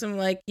some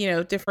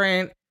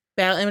different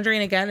battle imagery,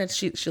 and again,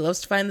 she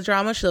loves to find the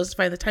drama. She loves to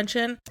find the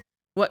tension.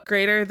 What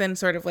greater than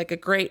sort of like a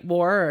great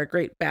war or a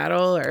great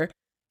battle or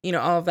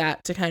all of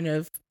that to kind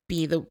of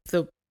be the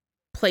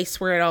place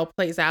where it all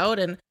plays out,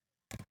 and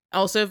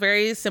also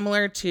very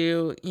similar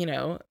to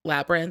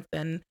Labyrinth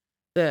and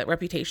the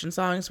Reputation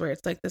songs, where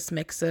it's like this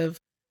mix of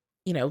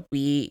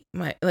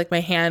my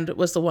hand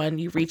was the one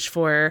you reached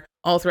for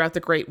all throughout the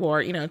Great War.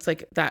 It's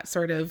like that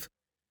sort of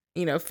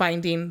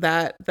finding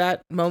that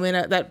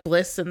moment, that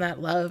bliss and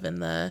that love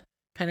and the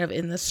kind of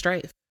in the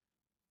strife.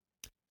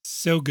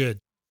 So good.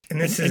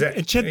 And She had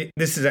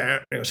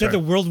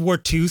the World War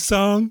II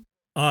song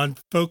on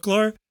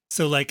Folklore.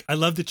 So like, I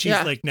love that she's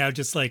like now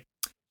just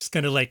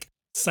kind of like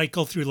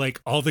cycle through like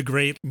all the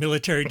great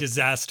military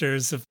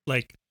disasters of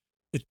like,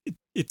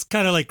 it's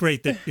kind of like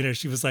great that,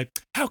 she was like,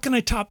 how can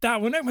I top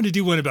that one? I want to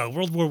do one about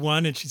World War I.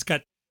 And she's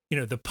got,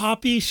 the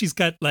poppy, she's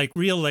got like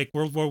real like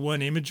World War I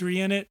imagery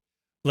in it.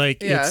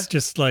 Like, it's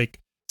just like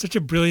such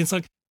a brilliant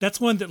song. That's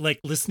one that like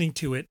listening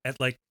to it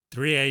at like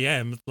 3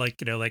 a.m.,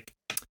 like,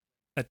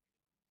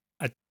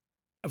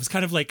 I was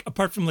kind of like,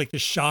 apart from like the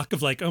shock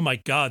of like, oh my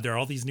God, there are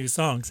all these new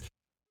songs.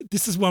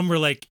 This is one where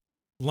like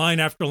line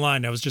after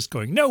line, I was just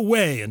going, no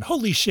way. And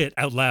holy shit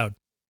out loud.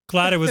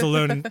 Glad I was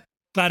alone.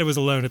 Glad I was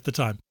alone at the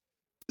time.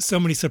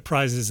 So many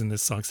surprises in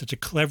this song. Such a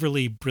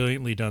cleverly,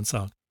 brilliantly done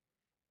song.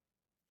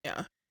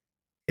 Yeah.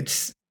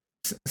 It's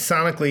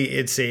sonically,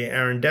 it's a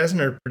Aaron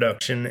Dessner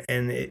production,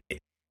 and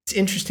it's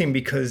interesting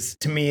because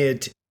to me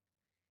it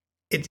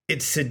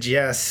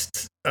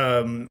suggests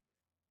Aaron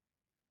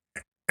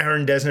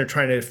Dessner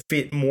trying to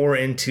fit more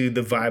into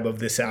the vibe of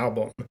this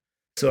album.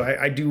 So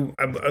I'd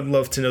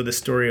love to know the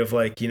story of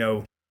like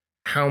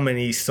how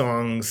many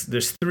songs.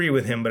 There's 3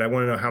 with him, but I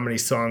want to know how many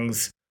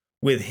songs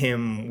with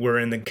him were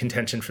in the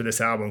contention for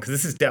this album, because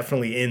this is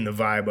definitely in the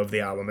vibe of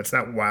the album. It's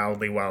not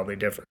wildly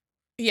different.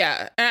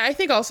 Yeah, and I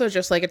think also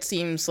just like it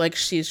seems like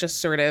she's just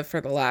sort of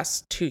for the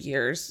last 2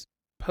 years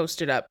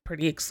posted up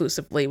pretty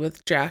exclusively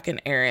with Jack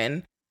and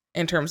Aaron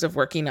in terms of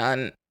working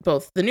on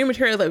both the new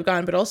material that we've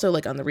gotten, but also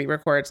like on the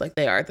re-records. Like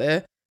they are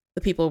the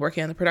people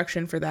working on the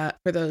production for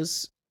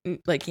those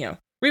like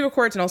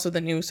re-records, and also the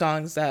new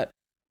songs that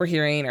we're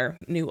hearing or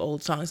new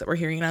old songs that we're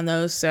hearing on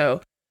those.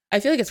 So I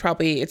feel like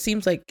it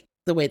seems like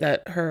the way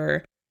that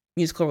her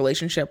musical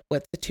relationship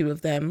with the two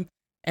of them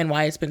and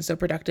why it's been so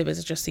productive is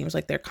it just seems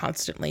like they're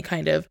constantly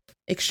kind of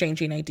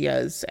exchanging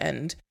ideas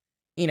and,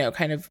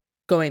 kind of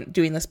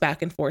doing this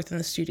back and forth in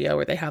the studio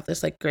where they have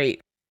this like great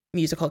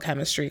musical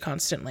chemistry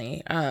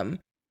constantly,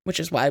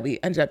 which is why we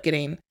ended up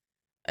getting,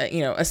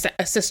 a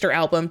sister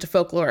album to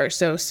Folklore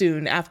so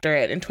soon after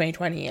it in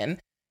 2020, and,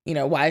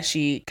 why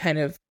she kind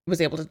of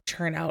was able to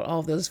churn out all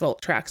of those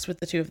vault tracks with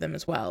the two of them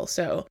as well.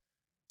 So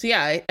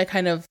yeah, I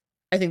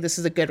think this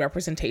is a good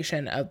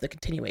representation of the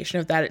continuation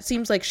of that. It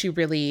seems like she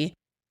really,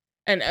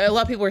 and a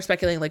lot of people were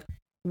speculating, like,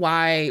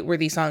 why were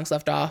these songs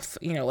left off?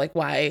 Like,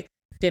 why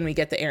didn't we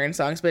get the Aaron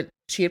songs? But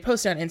she had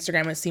posted on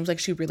Instagram, and it seems like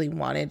she really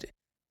wanted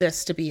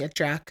this to be a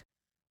Jack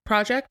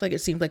project. Like,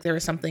 it seemed like there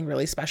was something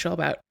really special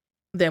about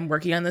them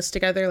working on this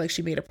together. Like,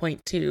 she made a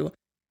point to,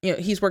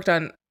 he's worked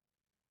on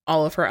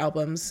all of her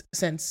albums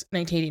since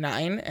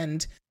 1989,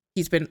 and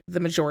he's been the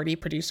majority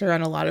producer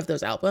on a lot of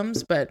those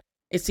albums. But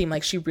it seemed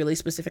like she really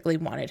specifically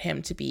wanted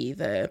him to be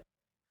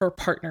her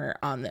partner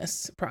on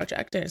this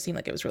project. And it seemed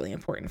like it was really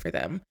important for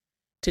them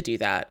to do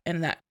that.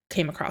 And that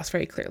came across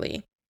very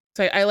clearly.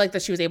 So I like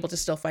that she was able to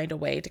still find a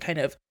way to kind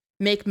of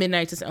make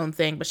Midnight's its own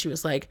thing. But she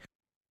was like,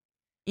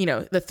 you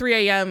know, the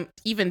 3 a.m.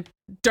 even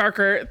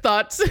darker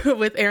thoughts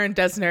with Aaron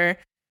Dessner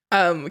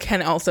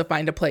can also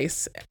find a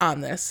place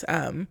on this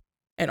and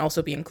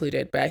also be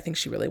included. But I think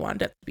she really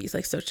wanted it to be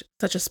like such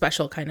a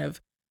special kind of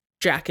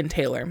Jack and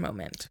Taylor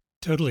moment.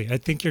 Totally. I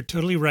think you're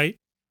totally right.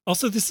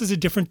 Also, this is a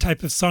different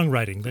type of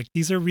songwriting. Like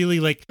these are really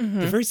like,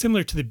 they're very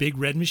similar to the Big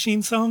Red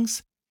Machine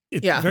songs.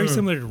 It's very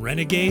similar to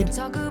Renegade.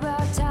 Talk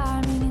about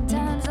timing in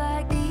times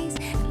like these.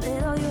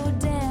 Let all your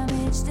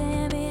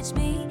damage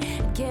me.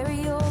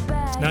 Carry your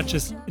bag. Not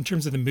just in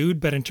terms of the mood,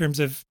 but in terms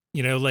of,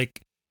 you know,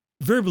 like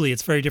verbally,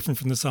 it's very different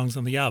from the songs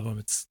on the album.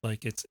 It's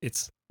like,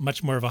 it's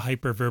much more of a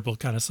hyper verbal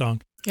kind of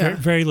song. Yeah.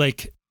 Very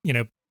like, you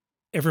know,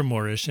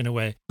 Evermore-ish in a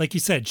way. Like you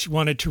said, she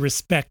wanted to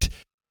respect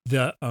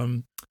the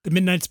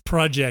Midnight's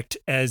project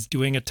as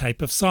doing a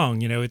type of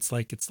song. You know, it's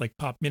like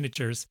pop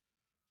miniatures.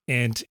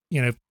 And,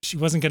 you know, she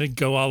wasn't going to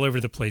go all over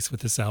the place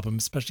with this album,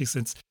 especially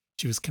since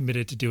she was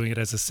committed to doing it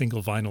as a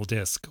single vinyl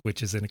disc,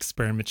 which is an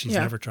experiment she's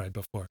never tried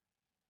before.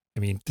 I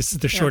mean, this is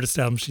the shortest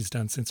album she's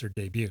done since her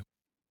debut.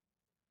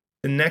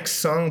 The next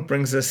song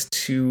brings us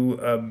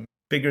to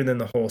Bigger Than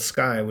the Whole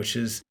Sky, which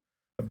is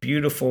a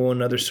beautiful,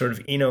 another sort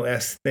of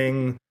Eno-esque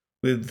thing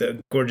with the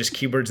gorgeous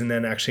keyboards and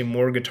then actually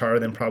more guitar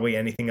than probably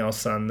anything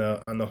else on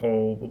the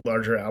whole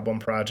larger album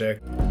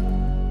project.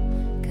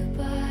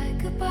 Goodbye,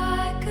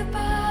 goodbye,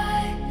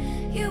 goodbye.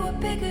 You were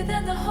bigger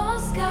than the whole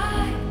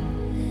sky.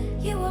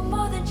 You were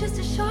more than just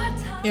a short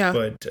time.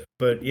 Yeah.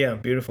 But yeah,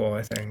 beautiful,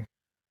 I think.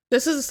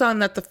 This is a song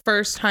that the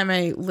first time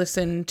I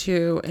listened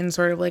to in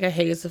sort of like a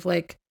haze of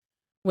like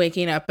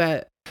waking up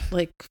at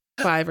like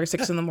 5 or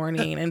 6 in the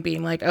morning and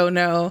being like, oh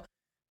no,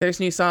 there's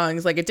new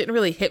songs. Like it didn't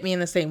really hit me in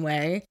the same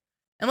way.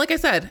 And like I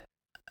said,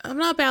 I'm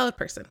not a ballad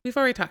person. We've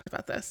already talked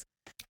about this.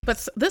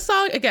 But this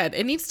song, again,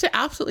 it needs to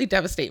absolutely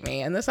devastate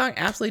me. And this song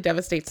absolutely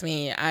devastates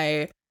me.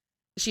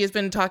 She has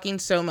been talking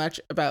so much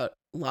about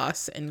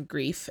loss and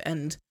grief.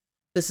 And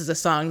this is a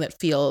song that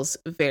feels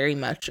very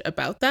much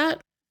about that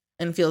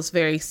and feels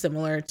very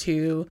similar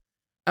to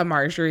a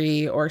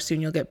Marjorie or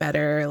Soon You'll Get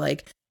Better.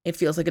 Like it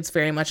feels like it's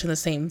very much in the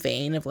same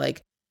vein of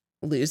like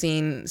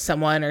losing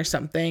someone or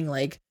something.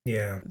 Like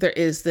there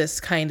is this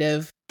kind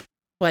of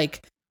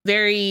like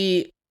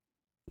very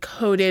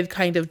coded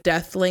kind of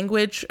death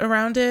language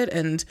around it.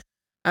 And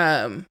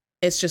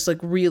it's just like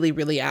really,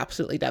 really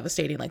absolutely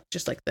devastating. Like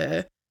just like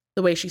the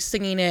way she's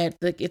singing it,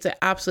 like it's an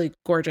absolutely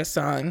gorgeous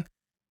song.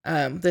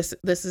 This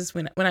is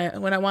when I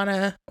want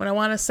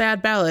a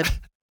sad ballad.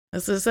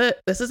 This is it.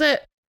 This is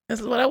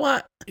what I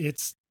want.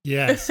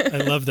 Yes, I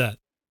love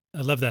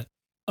that.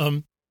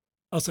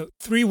 Also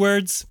 3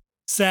 words: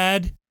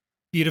 sad,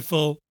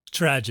 beautiful,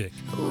 tragic.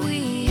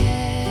 We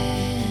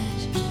had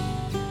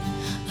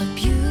a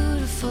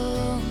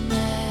beautiful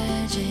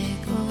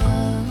magic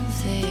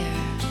love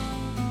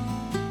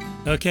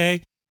there.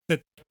 Okay,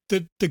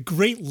 the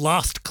great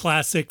lost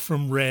classic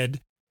from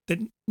Red that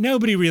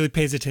nobody really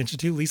pays attention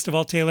to, least of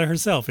all Taylor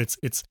herself. It's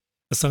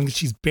a song that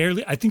she's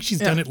barely, I think she's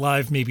done it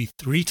live maybe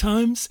 3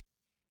 times.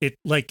 It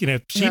like, you know,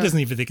 she doesn't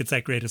even think it's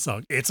that great a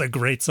song. It's a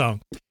great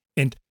song.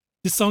 And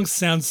this song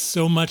sounds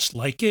so much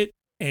like it.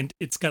 And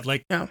it's got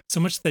like so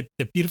much that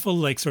the beautiful,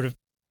 like sort of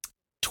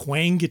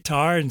twang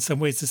guitar. In some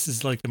ways, this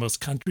is like the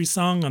most country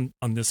song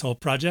on this whole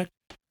project.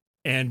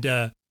 And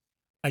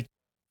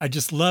I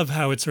just love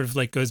how it sort of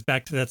like goes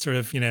back to that sort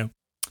of, you know,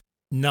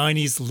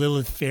 90s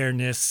Lilith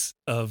Fairness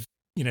of,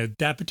 you know,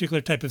 that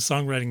particular type of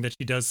songwriting that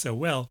she does so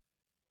well.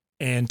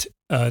 And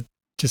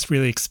just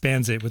really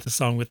expands it with a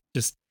song with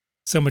just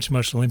so much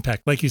emotional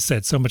impact. Like you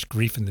said, so much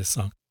grief in this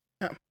song.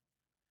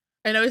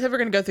 I know we said we're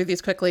going to go through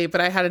these quickly,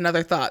 but I had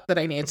another thought that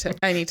I need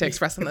to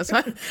express on this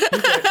one.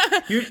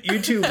 You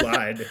two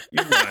lied.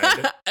 You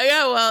lied.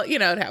 Yeah, well, you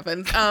know, it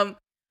happens.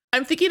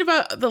 I'm thinking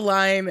about the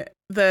line.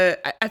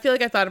 I feel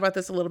like I thought about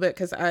this a little bit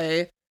because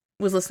I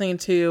was listening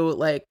to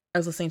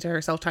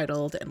her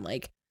self-titled and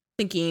like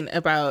thinking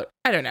about,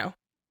 I don't know.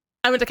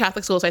 I went to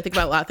Catholic school, so I think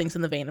about a lot of things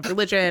in the vein of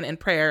religion and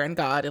prayer and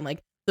God and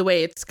like the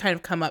way it's kind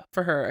of come up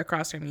for her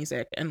across her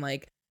music and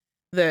like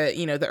the,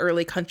 you know, the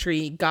early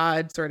country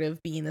God sort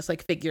of being this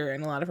like figure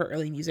in a lot of her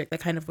early music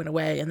that kind of went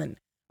away. And then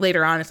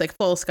later on, it's like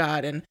false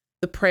God and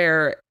the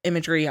prayer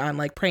imagery on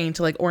like praying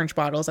to like orange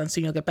bottles on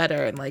Soon You'll Get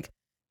Better and like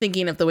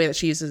thinking of the way that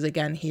she uses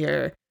again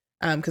here.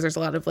 Because there's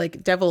a lot of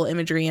like devil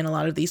imagery in a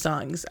lot of these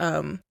songs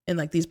in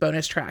like these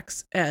bonus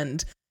tracks.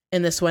 And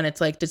in this one,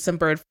 it's like, did some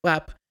bird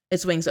flap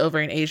its wings over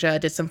in Asia?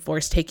 Did some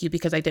force take you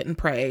because I didn't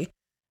pray?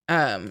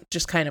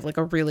 Just kind of like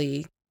a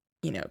really,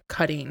 you know,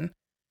 cutting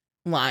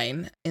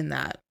line in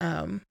that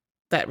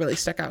that really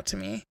stuck out to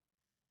me.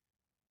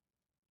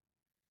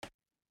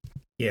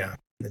 Yeah,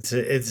 it's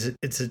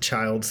a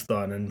child's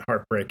thought and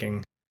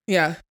heartbreaking.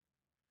 Yeah.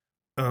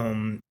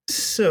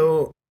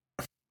 So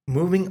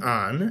moving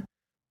on,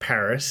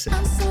 Paris.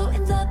 I'm so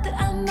in love that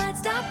I might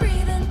stop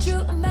breathing.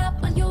 Drew a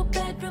map on your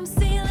bedroom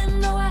ceiling.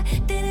 No, I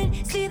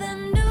didn't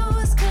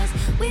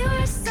We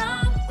were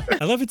somewhere.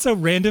 I love it so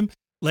random.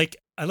 Like,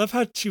 I love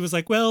how she was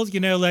like, well,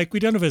 you know, like, we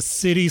don't have a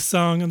city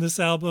song on this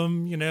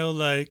album, you know,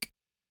 like,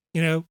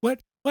 you know, why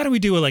don't we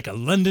do like a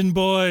London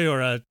Boy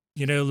or a,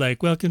 you know,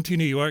 like Welcome to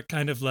New York,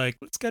 kind of like,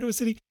 let's go to a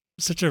city.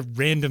 Such a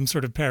random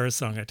sort of Paris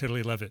song. I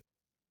totally love it.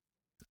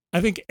 I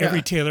think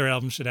every Taylor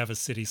album should have a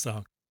city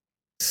song.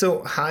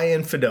 So, High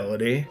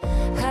Infidelity.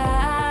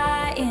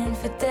 High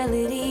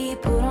infidelity,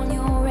 put on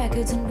your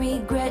records and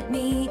regret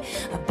me.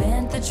 I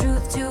bent the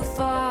truth too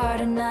far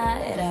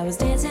tonight. I was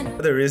dancing.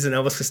 There is an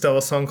Elvis Costello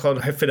song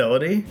called High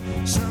Fidelity.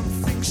 Some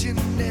things you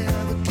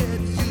never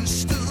get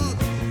used to,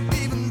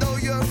 even though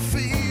you're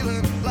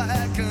feeling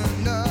like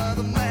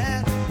another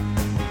man.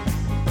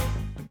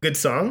 Good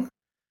song.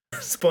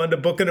 Spawned a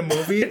book and a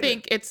movie. I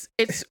think it's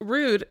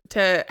rude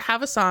to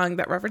have a song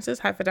that references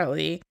High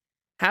Fidelity,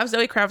 have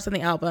Zoe Kravitz on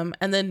the album,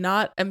 and then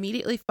not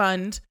immediately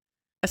fund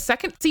a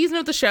second season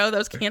of the show that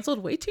was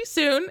canceled way too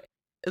soon.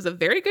 It was a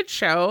very good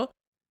show.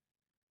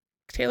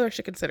 Taylor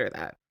should consider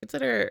that.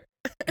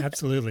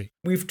 Absolutely.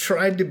 We've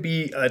tried to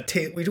be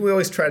we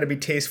always try to be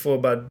tasteful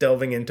about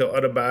delving into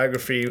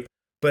autobiography,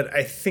 but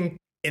I think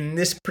in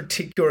this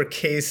particular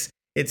case,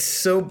 it's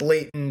so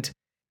blatant.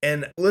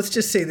 And let's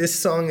just say this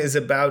song is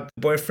about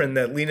the boyfriend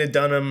that Lena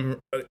Dunham,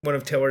 one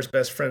of Taylor's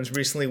best friends,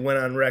 recently went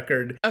on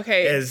record.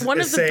 Okay, as one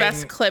of the saying,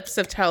 best clips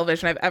of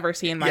television I've ever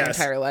seen in my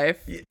entire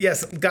life.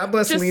 Yes, God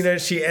bless Lena.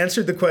 She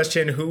answered the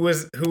question, who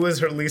was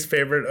her least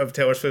favorite of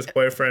Taylor Swift's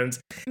boyfriends?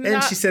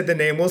 And she said the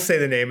name. We'll say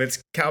the name.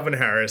 It's Calvin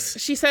Harris.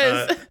 She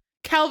says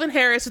Calvin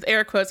Harris with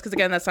air quotes, because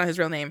again, that's not his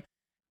real name.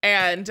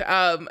 And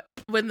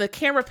when the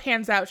camera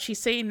pans out, she's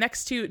saying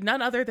next to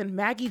none other than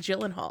Maggie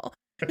Gyllenhaal.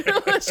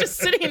 Was just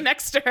sitting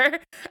next to her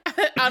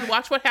on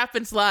Watch What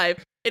Happens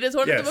Live. It is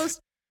one of the most.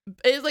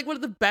 It is like one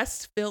of the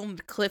best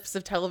filmed clips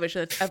of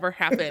television that's ever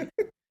happened.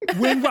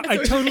 I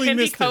totally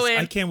missed Cohen. this.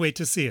 I can't wait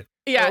to see it.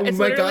 Yeah, oh it's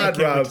my literally God,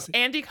 Rob.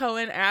 Andy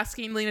Cohen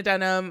asking Lena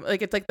Dunham,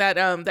 like it's like that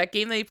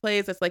game that he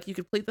plays. It's like you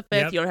could plead the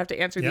fifth. Yep. You don't have to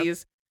answer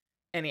these.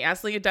 And he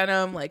asked Lena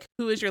Dunham, like,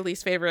 who is your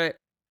least favorite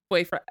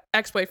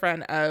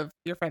ex-boyfriend of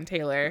your friend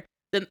Taylor?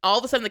 Then all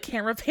of a sudden the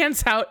camera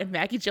pans out and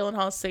Maggie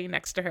Gyllenhaal is sitting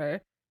next to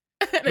her.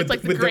 And it's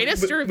like the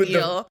greatest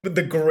reveal. With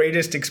the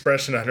greatest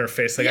expression on her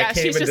face. Like, yeah, I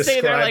can't even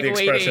describe there, like, the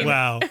expression. waiting.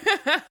 Wow.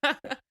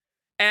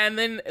 And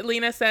then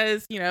Lena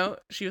says, you know,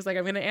 she was like,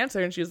 I'm going to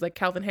answer. And she was like,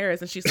 Calvin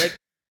Harris. And she's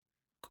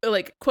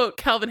like, quote,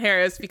 Calvin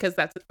Harris, because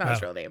that's not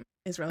his real name.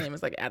 His real name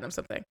is like Adam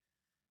something.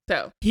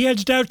 So he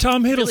edged out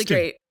Tom Hiddleston. Really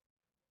great.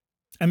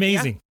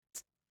 Amazing. Yeah.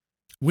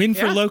 Win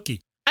for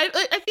Loki. I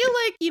feel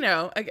like, you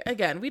know,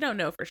 again, we don't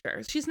know for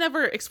sure. She's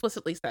never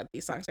explicitly said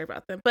these songs are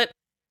about them. But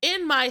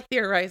in my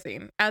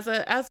theorizing, as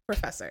a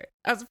professor,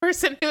 as a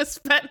person who has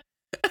spent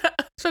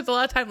a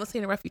lot of time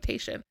listening to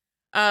Reputation,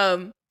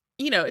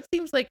 you know, it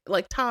seems like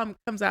Tom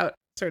comes out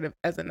sort of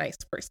as a nice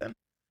person.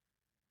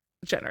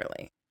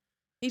 Generally,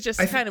 he just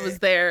kind of was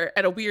there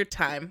at a weird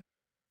time.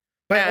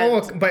 By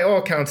all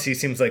accounts, he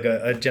seems like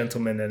a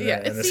gentleman and a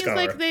scholar. It seems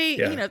like they,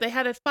 you know, they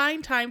had a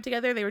fine time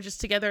together. They were just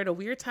together at a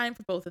weird time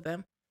for both of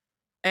them.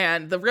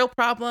 And the real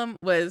problem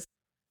was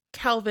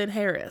Calvin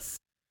Harris.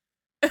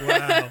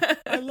 Wow.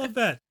 I love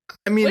that.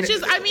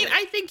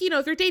 I think, you know,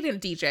 if you're dating a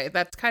DJ,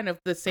 that's kind of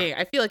the same.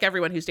 I feel like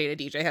everyone who's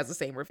dated a DJ has the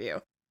same review.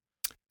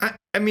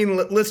 I mean,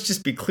 let's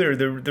just be clear.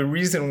 The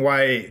reason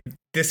why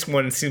this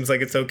one seems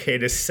like it's okay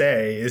to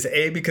say is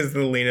A, because of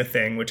the Lena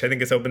thing, which I think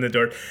has opened the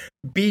door.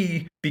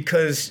 B,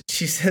 because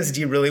she says,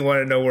 do you really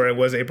want to know where I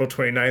was April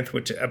 29th,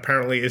 which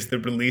apparently is the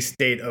release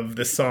date of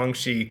the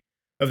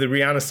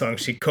Rihanna song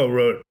she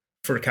co-wrote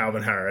for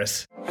Calvin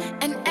Harris.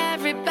 And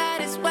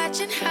everybody's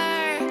watching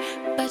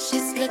her, but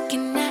she's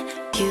looking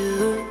at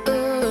you.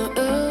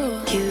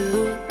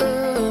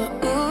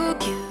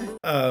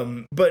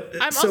 But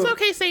I'm also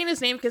okay saying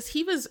his name because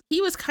he was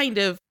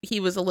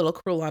a little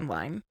cruel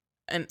online,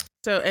 and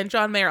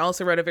John Mayer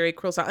also wrote a very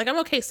cruel song. Like, I'm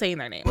okay saying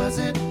their name. Was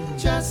it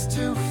just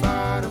too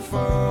far to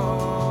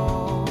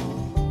fall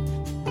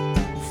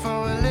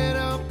for a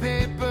little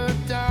paper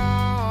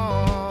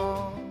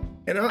doll?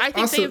 And I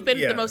think they've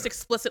been the most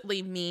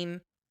explicitly mean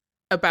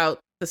about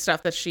the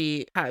stuff that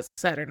she has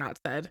said or not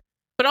said.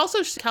 But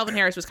also Calvin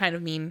Harris was kind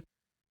of mean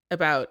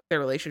about their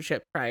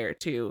relationship prior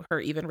to her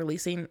even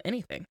releasing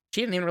anything.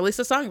 She didn't even release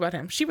a song about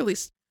him. She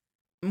released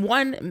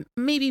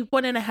maybe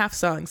 1.5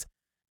 songs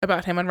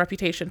about him on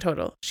Reputation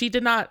total. She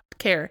did not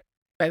care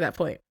by that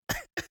point.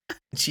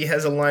 She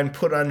has a line,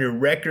 put on your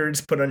records,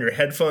 put on your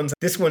headphones.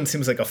 This one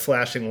seems like a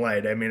flashing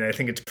light. I mean, I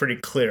think it's pretty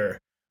clear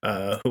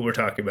who we're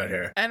talking about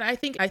here. And I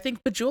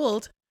think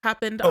Bejeweled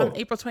happened on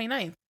April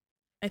 29th.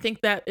 I think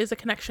that is a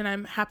connection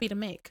I'm happy to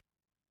make.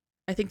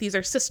 I think these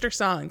are sister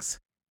songs.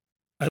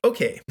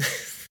 Okay.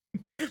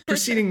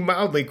 Proceeding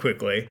mildly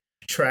quickly,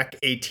 track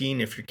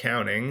 18, if you're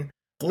counting,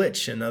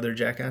 Glitch, another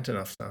Jack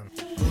Antonoff song.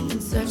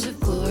 In search of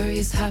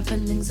glorious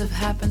happenings of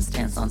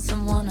happenstance on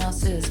someone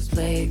else's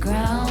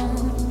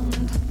playground.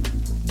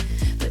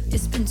 But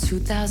it's been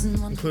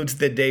 2001. Includes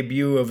the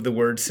debut of the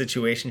word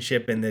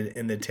situationship in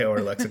the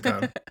Taylor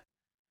lexicon.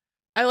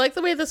 I like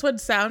the way this one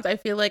sounds. I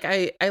feel like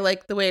I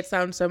like the way it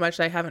sounds so much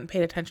that I haven't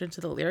paid attention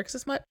to the lyrics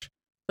as much.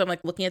 I'm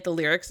like looking at the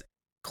lyrics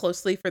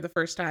closely for the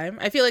first time.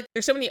 I feel like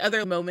there's so many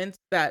other moments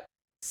that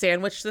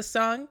sandwich this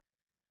song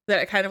that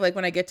I kind of like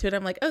when I get to it,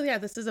 I'm like, oh yeah,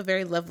 this is a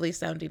very lovely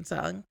sounding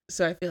song.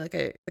 So I feel like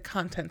the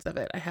contents of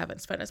it, I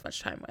haven't spent as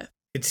much time with.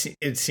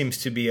 It seems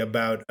to be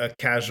about a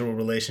casual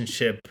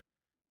relationship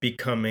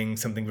becoming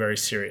something very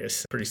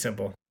serious. Pretty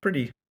simple,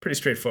 pretty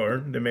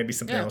straightforward. There may be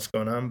something else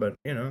going on, but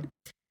you know.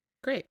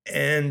 Great.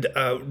 And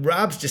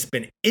Rob's just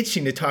been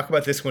itching to talk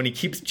about this one. He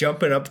keeps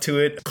jumping up to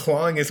it,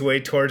 clawing his way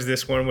towards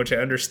this one, which I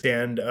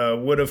understand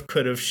would've,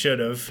 could've,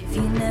 should've. If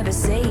you never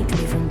saved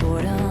me from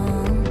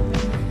boredom,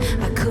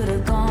 I could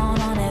have gone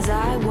on as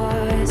I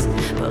was,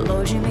 but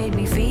Lord, you made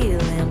me feel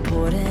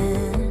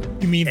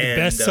important. You mean the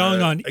best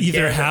song on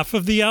either half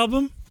of the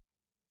album?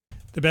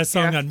 The best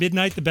song on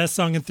Midnight, the best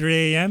song in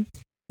 3 a.m.?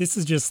 This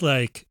is just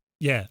like,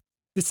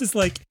 this is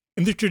like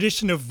in the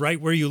tradition of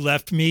Right Where You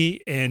Left Me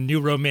and New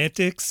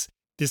Romantics.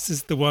 This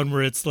is the one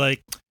where it's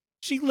like,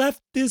 she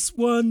left this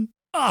one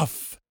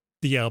off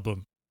the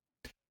album.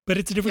 But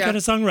it's a different kind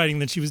of songwriting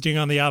than she was doing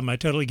on the album. I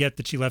totally get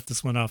that she left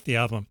this one off the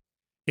album.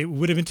 It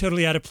would have been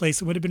totally out of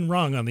place. It would have been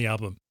wrong on the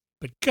album.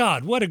 But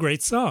God, what a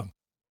great song.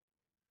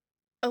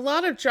 A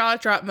lot of jaw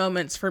drop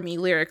moments for me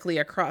lyrically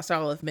across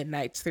all of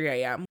Midnight's 3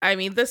 a.m. I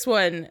mean, this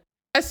one,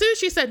 as soon as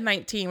she said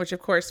 19, which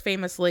of course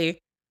famously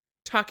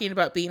talking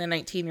about being a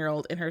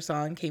 19-year-old in her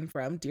song came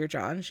from Dear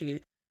John.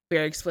 She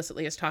very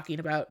explicitly is talking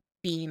about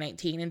being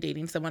 19 and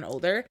dating someone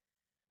older.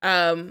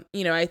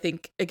 I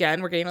think,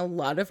 again, we're getting a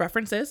lot of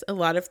references, a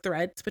lot of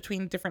threads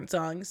between different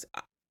songs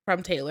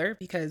from Taylor,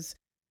 because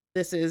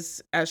this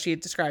is, as she had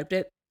described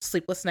it,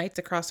 sleepless nights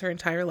across her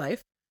entire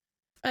life.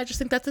 I just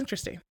think that's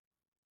interesting.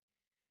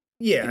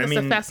 Yeah, I mean,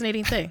 it's a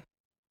fascinating thing.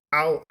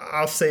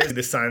 I'll say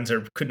the signs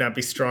could not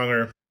be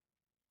stronger.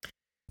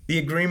 The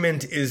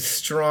agreement is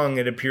strong.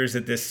 It appears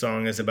that this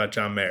song is about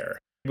John Mayer.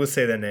 We'll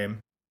say that name.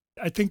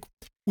 I think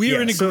we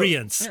are in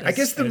agreement. I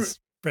guess the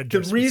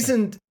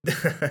reason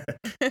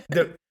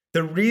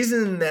the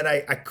reason that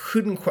I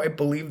couldn't quite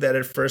believe that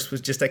at first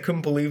was just I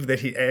couldn't believe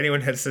that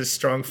anyone had such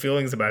strong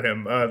feelings about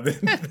him.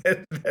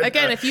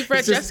 Again, if you've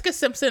read Jessica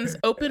Simpson's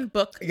Open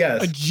Book,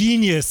 yes, a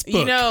genius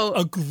book,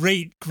 a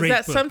great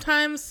that book.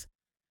 Sometimes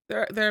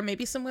there may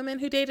be some women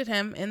who dated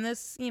him in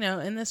this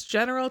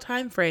general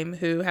time frame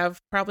who have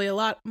probably a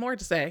lot more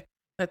to say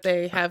that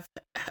they have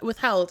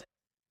withheld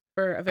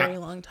for a very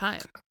long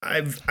time.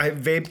 I've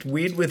vaped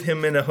weed with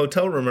him in a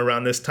hotel room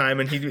around this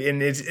time, and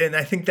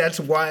I think that's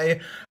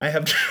why I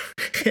have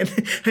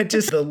and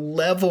just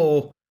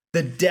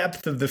the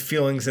depth of the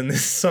feelings in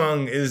this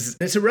song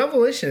it's a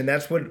revelation, and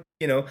that's what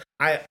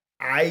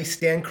I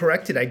stand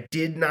corrected. I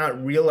did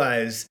not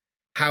realize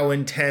how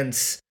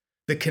intense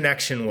the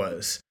connection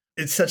was.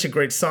 It's such a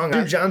great song.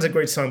 Dear John's a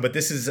great song, but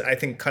this is, I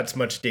think, cuts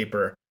much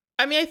deeper.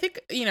 I mean, I think,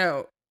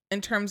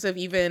 in terms of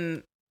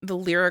even the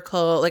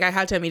lyrical, like I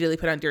had to immediately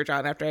put on Dear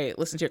John after I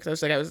listened to it,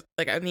 because I was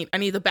like, I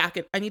need the back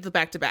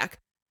to back.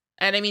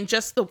 And I mean,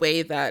 just the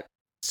way that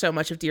so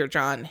much of Dear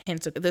John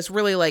hints at this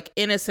really like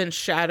innocent,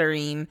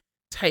 shattering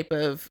type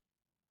of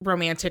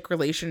romantic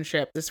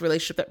relationship, this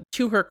relationship that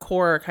to her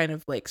core kind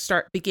of like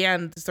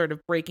began the sort of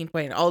breaking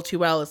point, and All Too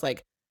Well is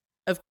like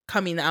of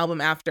coming the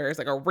album after is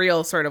like a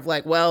real sort of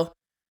like, well,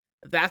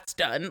 that's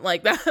done.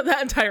 Like that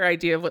entire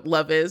idea of what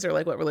love is or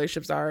like what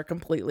relationships are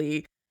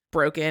completely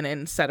broken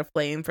and set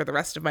aflame for the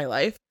rest of my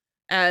life.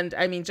 And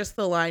I mean, just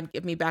the line,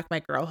 "Give me back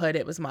my girlhood,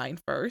 it was mine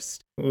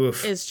first,"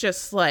 is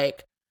just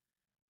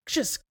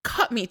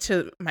cut me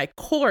to my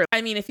core.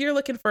 I mean, if you're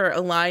looking for a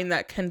line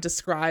that can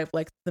describe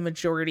like the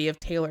majority of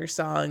Taylor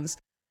songs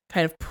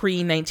kind of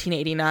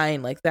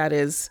pre-1989, like that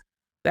is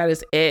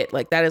it.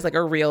 Like that is like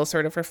a real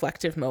sort of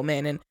reflective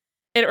moment. And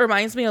it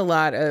reminds me a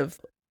lot of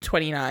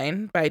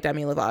 29 by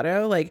Demi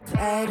Lovato. Like,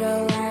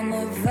 Idle on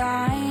the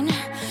vine,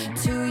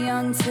 too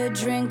young to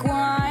drink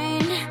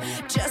wine,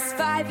 just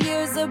 5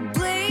 years a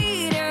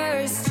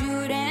bleeder,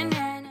 student.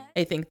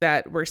 I think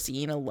that we're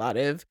seeing a lot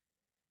of,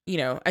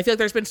 I feel like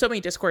there's been so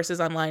many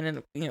discourses online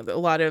and, a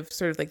lot of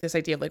sort of like this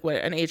idea of like what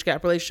an age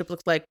gap relationship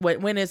looks like.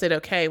 When is it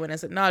okay? When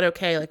is it not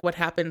okay? Like what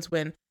happens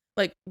when,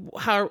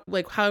 how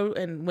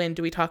and when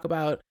do we talk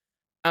about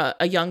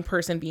a young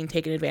person being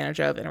taken advantage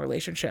of in a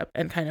relationship,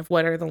 and kind of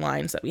what are the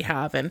lines that we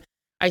have? And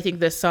I think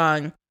this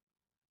song,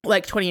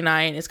 like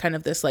 29, is kind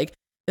of this like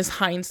this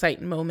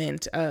hindsight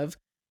moment of,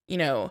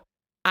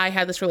 I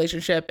had this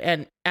relationship,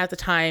 and at the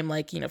time,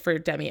 like, for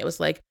Demi, it was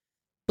like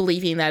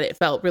believing that it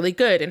felt really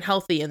good and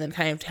healthy, and then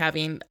kind of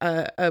having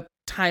a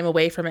time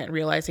away from it and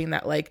realizing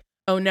that like,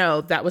 oh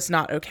no, that was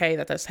not okay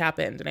that this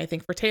happened. And I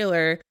think for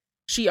Taylor,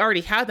 she already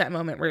had that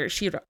moment where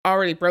she had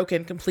already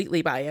broken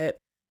completely by it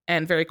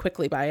and very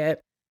quickly by it.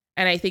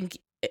 And I think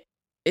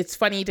it's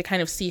funny to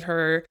kind of see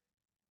her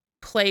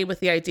play with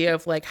the idea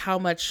of like how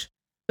much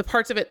the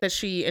parts of it that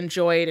she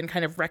enjoyed, and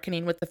kind of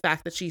reckoning with the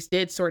fact that she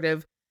did sort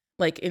of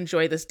like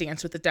enjoy this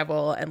dance with the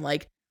devil and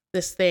like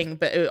this thing,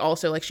 but it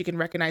also like she can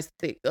recognize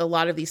that a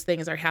lot of these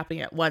things are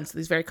happening at once.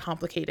 These very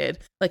complicated,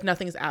 like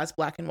nothing's as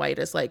black and white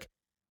as like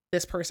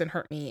this person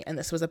hurt me and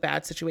this was a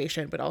bad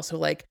situation, but also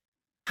like,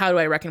 how do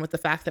I reckon with the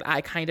fact that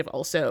I kind of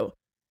also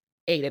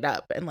ate it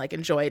up and like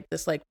enjoyed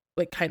this like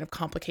kind of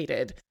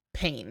complicated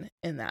pain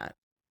in that,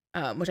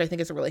 which I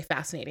think is a really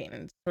fascinating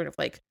and sort of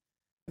like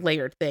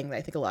layered thing that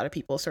I think a lot of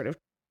people sort of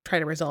try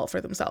to resolve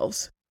for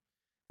themselves.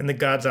 And the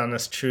God's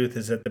honest truth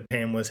is that the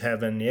pain was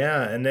heaven.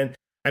 Yeah. And then,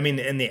 I mean,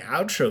 and the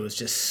outro is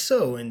just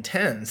so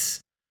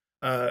intense.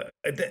 And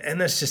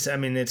that's just, I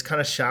mean, it's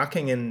kind of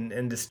shocking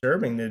and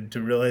disturbing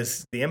to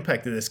realize the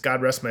impact of this.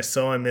 God rest my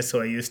soul. I miss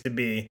who I used to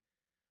be.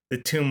 The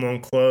tomb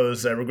won't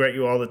close. I regret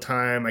you all the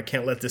time. I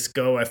can't let this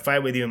go. I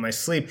fight with you in my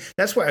sleep.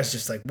 That's why I was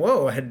just like,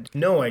 whoa, I had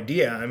no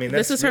idea. I mean,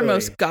 this is her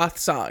most goth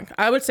song.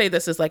 I would say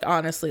this is like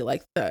honestly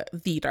like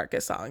the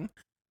darkest song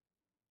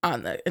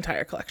on the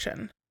entire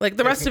collection. Like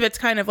the rest of it's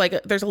kind of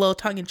like there's a little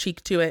tongue in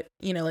cheek to it,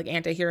 you know, like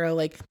Antihero.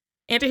 Like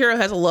Antihero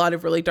has a lot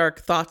of really dark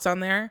thoughts on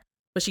there,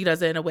 but she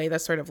does it in a way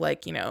that's sort of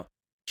like, you know,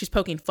 she's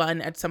poking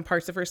fun at some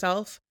parts of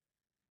herself.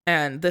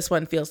 And this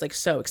one feels like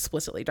so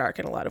explicitly dark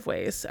in a lot of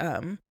ways.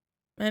 And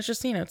it's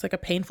just, you know, it's like a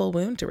painful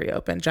wound to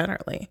reopen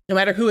generally, no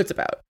matter who it's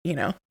about, you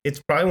know.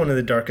 It's probably one of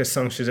the darkest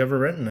songs she's ever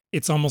written.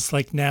 It's almost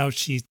like now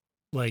she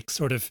like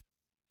sort of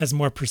has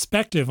more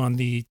perspective on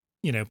the,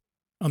 you know,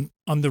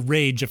 on the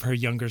rage of her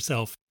younger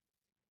self.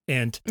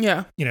 And,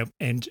 yeah, you know,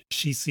 and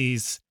she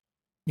sees,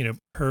 you know,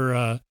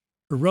 her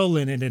role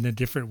in it in a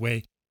different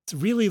way. It's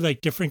really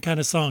like different kind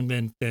of song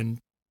than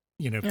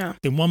you know,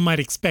 than one might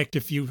expect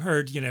if you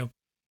heard, you know,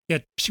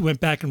 yet she went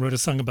back and wrote a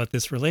song about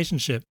this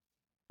relationship.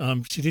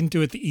 She didn't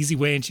do it the easy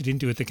way and she didn't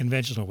do it the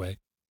conventional way.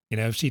 You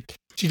know, she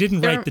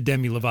didn't write the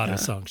Demi Lovato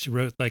song. She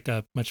wrote like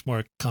a much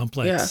more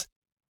complex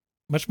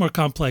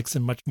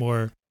and much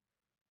more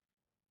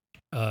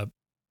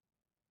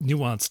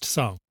nuanced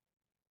song.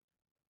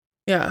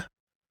 Yeah.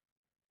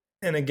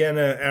 And again,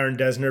 Aaron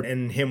Dessner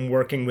and him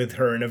working with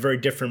her in a very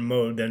different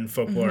mode than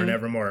Folklore and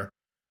Evermore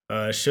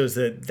shows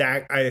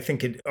that I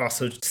think it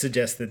also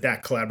suggests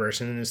that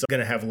collaboration is going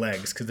to have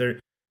legs because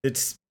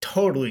it's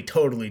totally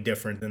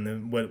different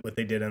than what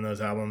they did on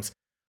those albums.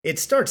 It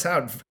starts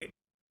out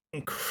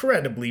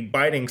incredibly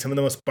biting, some of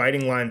the most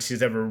biting lines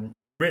she's ever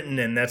written,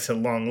 and that's a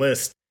long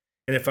list.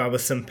 And if I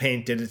was some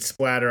paint, did it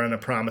splatter on a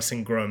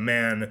promising grown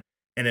man?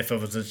 And if I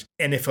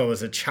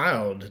was a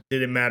child,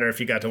 did it matter if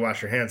you got to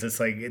wash your hands? It's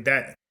like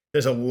that.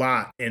 There's a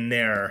lot in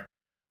there,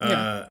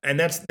 and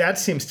that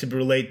seems to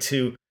relate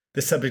to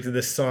the subject of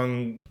this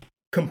song,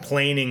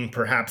 complaining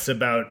perhaps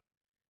about.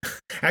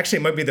 Actually,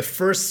 it might be the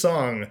first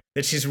song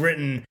that she's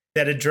written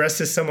that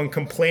addresses someone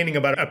complaining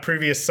about a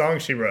previous song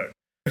she wrote.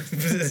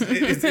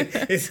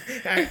 it's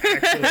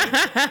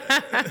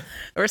actually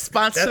a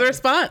response to the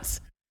response.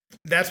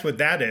 That's what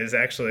that is,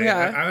 actually.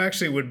 Yeah. I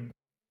actually would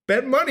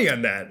bet money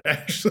on that,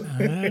 actually.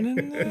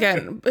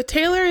 Again, but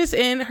Taylor is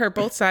in her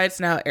both sides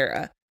now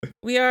era.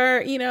 We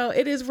are, you know,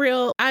 it is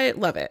real. I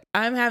love it.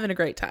 I'm having a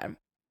great time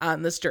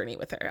on this journey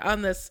with her,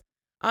 on this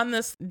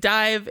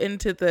dive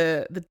into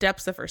the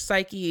depths of her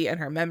psyche and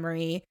her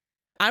memory.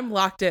 I'm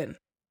locked in.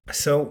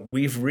 So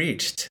we've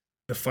reached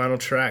the final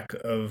track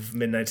of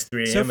Midnight's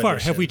 3 a.m. So far,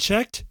 edition. have we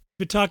checked?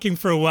 Been talking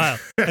for a while.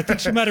 I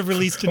think she might have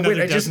released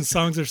another dozen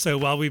songs or so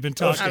while we've been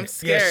talking. I'm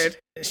scared.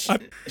 Yes.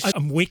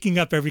 I'm waking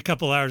up every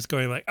couple hours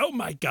going like, oh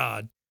my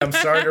God. I'm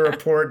sorry to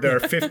report there are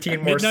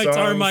 15 more songs. Midnights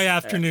are my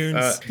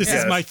afternoons. This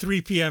is my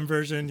 3 p.m.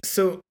 version.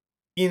 So,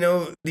 you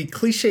know, the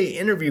cliche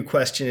interview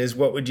question is,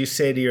 what would you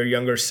say to your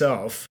younger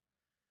self?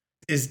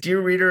 Is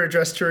Dear Reader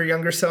addressed to her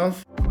younger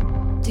self?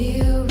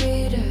 Dear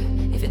reader,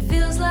 if it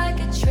feels like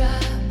a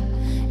trap,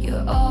 you're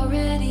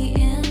already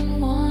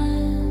in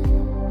one.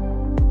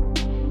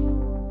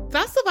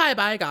 That's the vibe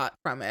I got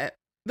from it.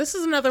 This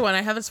is another one.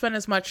 I haven't spent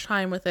as much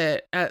time with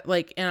it at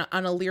like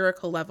on a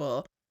lyrical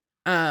level.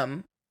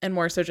 And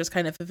more so just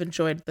kind of have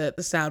enjoyed the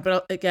sound.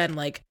 But again,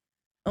 like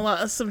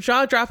some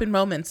jaw-dropping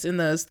moments in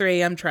those 3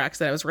 a.m. tracks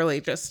that I was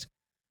really just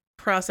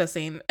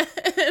processing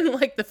in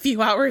like the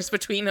few hours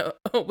between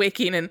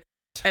waking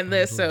and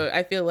this. So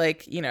I feel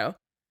like, you know,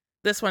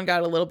 this one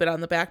got a little bit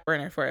on the back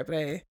burner for it.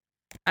 But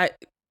I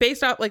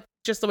based off like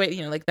just the way,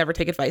 you know, like never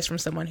take advice from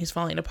someone who's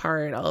falling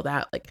apart, all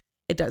that, like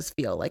it does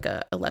feel like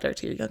a letter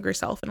to your younger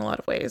self in a lot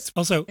of ways.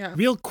 Also,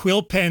 real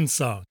quill pen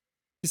song.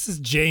 This is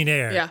Jane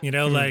Eyre. Yeah. You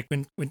know, like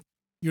when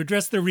you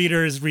address the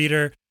reader as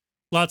reader,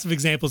 lots of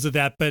examples of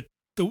that, but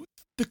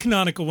the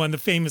canonical one, the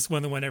famous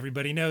one, the one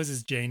everybody knows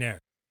is Jane Eyre.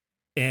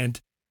 And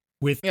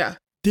with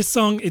this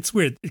song, it's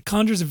weird. It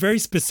conjures a very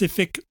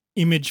specific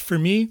image for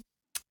me,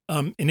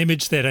 an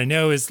image that I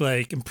know is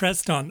like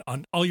impressed on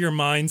all your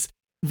minds,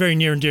 very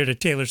near and dear to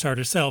Taylor's heart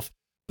herself,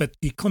 but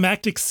the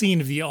climactic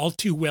scene of the All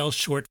Too Well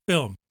short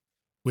film,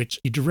 which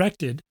he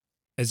directed,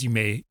 as you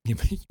may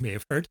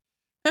have heard.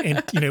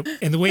 And, you know,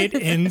 and the way it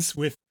ends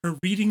with her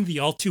reading the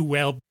All Too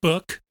Well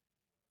book,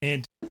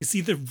 and you see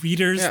the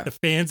readers, the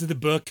fans of the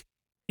book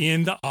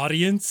in the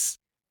audience,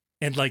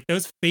 and like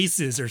those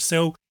faces are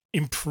so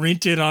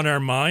imprinted on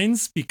our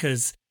minds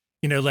because,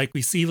 you know, like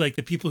we see like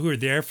the people who are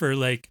there for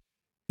like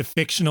the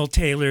fictional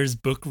Taylor's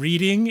book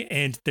reading,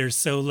 and they're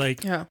so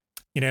like,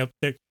 you know,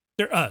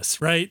 they're us,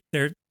 right?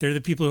 They're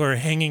the people who are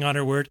hanging on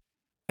her word.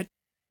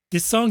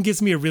 This song gives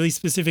me a really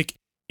specific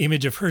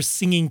image of her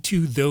singing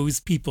to those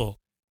people.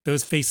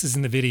 those faces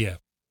in the video,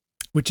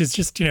 which is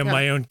just,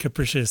 my own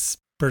capricious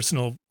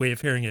personal way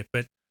of hearing it.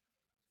 But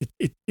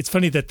it's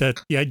funny that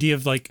the idea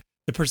of like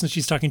the person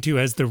she's talking to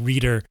as the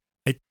reader,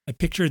 I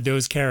pictured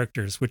those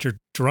characters, which are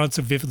drawn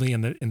so vividly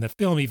in the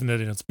film, even though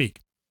they don't speak.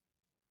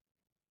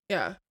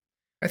 Yeah.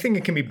 I think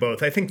it can be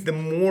both. I think the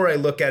more I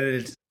look at it,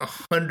 it's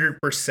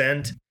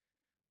 100%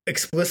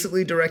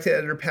 explicitly directed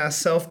at her past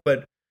self,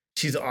 but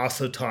she's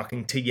also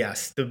talking to,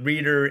 the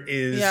reader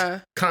is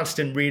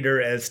constant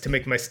reader, as to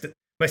make my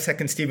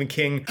second Stephen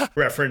King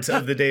reference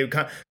of the day.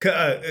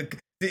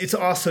 It's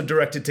also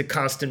directed to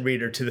constant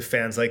reader, to the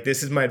fans. Like,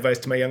 this is my advice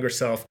to my younger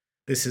self.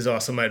 This is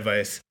also my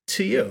advice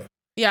to you.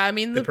 Yeah, I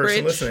mean, the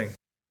person bridge, listening.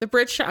 The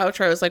bridge to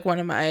outro is like one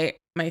of my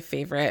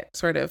favorite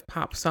sort of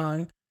pop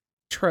song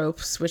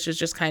tropes, which is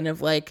just kind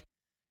of like,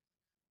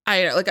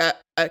 I don't know, like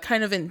a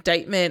kind of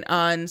indictment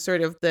on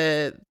sort of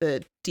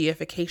the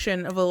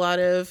deification of a lot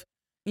of,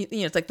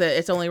 it's like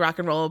it's only rock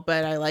and roll,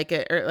 but I like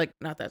it, or like,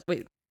 not that,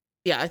 wait,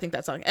 yeah, I think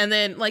that song. And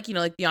then like,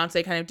 like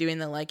Beyonce kind of doing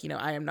the like,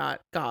 I am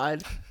not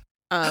God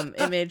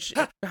image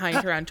behind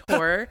her on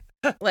tour,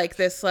 like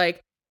this,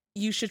 like,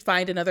 you should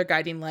find another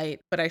guiding light,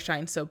 but I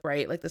shine so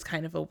bright, like this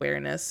kind of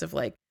awareness of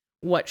like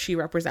what she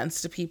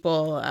represents to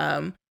people,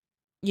 and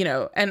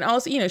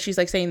also, she's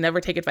like saying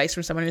never take advice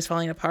from someone who's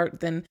falling apart.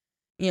 Then,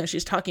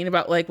 she's talking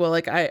about like, well,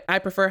 like I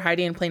prefer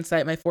hiding in plain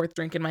sight, my fourth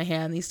drink in my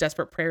hand, these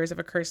desperate prayers of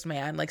a cursed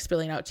man, like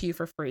spilling out to you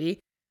for free.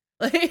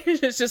 Like,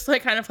 it's just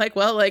like kind of like,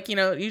 well, like,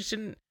 you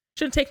shouldn't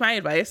take my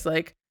advice.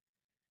 Like,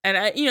 and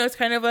I, it's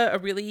kind of a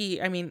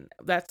really, I mean,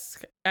 that's,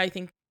 I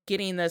think,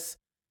 getting this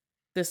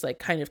like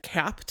kind of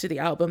cap to the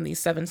album, these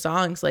 7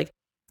 songs, like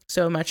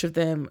so much of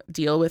them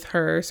deal with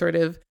her sort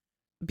of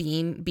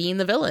being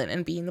the villain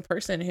and being the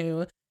person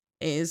who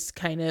is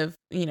kind of,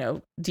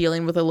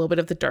 dealing with a little bit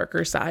of the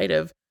darker side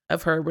of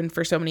her, when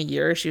for so many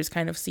years she was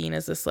kind of seen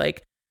as this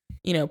like,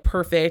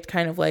 perfect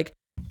kind of like,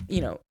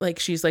 like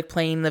she's like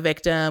playing the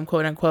victim,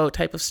 quote unquote,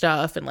 type of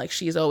stuff. And like,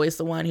 she's always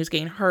the one who's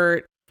getting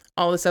hurt,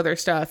 all this other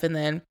stuff. And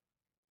then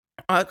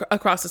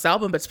across this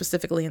album, but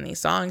specifically in these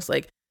songs,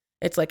 like,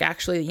 it's like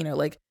actually,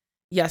 like,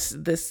 yes,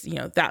 this,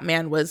 that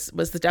man was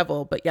the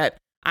devil, but yet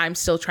I'm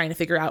still trying to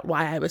figure out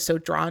why I was so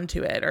drawn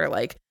to it. Or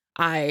like,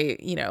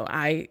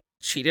 I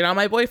cheated on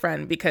my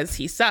boyfriend because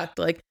he sucked.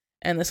 Like,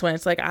 and this one,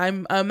 it's like,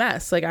 I'm a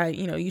mess. Like,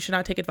 you should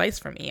not take advice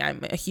from me.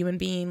 I'm a human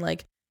being.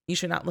 Like, you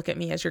should not look at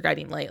me as your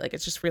guiding light. Like,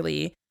 it's just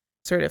really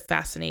sort of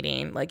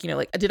fascinating. Like,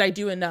 like, did I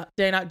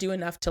not do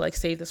enough to like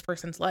save this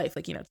person's life?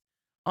 Like,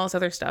 all this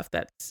other stuff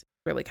that's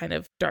really kind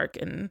of dark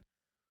and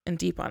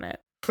deep on it.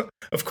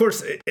 Of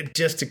course, it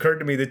just occurred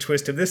to me the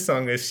twist of this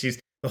song is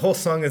the whole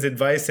song is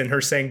advice and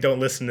her saying don't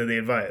listen to the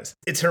advice.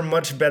 It's her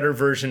much better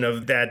version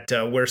of that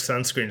Wear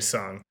Sunscreen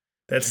song.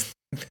 That's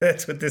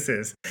what this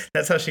is.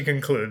 That's how she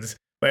concludes,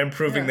 by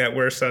improving that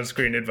Wear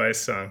Sunscreen advice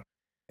song.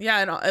 Yeah,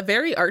 and a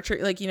very Archer,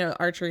 like,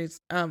 Archer's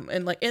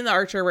and like in the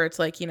Archer where it's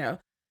like,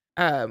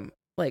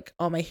 like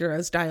all my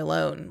heroes die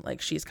alone,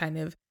 like she's kind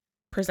of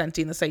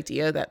presenting this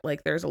idea that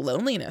like there's a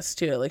loneliness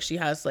to it. Like she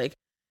has like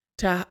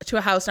to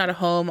a house, not a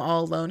home,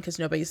 all alone because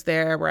nobody's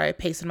there, where I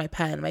pace in my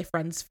pen. My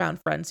friends found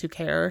friends who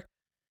care.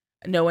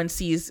 No one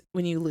sees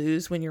when you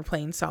lose when you're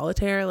playing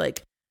solitaire.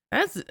 Like,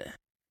 that's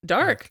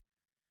dark.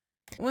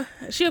 What,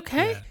 is she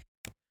okay?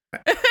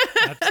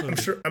 Yeah.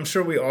 I'm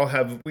sure we all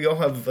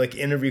have like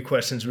interview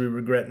questions we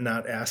regret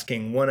not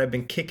asking. One I've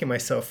been kicking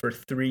myself for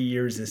 3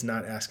 years is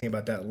not asking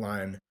about that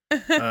line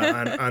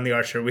on the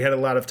Archer. We had a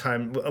lot of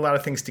time, a lot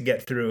of things to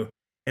get through,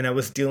 and I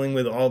was dealing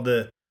with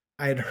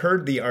I had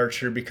heard the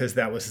Archer because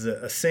that was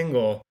a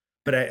single,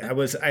 but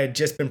I had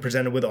just been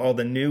presented with all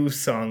the new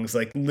songs,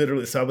 like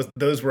literally. So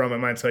those were on my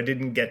mind, so I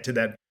didn't get to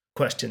that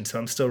question. So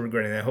I'm still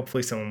regretting that.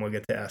 Hopefully, someone will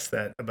get to ask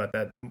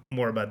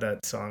more about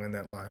that song and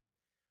that line.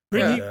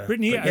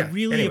 Brittany, I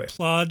really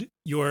applaud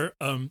your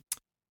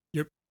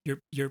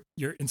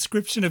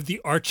inscription of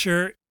the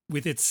Archer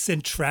with its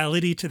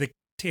centrality to the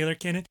Taylor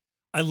canon.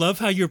 I love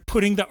how you're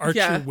putting the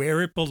Archer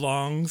where it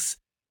belongs,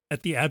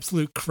 at the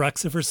absolute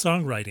crux of her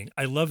songwriting.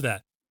 I love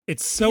that.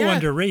 It's so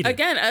underrated.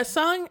 Again, that's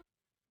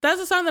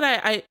a song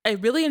that I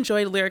really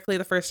enjoyed lyrically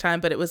the first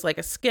time, but it was like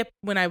a skip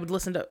when I would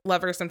listen to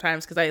Lover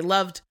sometimes, because I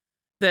loved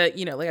like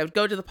I would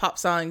go to the pop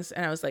songs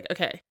and I was like,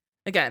 okay,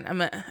 again, I'm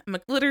a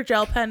glitter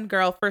gel pen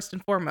girl first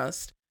and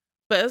foremost.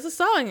 But it's a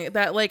song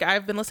that like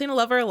I've been listening to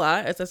Lover a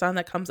lot. It's a song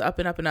that comes up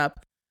and up and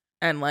up,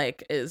 and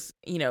like is,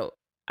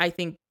 I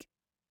think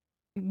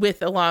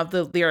with a lot of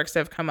the lyrics that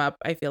have come up,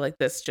 I feel like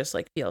this just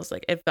like feels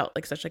like it felt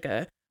like such like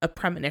a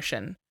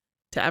premonition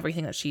to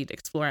everything that she'd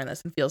explore in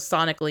this, and feels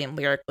sonically and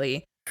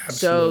lyrically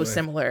so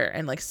similar,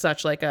 and like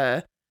such like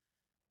a,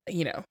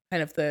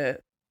 kind of the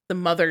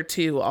mother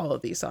to all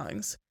of these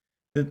songs.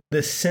 The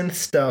synth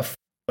stuff,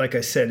 like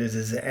I said, is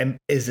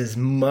as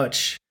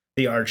much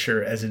the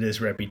Archer as it is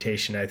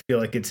Reputation. I feel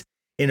like it's,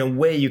 in a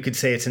way, you could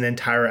say it's an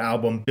entire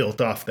album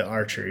built off the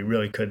Archer. You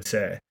really could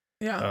say.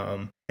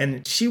 Yeah.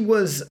 And she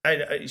was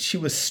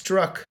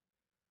struck.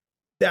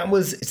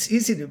 It's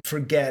easy to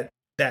forget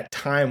that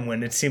time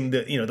when it seemed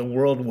that, the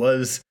world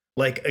was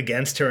like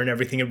against her and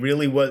everything. It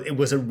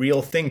was a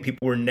real thing.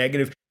 People were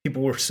negative.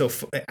 People were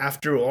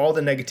after all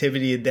the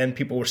negativity, then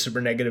people were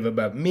super negative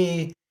about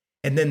me.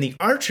 And then the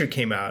Archer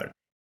came out.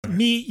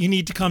 Me, you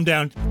need to calm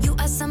down. You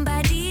are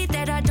somebody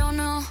that I don't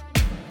know,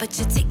 but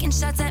you're taking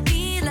shots at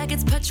me like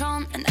it's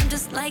Patron, and I'm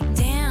just like,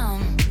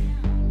 damn.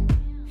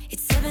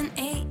 It's 7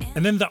 a.m.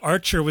 And then the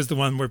Archer was the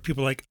one where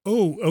people were like,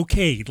 oh,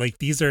 okay, like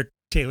these are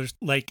Taylor's,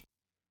 like,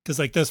 because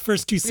like those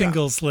first two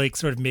singles like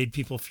sort of made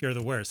people fear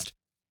the worst.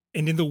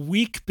 And in the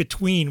week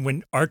between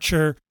when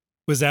Archer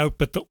was out,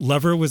 but the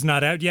Lover was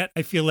not out yet,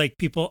 I feel like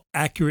people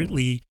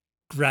accurately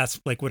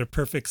grasped like what a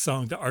perfect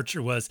song the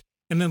Archer was.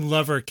 And then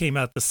Lover came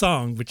out the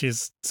song, which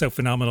is so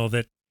phenomenal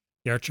that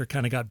the Archer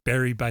kind of got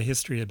buried by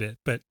history a bit.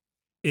 But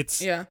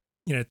it's, you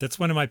know, that's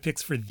one of my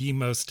picks for the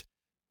most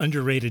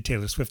underrated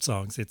Taylor Swift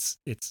songs. It's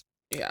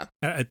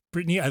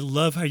Brittany, I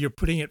love how you're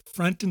putting it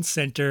front and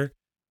center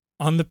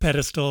on the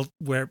pedestal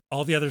where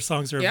all the other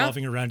songs are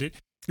evolving around it.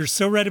 You're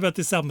so right about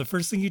this album. The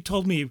first thing you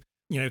told me,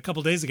 you know, a couple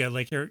of days ago,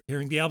 like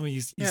hearing the album,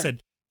 you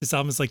said this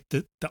album is like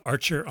the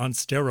Archer on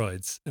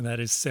steroids. And that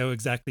is so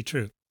exactly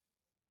true.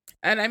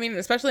 And I mean,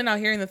 especially now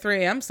hearing the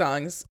 3 a.m.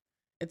 songs,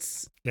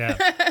 it's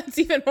it's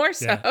even more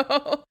so.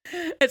 Yeah.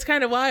 It's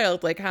kind of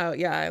wild, like how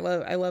I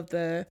love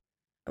the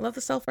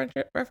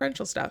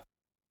self-referential stuff.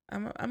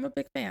 I'm a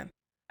big fan.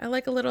 I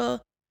like a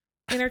little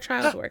inner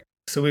child work.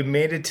 So we've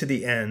made it to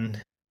the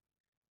end.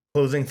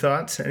 Closing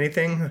thoughts?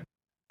 Anything?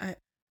 I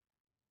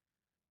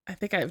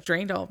think I've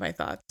drained all of my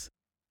thoughts.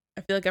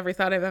 I feel like every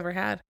thought I've ever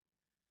had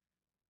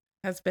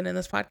has been in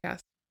this podcast.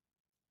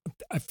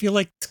 I feel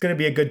like it's going to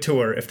be a good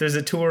tour. If there's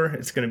a tour,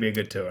 it's going to be a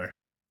good tour.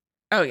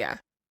 Oh, yeah.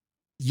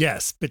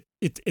 Yes, but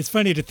it's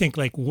funny to think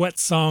like what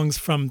songs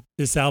from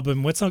this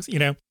album, what songs, you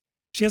know,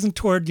 she hasn't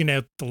toured, you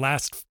know, the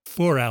last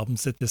 4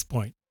 albums at this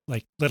point,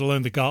 like let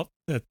alone the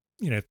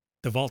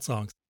Vault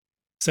songs.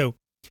 So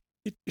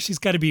she's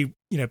got to be,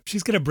 you know,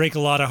 she's going to break a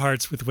lot of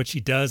hearts with what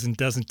she does and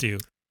doesn't do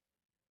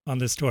on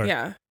this tour.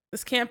 Yeah.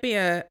 This can't be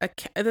this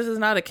is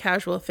not a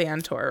casual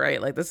fan tour,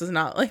 right? Like this is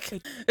not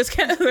like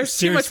there's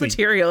too much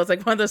material. It's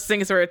like one of those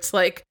things where it's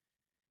like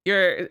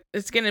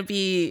it's going to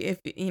be,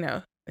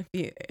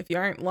 if you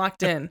aren't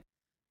locked in, it's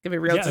going to be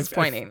real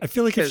disappointing. I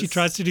feel like if she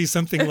tries to do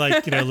something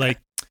like, you know, like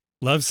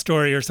Love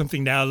Story or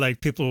something now,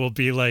 like people will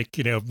be like,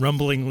 you know,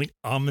 rumbling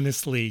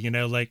ominously, you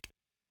know, like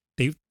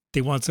they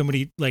want so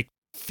many like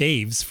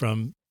faves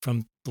from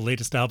the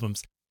latest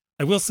albums.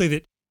 I will say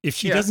that if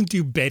she doesn't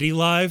do Betty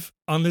live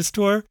on this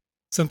tour,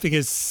 something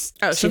is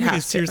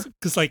serious,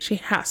 because like she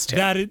has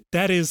to.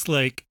 That is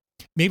like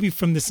maybe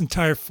from this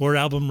entire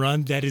 4-album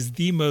run, that is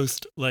the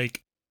most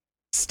like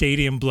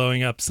stadium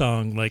blowing up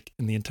song like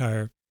in the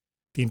entire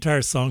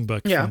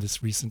songbook from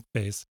this recent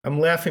phase.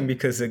 I'm laughing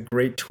because a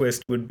great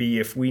twist would be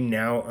if we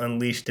now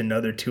unleashed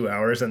another 2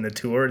 hours on the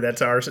tour.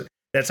 That's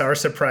our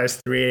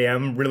surprise 3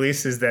 a.m.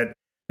 release, is that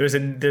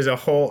there's a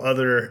whole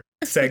other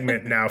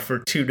segment now for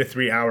 2 to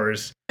 3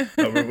 hours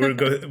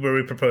where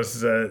we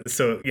propose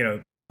so you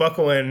know,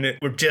 buckle in.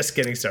 We're just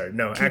getting started.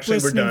 No, Keep actually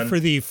we're done for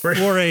the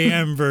 4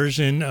 a.m.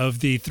 version of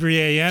the 3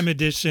 a.m.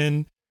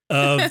 edition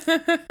of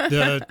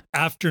the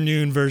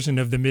afternoon version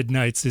of the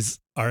Midnights is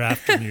our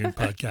afternoon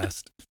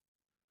podcast.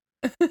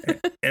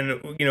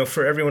 And you know,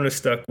 for everyone who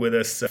stuck with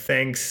us,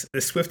 thanks. The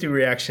Swiftie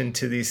reaction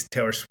to these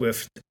Taylor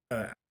Swift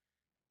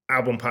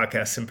album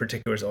podcasts in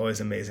particular is always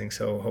amazing.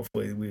 So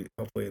hopefully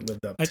it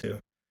lived up to.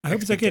 I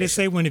hope it's okay to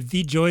say one of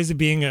the joys of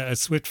being a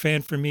Swift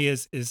fan for me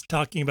is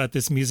talking about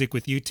this music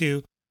with you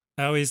two.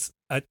 I always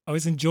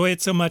enjoy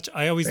it so much.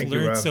 I always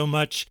learn so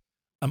much.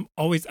 I'm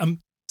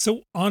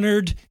so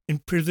honored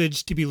and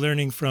privileged to be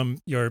learning from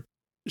your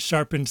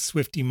sharpened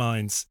Swiftie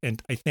minds,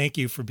 and I thank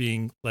you for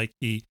being like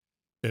the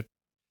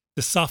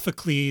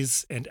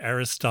Sophocles and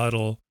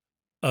Aristotle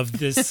of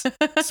this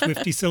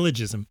Swiftie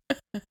syllogism,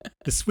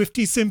 the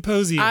Swiftie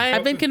symposium.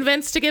 I've been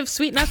convinced to give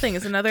Sweet Nothing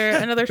as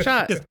another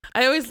shot.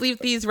 I always leave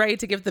these ready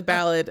to give the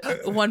ballad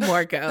one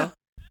more go.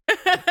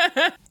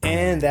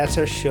 And that's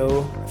our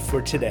show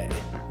for today.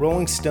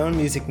 Rolling Stone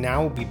Music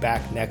Now will be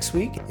back next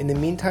week. In the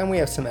meantime, we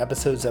have some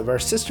episodes of our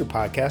sister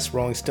podcast,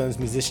 Rolling Stone's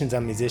Musicians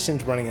on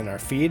Musicians, running in our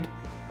feed.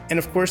 And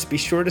of course, be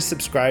sure to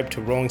subscribe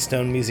to Rolling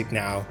Stone Music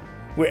Now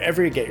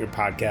wherever you get your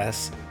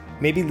podcasts.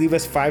 Maybe leave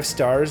us 5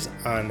 stars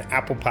on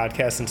Apple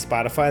Podcasts and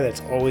Spotify.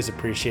 That's always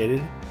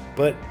appreciated.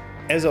 But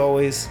as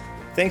always,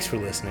 thanks for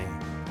listening,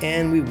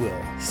 and we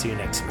will see you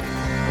next week.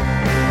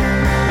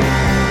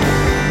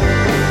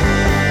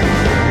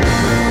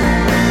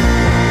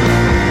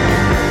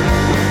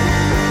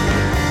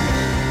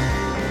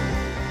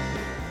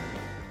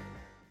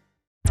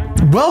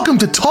 Welcome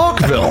to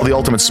Talkville, the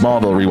ultimate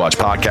Smallville rewatch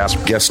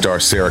podcast. Guest star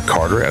Sarah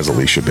Carter as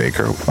Alicia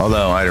Baker,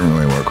 although I didn't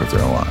really work with her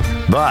a lot.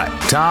 But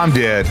Tom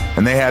did,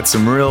 and they had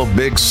some real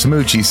big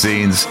smoochy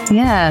scenes.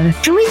 Yeah.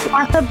 Can we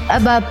talk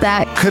about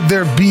that? Could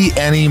there be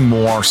any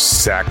more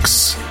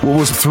sex? What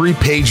was a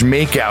 3-page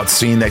makeout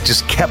scene that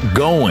just kept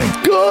going?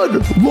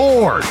 Good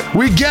Lord,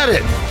 we get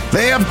it.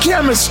 They have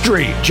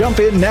chemistry. Jump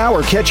in now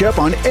or catch up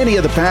on any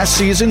of the past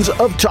seasons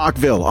of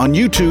Talkville on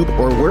YouTube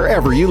or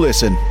wherever you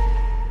listen.